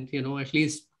change and, at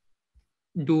least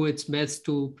do its best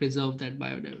to preserve that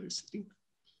biodiversity.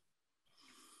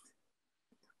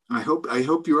 I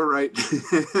hope you are right.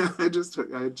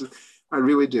 I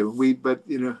really do. We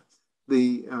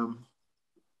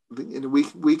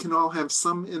can all have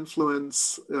some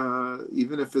influence,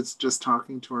 even if it's just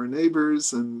talking to our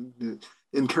neighbors, and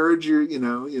encourage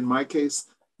in my case,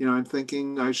 I'm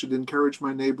thinking I should encourage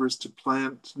my neighbors to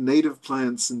plant native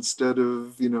plants instead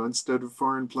of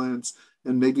foreign plants.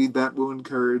 And maybe that will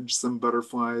encourage some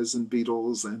butterflies and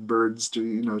beetles and birds to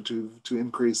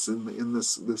increase in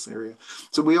this area.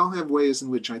 So we all have ways in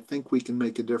which I think we can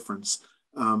make a difference.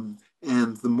 And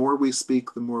the more we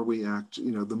speak, the more we act,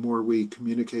 the more we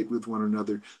communicate with one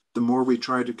another, the more we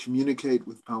try to communicate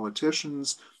with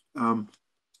politicians, the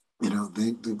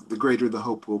greater the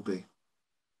hope will be.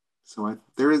 So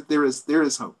there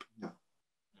is hope. Yeah.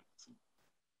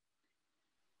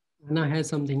 Anna has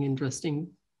something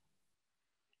interesting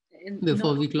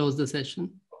before we close the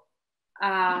session.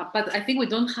 But I think we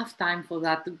don't have time for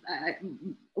that.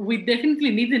 We definitely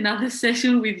need another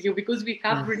session with you, because we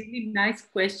have really nice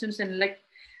questions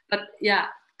but yeah,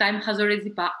 time has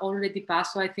already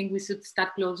passed. So I think we should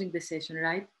start closing the session,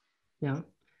 right? Yeah.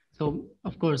 So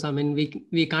of course,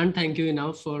 we can't thank you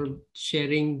enough for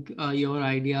sharing your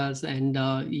ideas and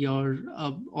your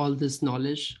all this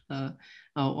knowledge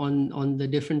on the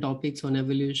different topics on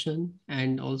evolution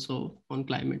and also on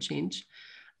climate change.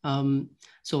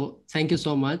 So thank you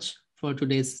so much for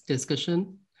today's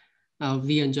discussion.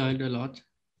 We enjoyed a lot.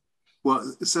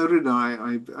 Well, so did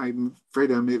I. I'm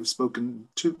afraid I may have spoken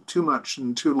too much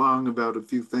and too long about a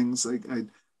few things.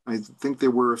 I think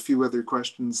there were a few other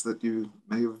questions that you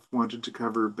may have wanted to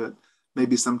cover, but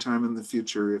maybe sometime in the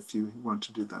future if you want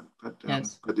to do that. But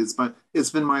yes. But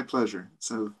it's been my pleasure.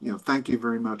 So thank you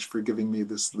very much for giving me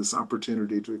this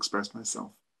opportunity to express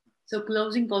myself. So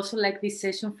closing also this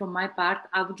session from my part,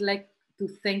 I would like to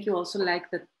thank you also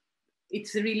that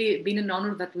it's really been an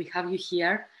honor that we have you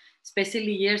here,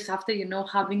 especially years after,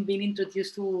 having been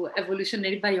introduced to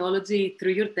evolutionary biology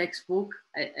through your textbook.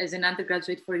 As an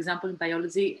undergraduate, for example, in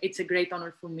biology, it's a great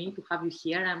honor for me to have you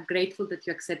here. I'm grateful that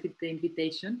you accepted the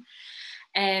invitation.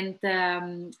 And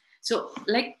so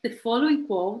the following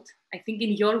quote, I think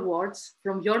in your words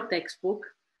from your textbook,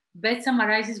 best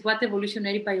summarizes what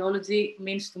evolutionary biology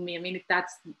means to me. I mean, it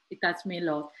touched me a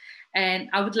lot. And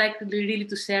I would like to really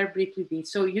to share briefly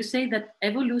this. So you say that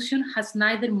evolution has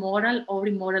neither moral or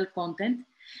immoral content,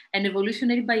 and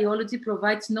evolutionary biology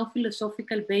provides no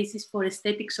philosophical basis for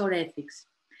aesthetics or ethics.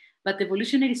 But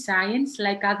evolutionary science,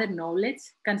 like other knowledge,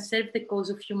 can serve the cause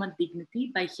of human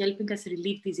dignity by helping us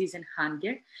relieve disease and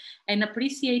hunger, and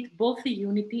appreciate both the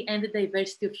unity and the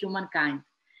diversity of humankind.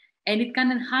 And it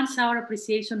can enhance our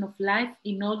appreciation of life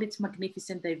in all its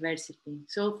magnificent diversity.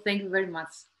 So thank you very much.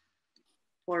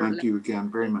 Thank you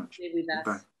again very much. With us.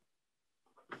 Bye.